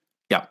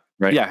 Yeah.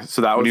 Right. Yeah.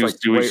 So that was like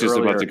way just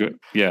earlier. About to go.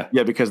 Yeah.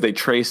 Yeah. Because they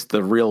traced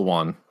the real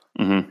one.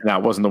 And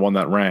that wasn't the one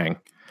that rang.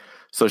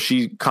 So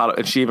she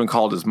even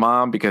called his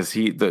mom because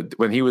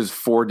when he was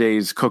 4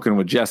 days cooking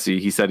with Jesse,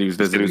 he said he was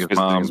visiting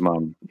his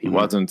mom. He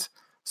wasn't.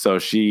 So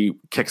she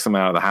kicks him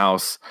out of the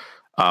house.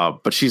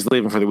 But she's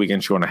leaving for the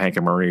weekend. She going to Hank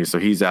and Marie. So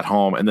he's at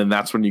home. And then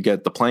that's when you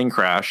get the plane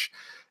crash.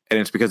 And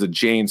it's because of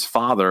Jane's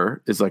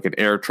father is like an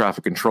air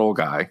traffic control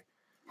guy.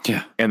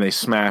 Yeah. And they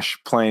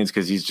smash planes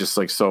because he's just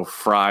like so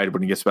fried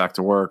when he gets back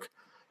to work.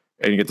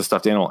 And you get the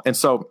stuffed animal. And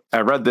so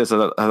I read this. I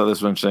thought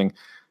this was interesting.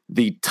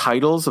 The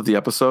titles of the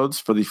episodes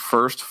for the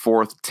 1st,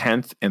 4th,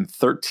 10th, and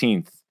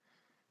 13th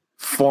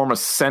form a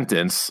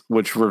sentence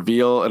which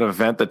reveal an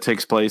event that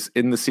takes place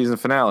in the season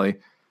finale.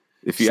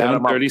 If you add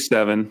them up,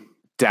 737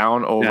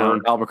 down over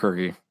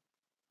Albuquerque.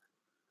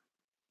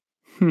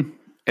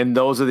 And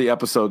those are the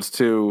episodes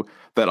too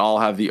that all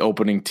have the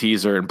opening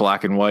teaser in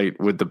black and white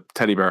with the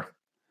teddy bear.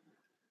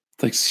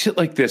 Like shit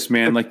like this,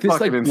 man. Like this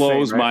like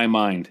blows my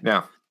mind.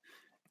 Yeah.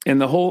 And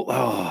the whole,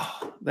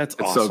 that's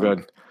It's awesome. so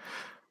good.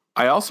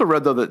 I also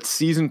read, though, that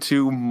season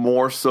 2,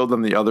 more so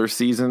than the other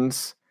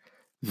seasons,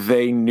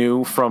 they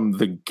knew from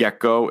the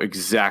get-go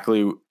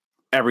exactly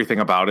everything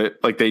about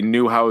it. Like, they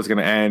knew how it was going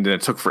to end, and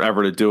it took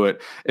forever to do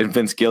it. And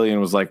Vince Gilligan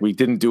was like, we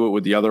didn't do it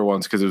with the other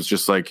ones because it was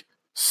just like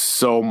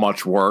so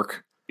much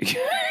work.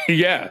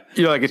 Yeah.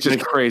 You know, like, it's just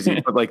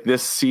crazy. But like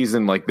this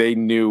season, like, they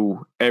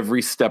knew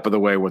every step of the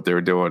way what they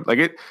were doing.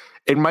 Like,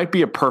 it might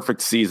be a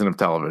perfect season of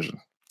television.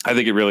 I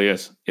think it really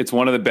is. It's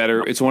one of the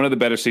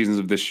better seasons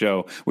of this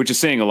show, which is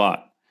saying a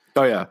lot.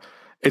 Oh yeah,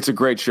 it's a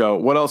great show.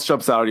 What else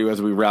jumps out at you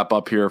as we wrap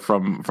up here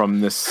from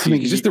this season? I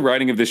mean, just the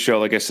writing of this show.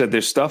 Like I said,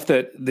 there's stuff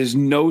that there's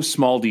no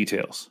small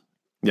details.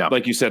 Yeah,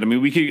 like you said. I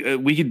mean, we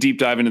could deep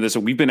dive into this.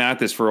 We've been at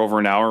this for over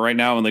an hour right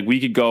now, and like we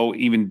could go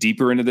even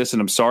deeper into this.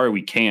 And I'm sorry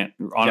we can't,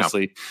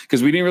 honestly,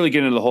 because we didn't really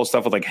get into the whole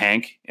stuff with like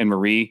Hank and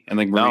Marie and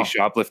like Marie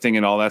shoplifting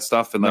and all that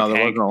stuff. And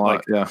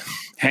like Hank,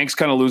 Hank's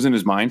kind of losing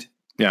his mind.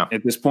 Yeah,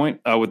 at this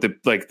point, with the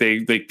like they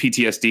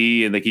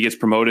PTSD and like he gets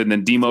promoted and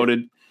then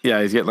demoted.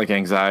 Yeah, he's getting like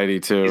anxiety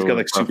too. He's got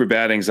like super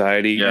bad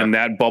anxiety, and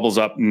that bubbles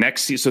up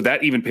next season. So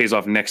that even pays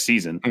off next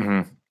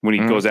season when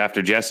he goes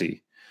after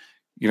Jesse.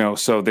 You know,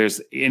 so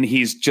and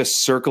he's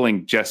just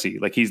circling Jesse.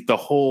 Like he's the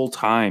whole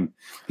time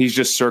he's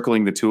just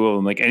circling the two of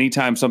them. Like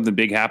anytime something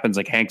big happens,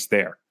 like Hank's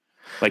there.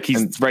 Like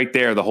he's right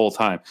there the whole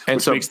time. And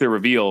which makes the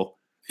reveal.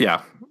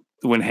 Yeah.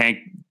 When Hank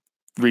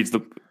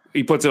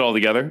he puts it all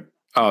together.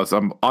 Oh, it's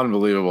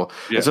unbelievable.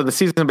 Yeah. And so the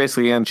season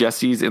basically ends.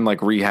 Jesse's in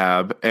like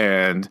rehab,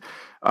 and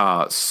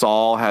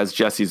Saul has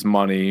Jesse's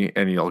money,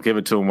 and he'll give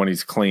it to him when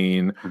he's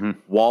clean.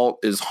 Walt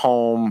is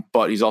home,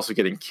 but he's also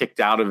getting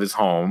kicked out of his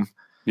home.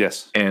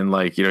 Yes. And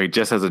like, you know, he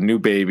just has a new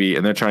baby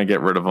and they're trying to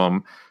get rid of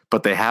him,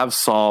 but they have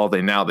Saul.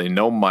 They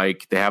know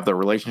Mike, they have their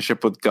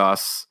relationship with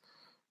Gus.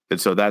 And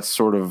so that's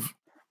sort of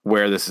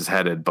where this is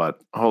headed,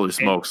 but holy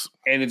smokes.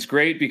 And it's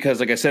great because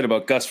like I said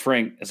about Gus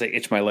Fring, as I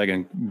itch my leg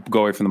and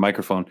go away from the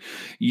microphone,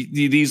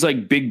 these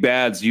like big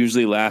bads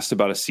usually last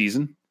about a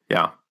season.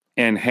 Yeah.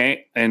 And Hank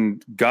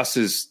and Gus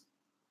is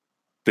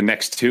the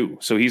next two.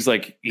 So he's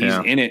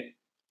in it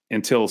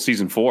until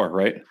season 4,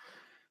 right?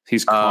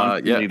 He's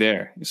constantly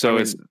there. So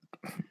it's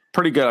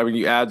pretty good. I mean,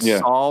 you add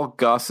Saul,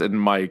 Gus, and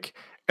Mike,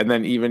 and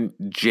then even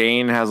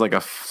Jane has like a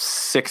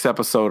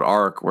 6-episode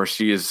arc where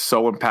she is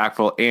so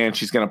impactful, and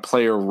she's going to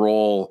play a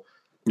role.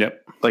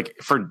 Yep. Like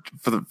for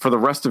the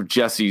rest of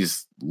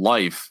Jesse's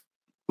life,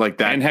 like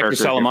that. And Hector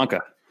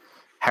Salamanca.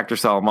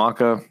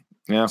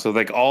 Yeah. So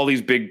like all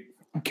these big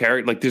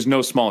characters, like there's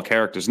no small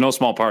characters, no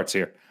small parts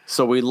here.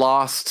 So we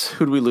lost.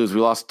 Who did we lose?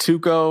 We lost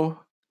Tuco,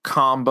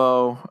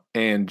 Combo,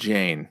 and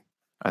Jane.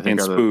 I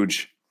think. And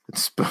Spooge.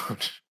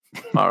 Spooge.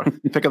 All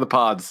right. Pick of the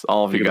pods,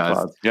 all of you guys.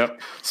 Yep.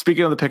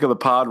 Speaking of the pick of the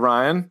pod,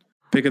 Ryan.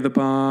 Pick of the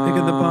pod. Pick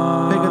of the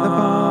pod. Pick of the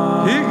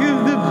pod. Pick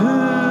of the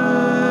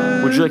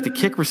pod. Would you like to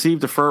kick, receive,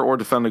 defer, or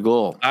defend a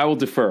goal? I will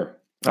defer.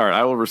 All right.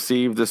 I will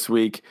receive this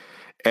week.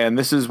 And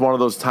this is one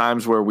of those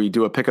times where we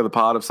do a pick of the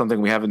pod of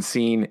something we haven't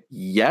seen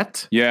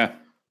yet. Yeah.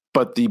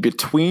 But the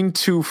Between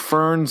Two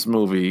Ferns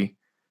movie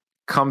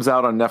comes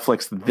out on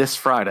Netflix this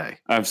Friday.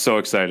 I'm so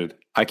excited.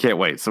 I can't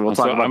wait. So we'll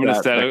talk about that. I'm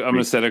going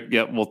to set it.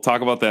 Yeah, we'll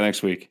talk about that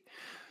next week.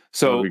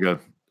 So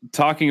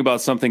talking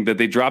about something that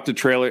they dropped a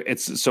trailer.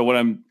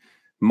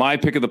 My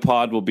pick of the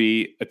pod will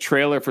be a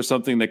trailer for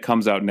something that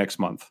comes out next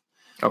month.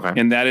 Okay.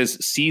 And that is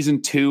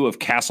season 2 of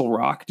Castle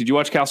Rock. Did you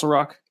watch Castle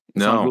Rock?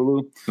 It's on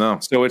Hulu. No.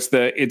 So it's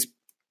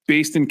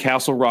based in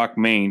Castle Rock,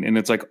 Maine. And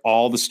it's like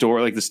all the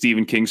story, like the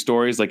Stephen King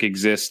stories like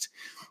exist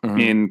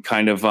in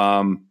kind of,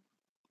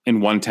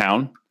 in one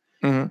town.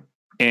 Mm-hmm.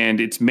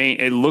 And it's Maine.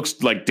 It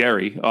looks like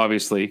Derry,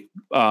 obviously.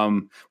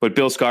 But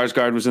Bill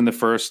Skarsgård was in the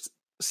first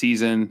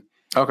season.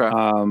 Okay.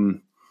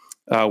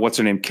 What's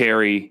her name?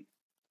 Carrie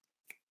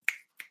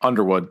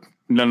Underwood.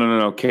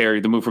 No.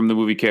 Carrie, from the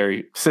movie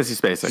Carrie. Sissy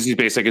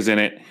Spacek is in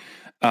it.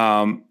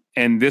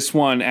 And this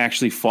one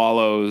actually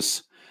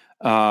follows.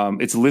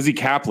 It's Lizzie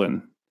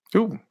Kaplan.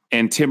 Ooh.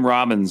 And Tim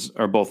Robbins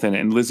are both in it.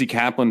 And Lizzie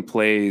Kaplan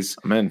plays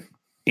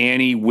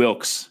Annie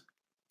Wilkes.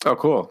 Oh,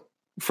 cool.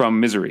 From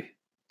Misery.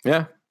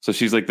 Yeah. So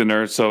she's like the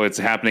nurse. So it's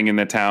happening in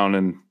the town,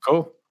 and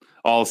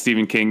all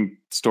Stephen King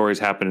stories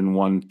happen in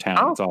one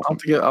town. It's awesome.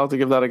 I'll have to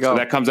give that a go. So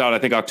that comes out, I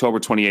think, October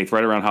 28th,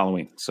 right around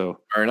Halloween. So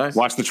very nice.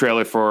 Watch the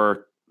trailer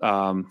for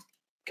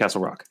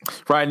Castle Rock.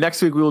 Right.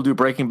 Next week we will do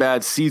Breaking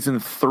Bad season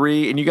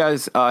 3. And you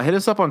guys hit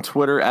us up on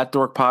Twitter at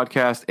Dork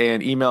Podcast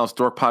and email us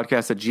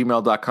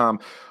dorkpodcast@gmail.com.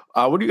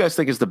 What do you guys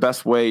think is the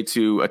best way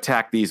to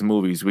attack these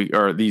movies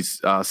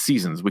these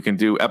seasons? We can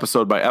do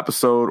episode by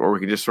episode, or we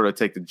can just sort of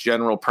take the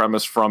general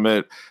premise from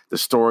it, the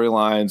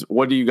storylines.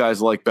 What do you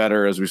guys like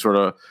better as we sort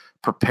of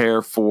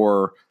prepare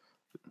for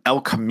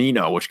El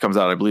Camino, which comes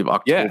out, I believe,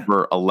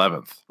 October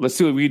 11th? Let's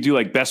do it. We do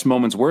like best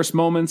moments, worst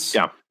moments.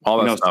 Yeah.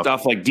 All that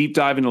stuff like deep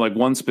dive into like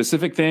one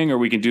specific thing, or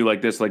we can do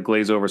like this, like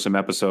glaze over some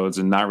episodes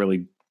and not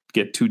really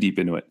get too deep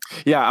into it.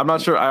 Yeah, I'm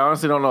not sure. I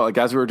honestly don't know. Like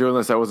as we were doing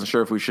this, I wasn't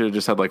sure if we should have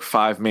just had like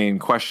 5 main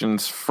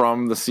questions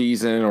from the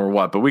season or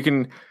what. But we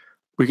can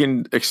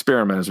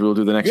experiment as we will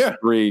do the next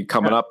 3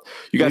 coming up.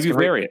 You guys can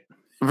vary it.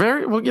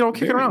 Very well,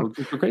 kick it around.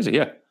 We're crazy,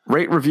 yeah.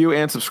 Rate, review,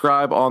 and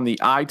subscribe on the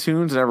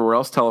iTunes and everywhere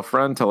else. Tell a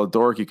friend, tell a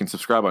dork. You can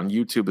subscribe on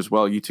YouTube as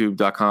well,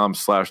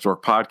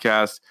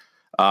 youtube.com/dorkpodcast.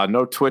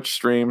 No Twitch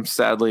stream.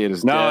 Sadly, it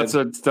is dead.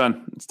 It's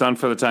done. It's done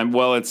for the time.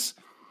 Well, it's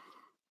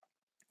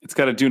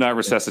got a do not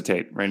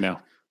resuscitate right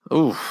now.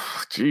 Oh,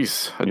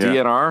 jeez.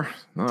 DNR?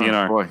 Oh,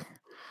 DNR. Boy.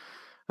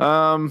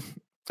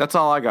 That's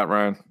all I got,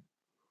 Ryan.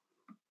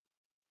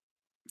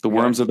 The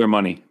worms are their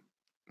money.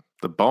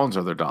 The bones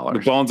are their dollars.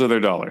 The bones are their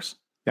dollars.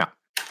 Yeah.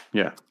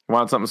 Yeah.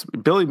 Want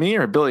something? Billy me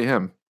or Billy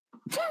him?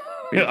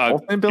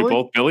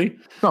 Both Billy?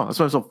 No, that's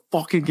why I'm so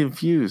fucking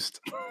confused.